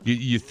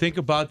 you think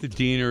about the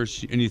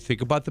Deaners, and you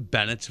think about the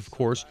Bennetts, of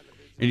course,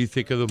 and you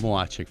think of the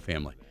Malachik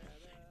family.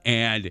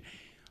 And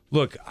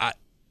look,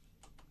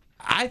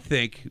 I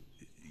think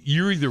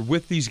you're either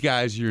with these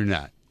guys or you're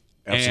not.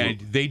 Absolutely.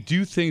 And they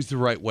do things the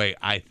right way,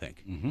 I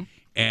think. Mm-hmm.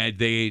 And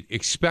they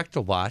expect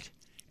a lot,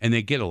 and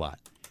they get a lot.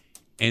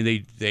 And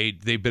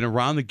they've been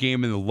around the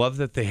game, and the love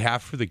that they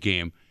have for the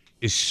game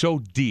is so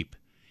deep.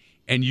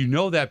 And you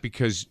know that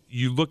because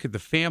you look at the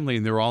family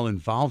and they're all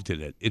involved in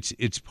it.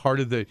 It's part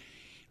of the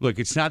look,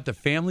 it's not the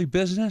family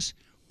business,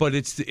 but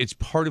it's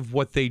part of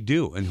what they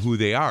do and who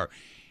they are.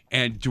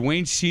 And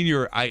Dwayne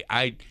Sr.,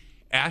 I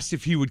asked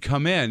if he would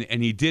come in,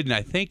 and he did, and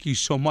I thank you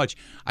so much.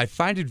 I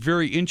find it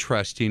very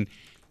interesting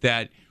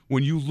that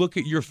when you look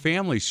at your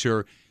family,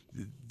 sir,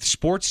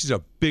 sports is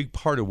a big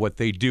part of what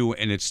they do,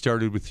 and it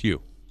started with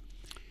you.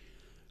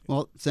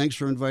 Well, thanks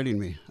for inviting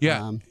me.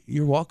 Yeah,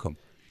 you're welcome.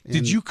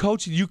 Did you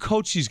coach? You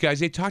coach these guys?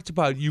 They talked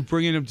about you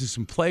bringing them to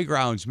some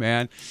playgrounds,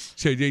 man.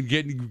 So they're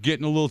getting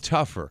a little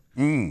tougher.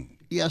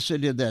 Yes, I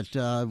did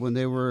that when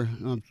they were.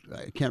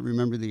 I can't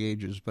remember the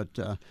ages,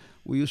 but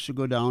we used to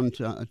go down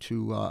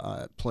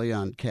to play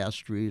on Cass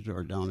Street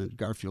or down at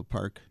Garfield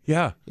Park.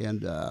 Yeah,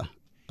 and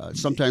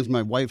sometimes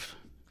my wife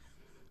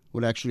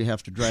would actually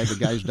have to drive the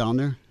guys down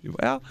there.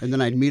 Well, and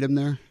then I'd meet them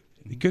there.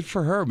 Good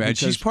for her, man.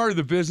 She's part of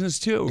the business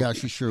too. Yeah,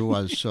 she sure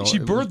was. So she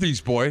birthed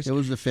these boys. It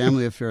was a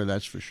family affair,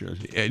 that's for sure.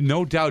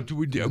 No doubt.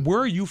 Where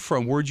are you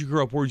from? Where'd you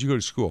grow up? Where'd you go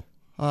to school?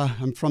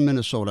 I'm from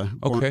Minnesota.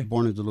 Okay.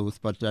 Born in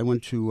Duluth, but I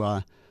went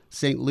to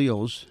St.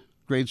 Leo's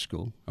grade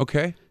school.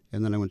 Okay.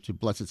 And then I went to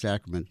Blessed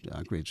Sacrament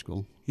grade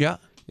school. Yeah.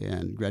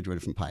 And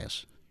graduated from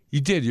Pius. You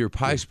did. You're a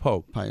Pius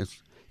Pope.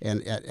 Pius.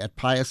 And at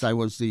Pius, I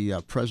was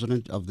the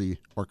president of the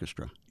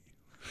orchestra.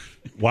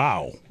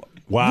 Wow.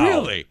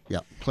 Really? Yeah,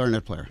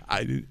 clarinet player.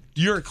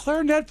 You're a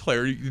clarinet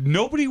player.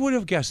 Nobody would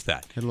have guessed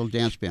that. Had a little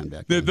dance band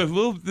back then. The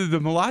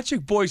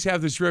Malachik boys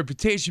have this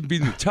reputation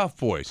being the tough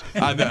boys.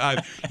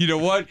 You know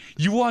what?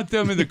 You want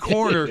them in the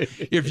corner.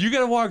 If you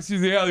got to walk through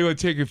the alley, you want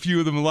to take a few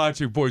of the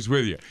Malachik boys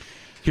with you.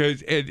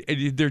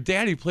 And their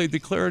daddy played the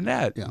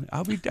clarinet. Yeah.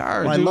 I'll be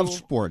darned. Well, I loved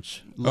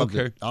sports. Loved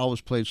it. I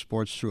always played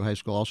sports through high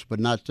school also, but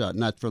not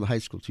for the high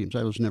school teams.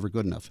 I was never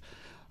good enough.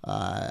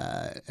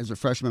 As a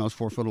freshman, I was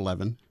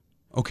 4'11".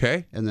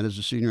 Okay. And then as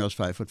a senior, I was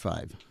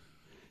 5'5".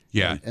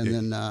 Yeah.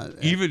 And then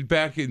even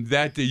back in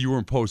that day, you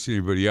weren't posting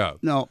anybody up.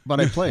 No, but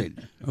I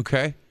played.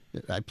 Okay.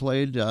 I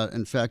played.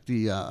 In fact,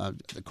 the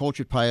coach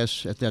at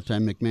Pius at that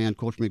time,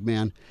 Coach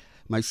McMahon,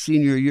 my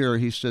senior year,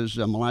 he says,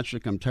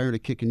 Malachik, I'm tired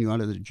of kicking you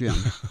out of the gym.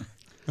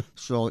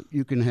 So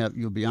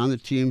you'll be on the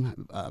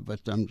team, but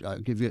I'll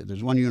give you.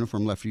 There's one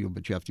uniform left for you,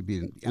 but you have to be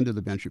at the end of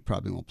the bench. You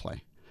probably won't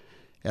play.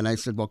 And I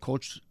said, well,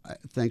 Coach,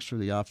 thanks for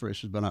the offer. I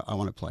said, but I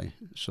want to play.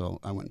 So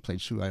I went and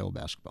played Sioux Iowa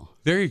basketball.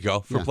 There you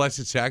go. For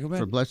Blessed Sacrament?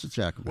 For Blessed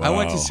Sacrament. Wow. I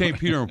went to St.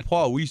 Peter and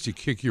Paul. We used to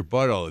kick your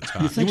butt all the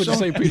time. You went to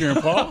St. Peter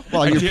and Paul?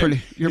 Well,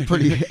 you're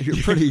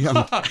pretty young.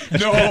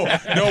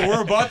 No,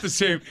 we're about the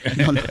same.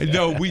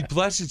 No, we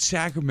Blessed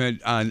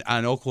Sacrament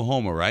on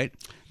Oklahoma, right?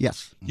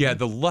 Yes. Yeah,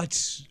 the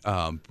Lutz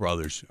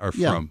brothers are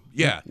Yeah. from.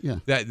 Yeah.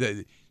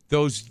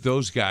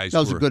 Those guys. That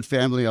was were a good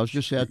family. I was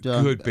just at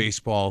good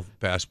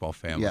basketball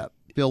family. Yeah,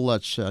 Bill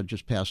Lutz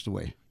just passed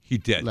away. He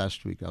did.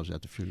 Last week I was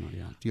at the funeral,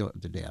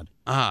 the dad.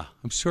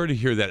 I'm sorry to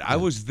hear that. Yeah. I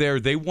was there.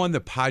 They won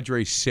the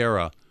Padre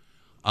Serra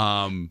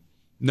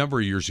number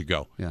of years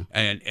ago. Yeah.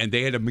 And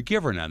they had a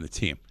McGivern on the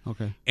team.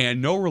 Okay.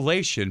 And no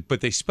relation,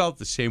 but they spelled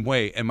the same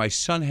way. And my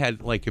son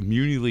had like a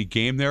Muni League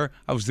game there.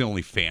 I was the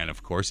only fan,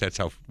 of course. That's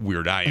how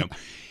weird I am.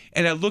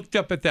 And I looked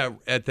up at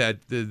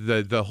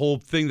the whole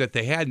thing that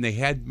they had, and they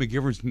had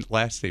McGivern's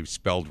last name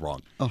spelled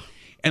wrong. Oh.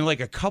 And like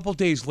a couple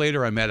days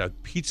later, I'm at a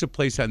pizza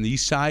place on the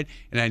east side,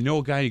 and I know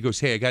a guy, and he goes,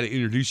 hey, I got to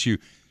introduce you.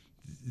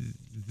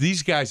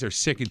 These guys are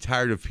sick and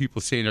tired of people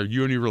saying, are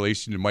you any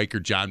relation to Mike or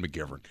John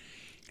McGivern?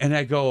 And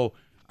I go,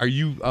 are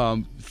you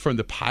from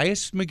the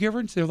Pius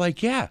McGiverns? They're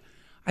like, yeah.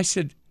 I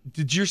said,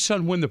 did your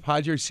son win the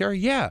Padre Serra?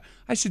 Yeah.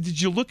 I said,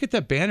 did you look at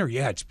that banner?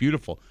 Yeah, it's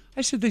beautiful.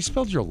 I said, they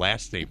spelled your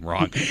last name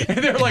wrong. And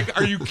they're like,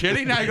 are you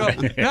kidding? I go,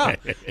 no.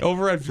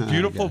 Over at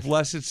beautiful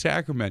Blessed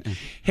Sacrament.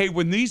 Hey,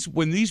 when these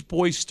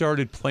boys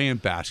started playing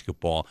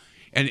basketball,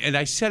 and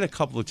I said a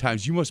couple of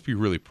times, you must be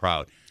really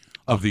proud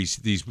of these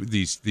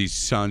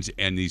sons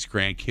and these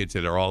grandkids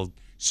that are all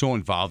so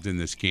involved in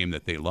this game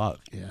that they love.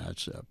 Yeah,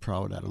 it's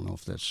proud. I don't know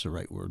if that's the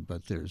right word,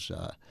 but there's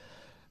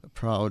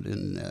proud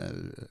and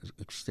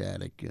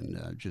ecstatic, and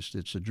just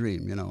it's a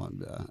dream,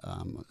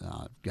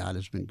 God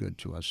has been good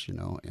to us,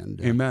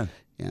 and amen.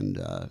 And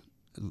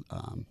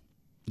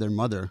their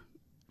mother,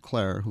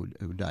 Claire, who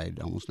died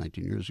almost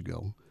 19 years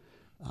ago,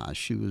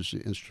 she was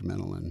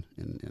instrumental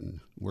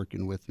in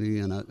working with me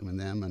and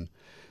them, and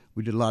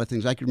we did a lot of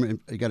things. I can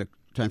remember. You got a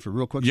time for a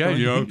real quick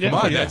story? Come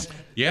on.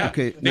 Yeah.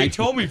 Okay. They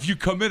told me if you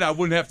come in, I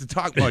wouldn't have to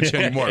talk much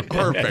anymore.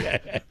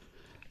 Perfect.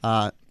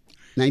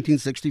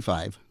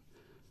 1965.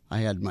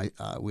 We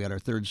had our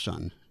third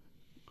son,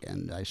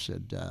 and I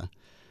said,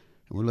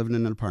 we're living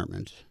in an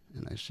apartment,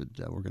 and I said,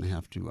 I'm going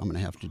to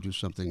have to do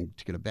something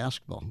to get a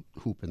basketball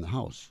hoop in the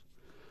house.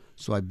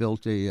 So I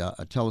built a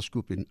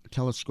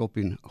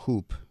telescoping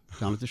hoop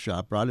down at the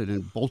shop, brought it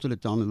in, bolted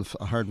it down to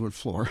the hardwood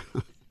floor,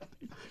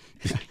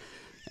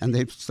 and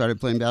they started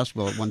playing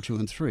basketball at 1, 2,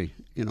 and 3.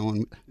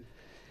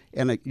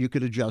 And you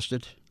could adjust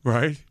it,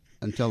 right,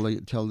 until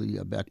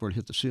the backboard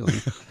hit the ceiling.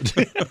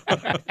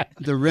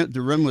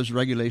 The rim was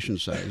regulation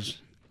size,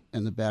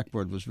 and the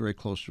backboard was very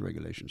close to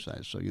regulation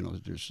size. So it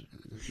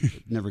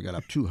never got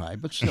up too high,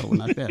 but still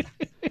not bad.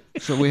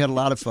 So we had a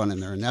lot of fun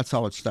in there, and that's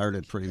how it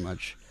started pretty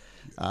much.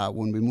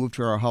 When we moved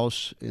to our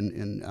house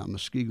in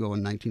Muskego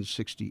in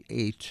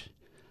 1968,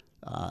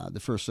 the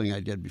first thing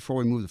I did before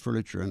we moved the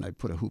furniture in, I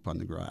put a hoop on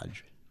the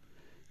garage.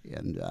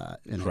 And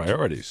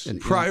priorities.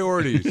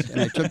 Priorities.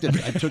 And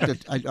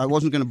I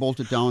wasn't going to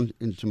bolt it down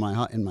into my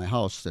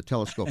house, the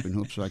telescoping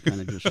hoop, so I kind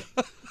of just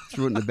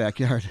threw it in the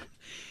backyard.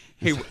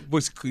 Hey,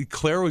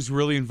 Claire was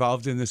really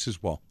involved in this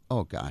as well?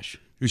 Oh gosh.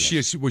 Was she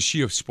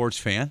a sports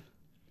fan?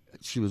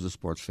 She was a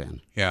sports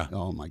fan. Yeah.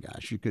 Oh my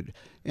gosh, you could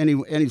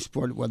any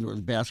sport, whether it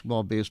was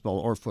basketball, baseball,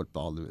 or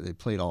football, they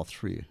played all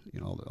three.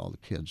 All the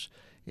kids,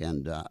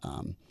 and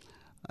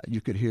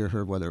you could hear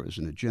her whether it was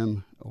in a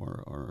gym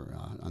or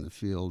on the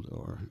field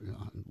or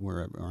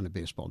wherever, or on a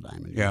baseball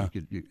diamond. Yeah.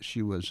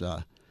 She was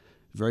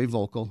very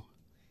vocal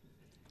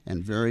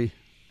and very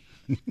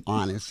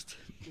honest.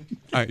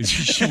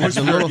 She was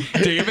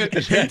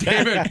David.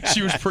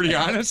 She was pretty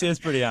honest. She was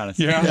pretty honest.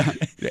 Yeah,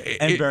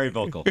 and very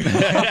vocal.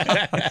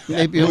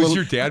 Maybe was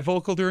your dad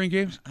vocal during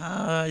games?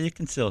 You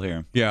can still hear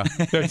him. Yeah,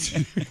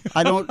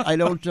 I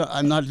don't.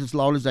 I'm not as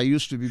loud as I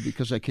used to be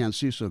because I can't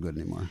see so good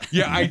anymore.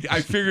 Yeah,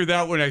 I figured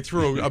that when I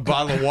threw a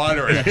bottle of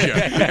water at you,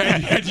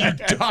 and you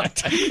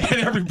ducked,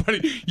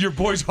 and your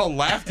boys all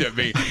laughed at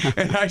me,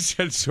 and I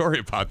said sorry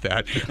about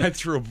that. I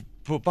threw a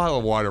bottle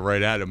of water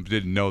right at him.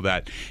 Didn't know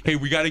that. Hey,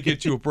 we got to get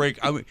to a break.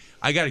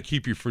 I got to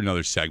keep you for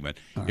another segment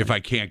if I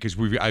can, because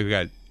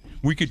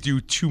we could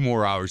do 2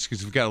 more hours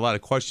because we've got a lot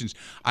of questions.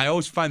 I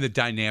always find the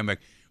dynamic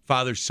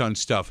father-son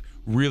stuff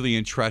really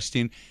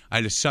interesting. I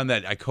had a son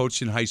that I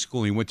coached in high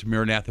school. And he went to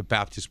Maranatha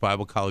Baptist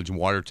Bible College in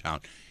Watertown,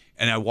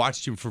 and I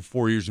watched him for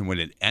 4 years. And when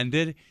it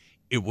ended,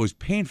 it was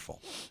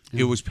painful.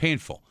 It was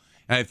painful.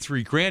 And I have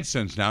 3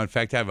 grandsons now. In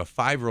fact, I have a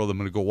 5-year-old. I'm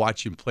going to go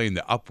watch him play in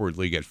the Upward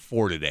League at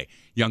 4 today.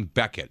 Young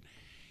Beckett.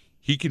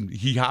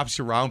 He hops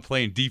around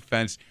playing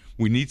defense.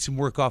 We need some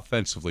work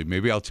offensively.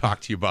 Maybe I'll talk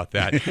to you about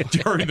that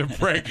during the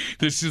break.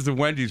 This is the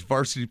Wendy's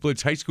Varsity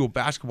Blitz High School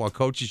Basketball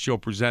Coaches Show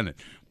presented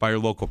by your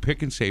local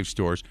Pick and Save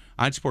stores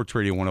on Sports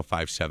Radio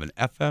 105.7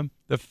 FM,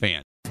 The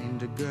Fan.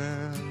 And a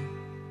girl,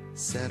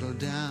 settle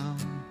down.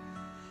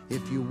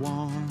 If you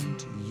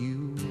want,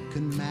 you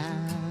can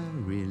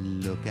marry.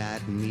 Look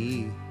at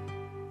me.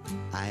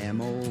 I am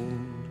old,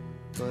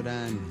 but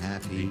I'm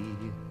happy.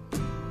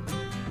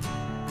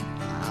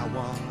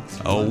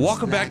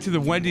 Welcome back to the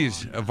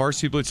Wendy's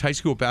Varsity Blitz High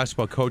School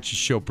Basketball Coaches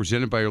Show,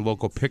 presented by your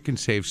local Pick and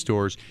Save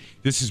stores.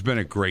 This has been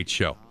a great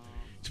show.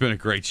 It's been a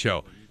great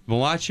show.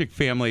 Malachik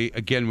family,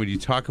 again, when you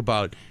talk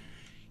about,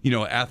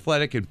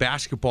 athletic and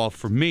basketball,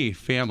 for me,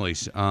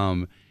 families,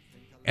 and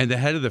the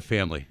head of the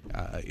family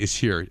is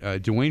here,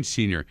 Dwayne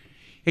Sr.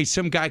 Hey,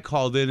 some guy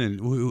called in,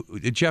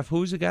 and Jeff,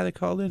 who was the guy that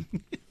called in?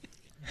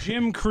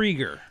 Jim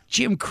Krieger.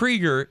 Jim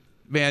Krieger.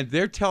 Man,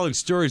 they're telling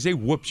stories. They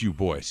whooped you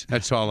boys.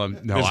 That's all I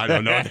don't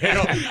know.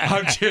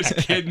 I'm just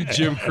kidding,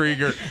 Jim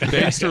Krieger.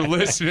 Thanks for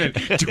listening.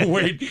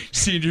 Dwayne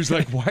Sr.'s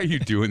like, why are you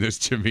doing this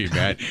to me,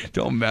 man?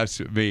 Don't mess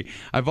with me.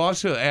 I've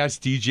also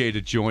asked DJ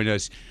to join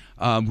us,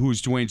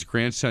 who's Dwayne's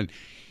grandson.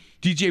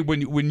 DJ,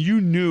 when you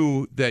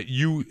knew that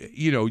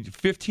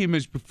 15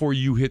 minutes before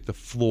you hit the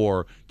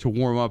floor to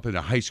warm up in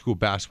a high school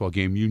basketball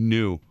game, you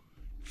knew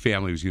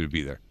family was going to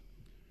be there.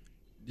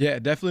 Yeah,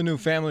 definitely knew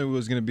family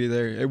was going to be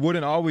there. It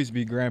wouldn't always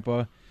be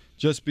Grandpa,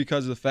 just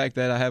because of the fact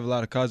that I have a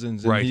lot of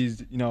cousins. And right.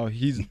 He's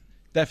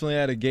definitely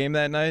at a game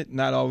that night.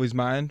 Not always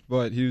mine,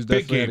 but he was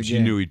definitely Big at a games, game.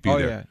 you knew he'd be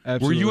there. Yeah,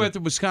 absolutely. Were you at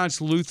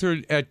Wisconsin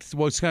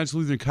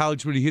Lutheran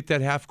College when he hit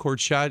that half-court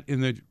shot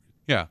in the?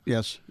 Yeah.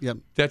 Yes. Yep.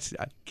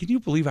 Can you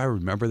believe I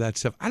remember that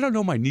stuff? I don't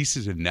know my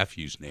nieces and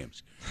nephews'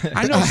 names.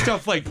 I know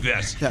stuff like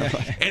this.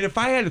 And if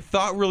I had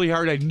thought really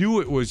hard, I knew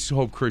it was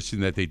Hope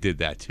Christian that they did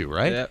that too,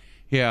 right? Yep.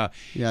 Yeah.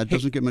 Yeah, it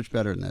doesn't get much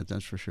better than that,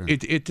 that's for sure.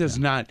 It does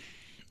not.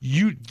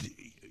 You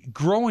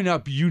growing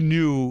up, you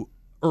knew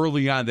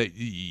early on that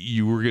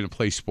you were going to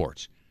play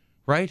sports,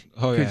 right?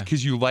 Oh yeah.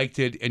 Because you liked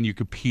it and you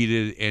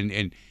competed,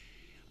 and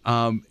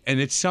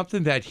it's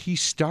something that he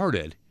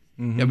started.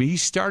 Mm-hmm. I mean, he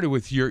started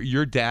with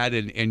your dad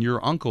and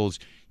your uncles.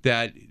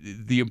 That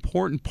the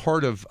important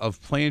part of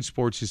playing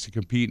sports is to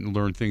compete and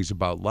learn things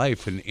about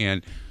life,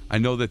 and I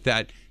know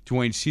that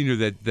Dwayne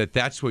Sr.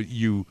 that's what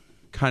you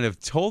kind of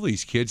told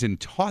these kids and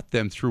taught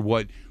them through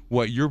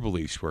what your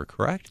beliefs were,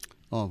 correct?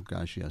 Oh,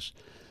 gosh, yes.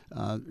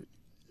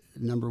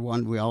 Number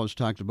one, we always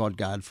talked about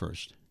God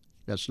first.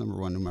 That's number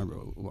one, no matter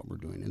what we're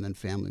doing. And then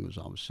family was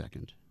always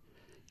second.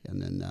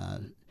 And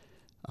then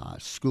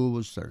school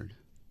was third.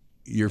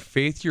 Your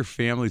faith, your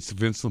family, it's the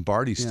Vince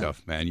Lombardi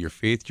stuff, man. Your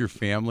faith, your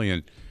family,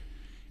 and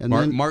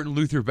then, Martin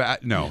Luther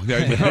no,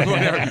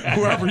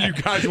 whoever you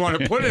guys want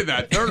to put in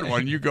that third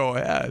one, you go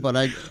ahead. But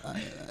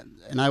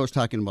I was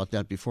talking about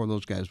that before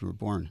those guys were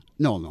born.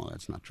 No,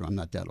 that's not true. I'm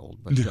not that old.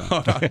 But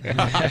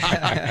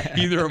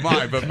either am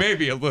I, but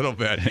maybe a little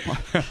bit.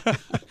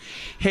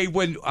 Hey,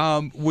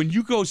 when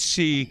you go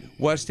see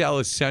West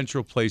Allis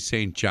Central play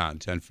St.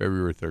 John's on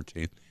February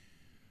 13th,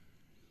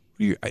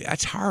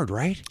 that's hard,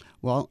 right?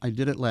 Well, I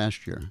did it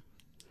last year.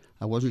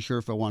 I wasn't sure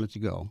if I wanted to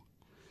go.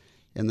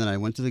 And then I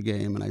went to the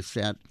game, and I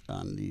sat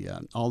on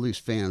all these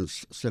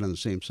fans sit on the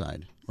same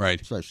side.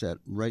 Right. So I sat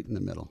right in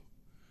the middle,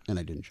 and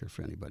I didn't cheer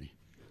for anybody.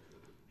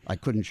 I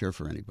couldn't cheer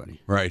for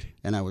anybody. Right.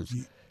 And I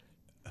was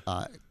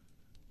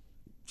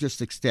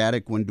just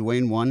ecstatic when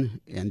Dwayne won,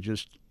 and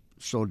just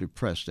so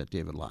depressed that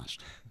David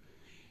lost.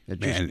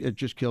 It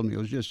just killed me.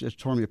 It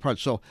tore me apart.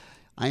 So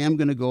I am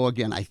going to go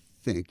again, I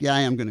think. Yeah, I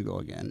am going to go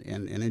again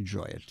and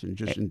enjoy it and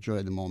just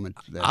enjoy the moment.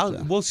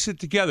 We'll sit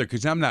together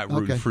because I'm not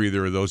rooting for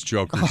either of those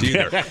jokers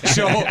either.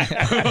 So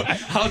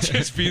I'll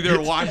just be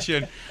there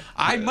watching.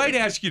 I might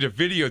ask you to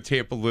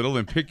videotape a little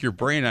and pick your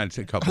brain on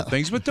a couple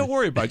things, but don't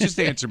worry about it. Just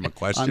answer my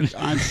questions.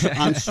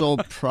 I'm so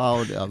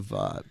proud of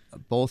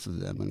both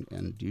of them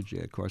and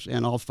DJ, of course,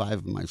 and all five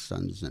of my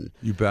sons. And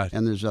you bet.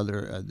 And there's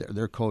other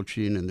they're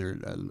coaching, and their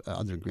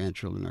other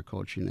grandchildren are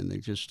coaching, and they're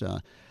just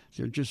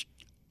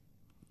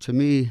to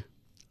me.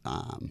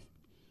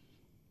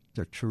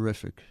 They're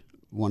terrific,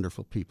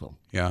 wonderful people.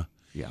 Yeah.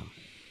 Yeah.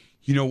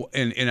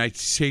 And I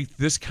say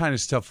this kind of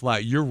stuff a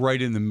lot. You're right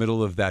in the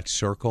middle of that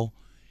circle,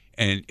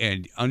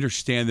 and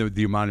understand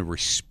the amount of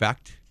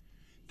respect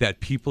that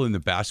people in the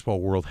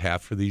basketball world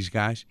have for these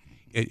guys.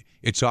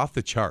 It's off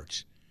the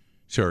charts,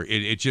 sir.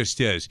 It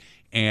just is.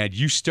 And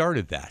you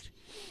started that,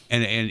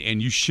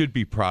 and you should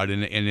be proud.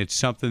 And it's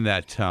something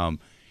that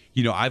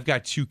I've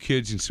got 2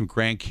 kids and some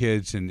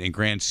grandkids and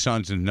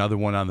grandsons and another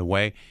one on the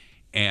way.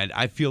 And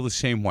I feel the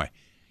same way.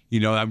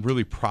 I'm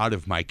really proud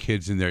of my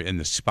kids and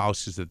the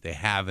spouses that they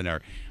have and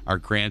our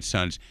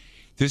grandsons.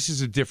 This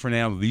is a different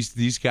animal.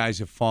 These guys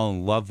have fallen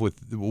in love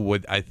with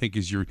what I think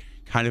is your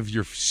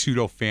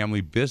pseudo family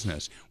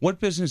business.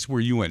 What business were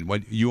you in?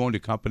 What, you owned a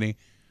company?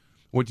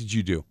 What did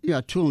you do?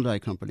 Yeah, tool and die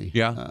company.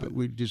 Yeah,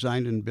 we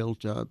designed and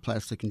built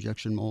plastic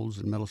injection molds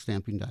and metal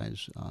stamping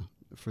dies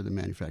for the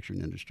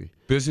manufacturing industry.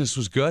 Business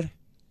was good?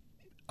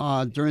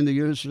 During the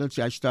years, let's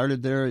see, I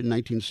started there in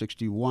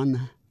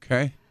 1961.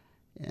 Okay.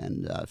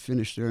 And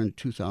finished there in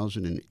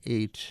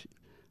 2008.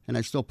 And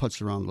I still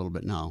putz around a little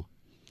bit now.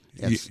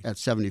 At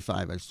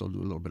 75, I still do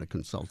a little bit of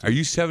consulting. Are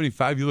you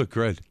 75? You look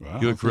good. Wow.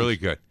 You look really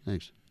good.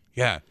 Thanks.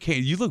 Yeah,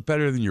 Kane, you look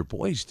better than your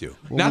boys do.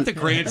 Not the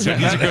grandson;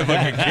 he's a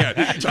good-looking kid.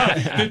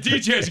 The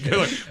DJ's a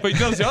good-looking, but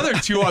those other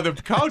two on the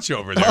couch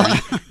over there,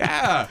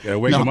 yeah,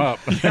 wake them up.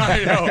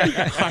 Yeah,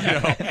 I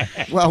know.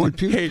 Well, when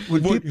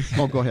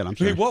people, go ahead. I'm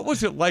sorry. Hey, what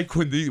was it like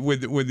when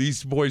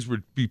these boys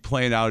would be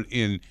playing out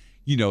in?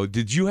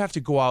 Did you have to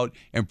go out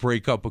and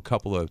break up a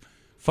couple of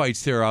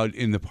fights there out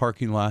in the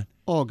parking lot?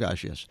 Oh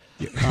gosh, yes.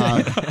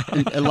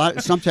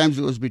 Sometimes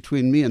it was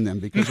between me and them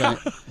because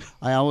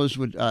I always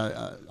would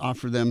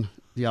offer them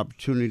the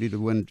opportunity to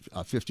win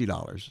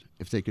 $50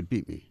 if they could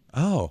beat me.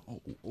 Oh.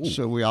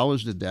 So we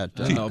always did that.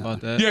 I don't know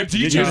about that. Yeah,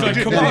 DJ's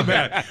like, come on,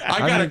 man. I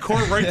got a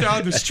court right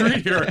down the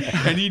street here,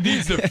 and he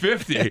needs the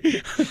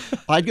 50.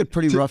 I'd get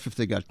pretty rough if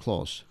they got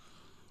close.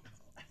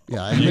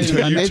 Yeah,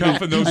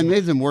 I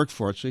made them work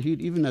for it. So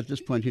even at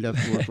this point, he'd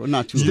have to work for it.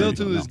 Not too Still late,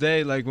 to this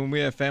day, like when we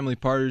have family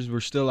parties,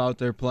 we're still out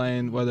there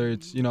playing, whether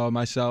it's,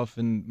 myself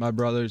and my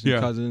brothers and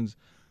cousins.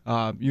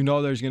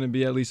 There's going to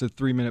be at least a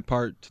 3-minute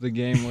part to the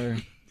game where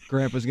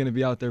Grandpa's going to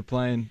be out there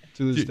playing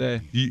to this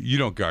day. You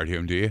don't guard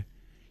him, do you?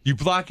 You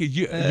block it.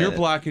 You're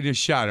blocking his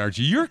shot, aren't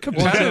you? You're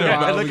competitive.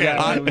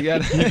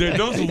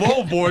 Those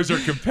low boys are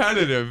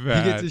competitive,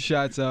 man. He gets his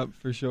shots up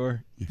for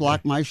sure.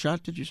 Block my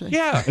shot, did you say?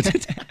 Yeah.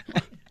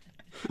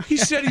 He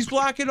said he's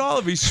blocking all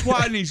of it. He's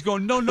swatting. He's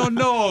going, no.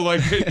 Like,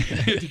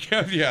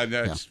 yeah,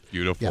 that's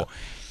beautiful. Yeah.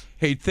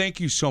 Hey, thank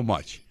you so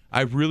much.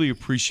 I really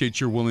appreciate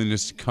your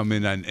willingness to come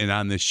in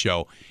on this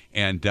show.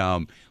 And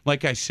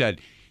like I said,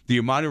 the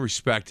amount of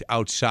respect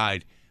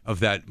outside of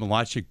that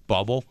Malachik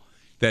bubble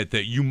that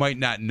you might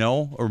not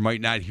know or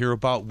might not hear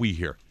about, we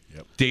hear.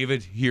 Yep.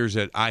 David hears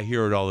it. I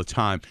hear it all the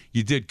time.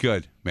 You did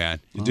good, man.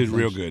 You did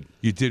real good.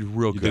 You did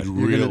real good.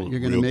 You're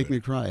going to make me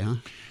cry, huh?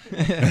 No.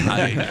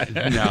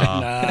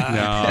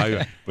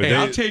 Hey,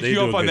 I'll take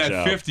you up on that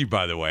job. 50,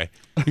 by the way.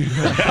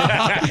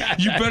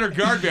 You better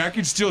guard me. I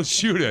can still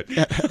shoot it.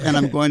 And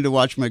I'm going to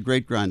watch my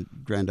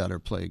great-granddaughter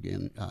play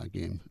again.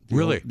 Game.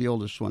 Really? The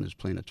oldest one is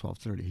playing at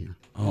 12:30 here.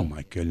 Oh,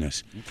 my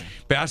goodness. Okay.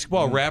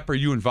 Basketball, rap, are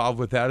you involved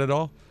with that at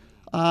all?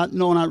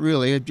 No, not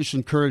really. I just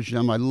encourage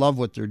them. I love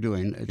what they're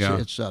doing.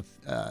 It's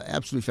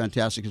absolutely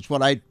fantastic. It's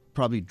what I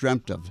probably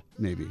dreamt of,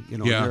 maybe.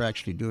 They're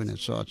actually doing it.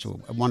 So it's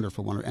a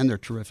wonderful one, and they're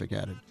terrific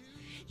at it.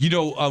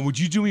 Would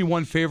you do me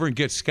one favor and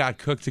get Scott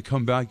Cook to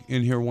come back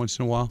in here once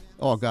in a while?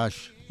 Oh,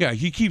 gosh. Yeah,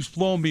 he keeps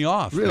blowing me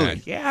off. Really?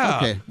 Man. Yeah.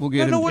 Okay, we'll get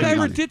him. I don't know what I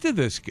ever did to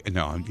this guy.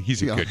 No,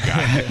 he's a good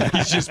guy.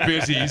 He's just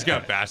busy. He's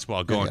got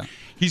basketball going. Yeah.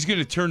 He's going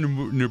to turn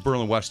New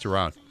Berlin West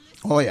around.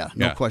 Oh, yeah,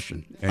 no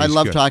question. Yeah, I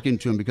love talking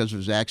to him because of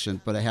his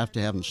accent, but I have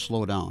to have him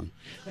slow down.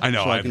 I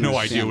know. So I have no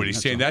idea what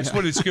he's saying. That's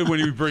when it's good when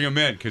you bring him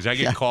in because I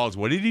get calls.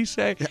 What did he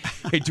say?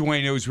 Hey,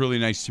 Dwayne, it was really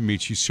nice to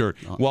meet you, sir.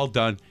 Well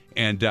done.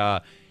 And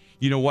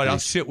you know what? Thanks. I'll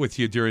sit with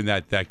you during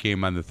that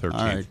game on the 13th.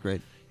 All right,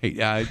 great. Hey,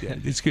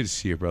 it's good to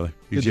see you, brother.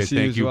 Good to see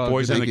thank you. Well.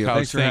 Boys on the couch,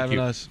 Thanks for having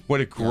us. What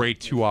a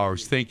great 2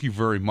 hours. Thank you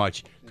very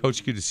much.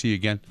 Coach, good to see you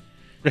again.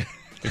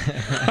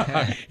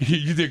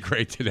 You did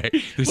great today.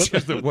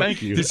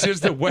 Thank you. This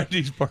is the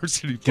Wendy's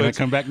Varsity Blitz. Can I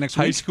come back next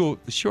week? High school,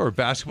 sure,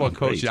 basketball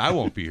coach. I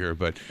won't be here,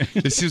 but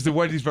this is the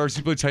Wendy's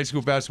Varsity Blitz High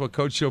School Basketball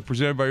Coach Show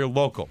presented by your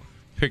local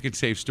Pick and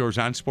Save stores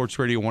on Sports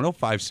Radio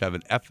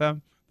 105.7 FM,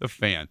 The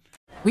Fan.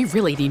 We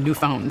really need new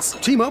phones.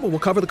 T-Mobile will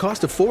cover the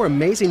cost of 4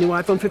 amazing new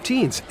iPhone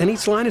 15s, and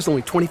each line is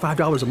only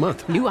 $25 a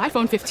month. New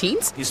iPhone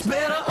 15s? It's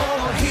better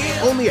over here.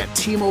 Only at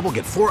T-Mobile,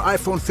 get 4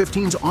 iPhone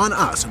 15s on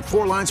us and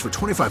 4 lines for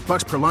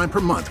 $25 per line per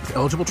month with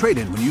eligible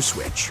trade-in when you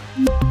switch.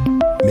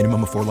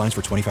 Minimum of 4 lines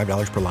for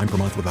 $25 per line per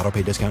month with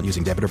autopay discount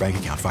using debit or bank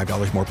account.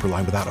 $5 more per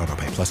line without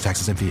autopay, plus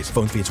taxes and fees.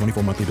 Phone fee at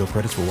 24 monthly bill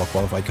credits for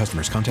well-qualified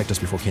customers. Contact us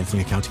before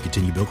canceling account to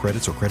continue bill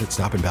credits or credit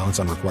stop and balance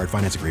on required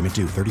finance agreement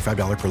due.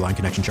 $35 per line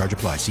connection charge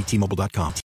applies. See T-Mobile.com.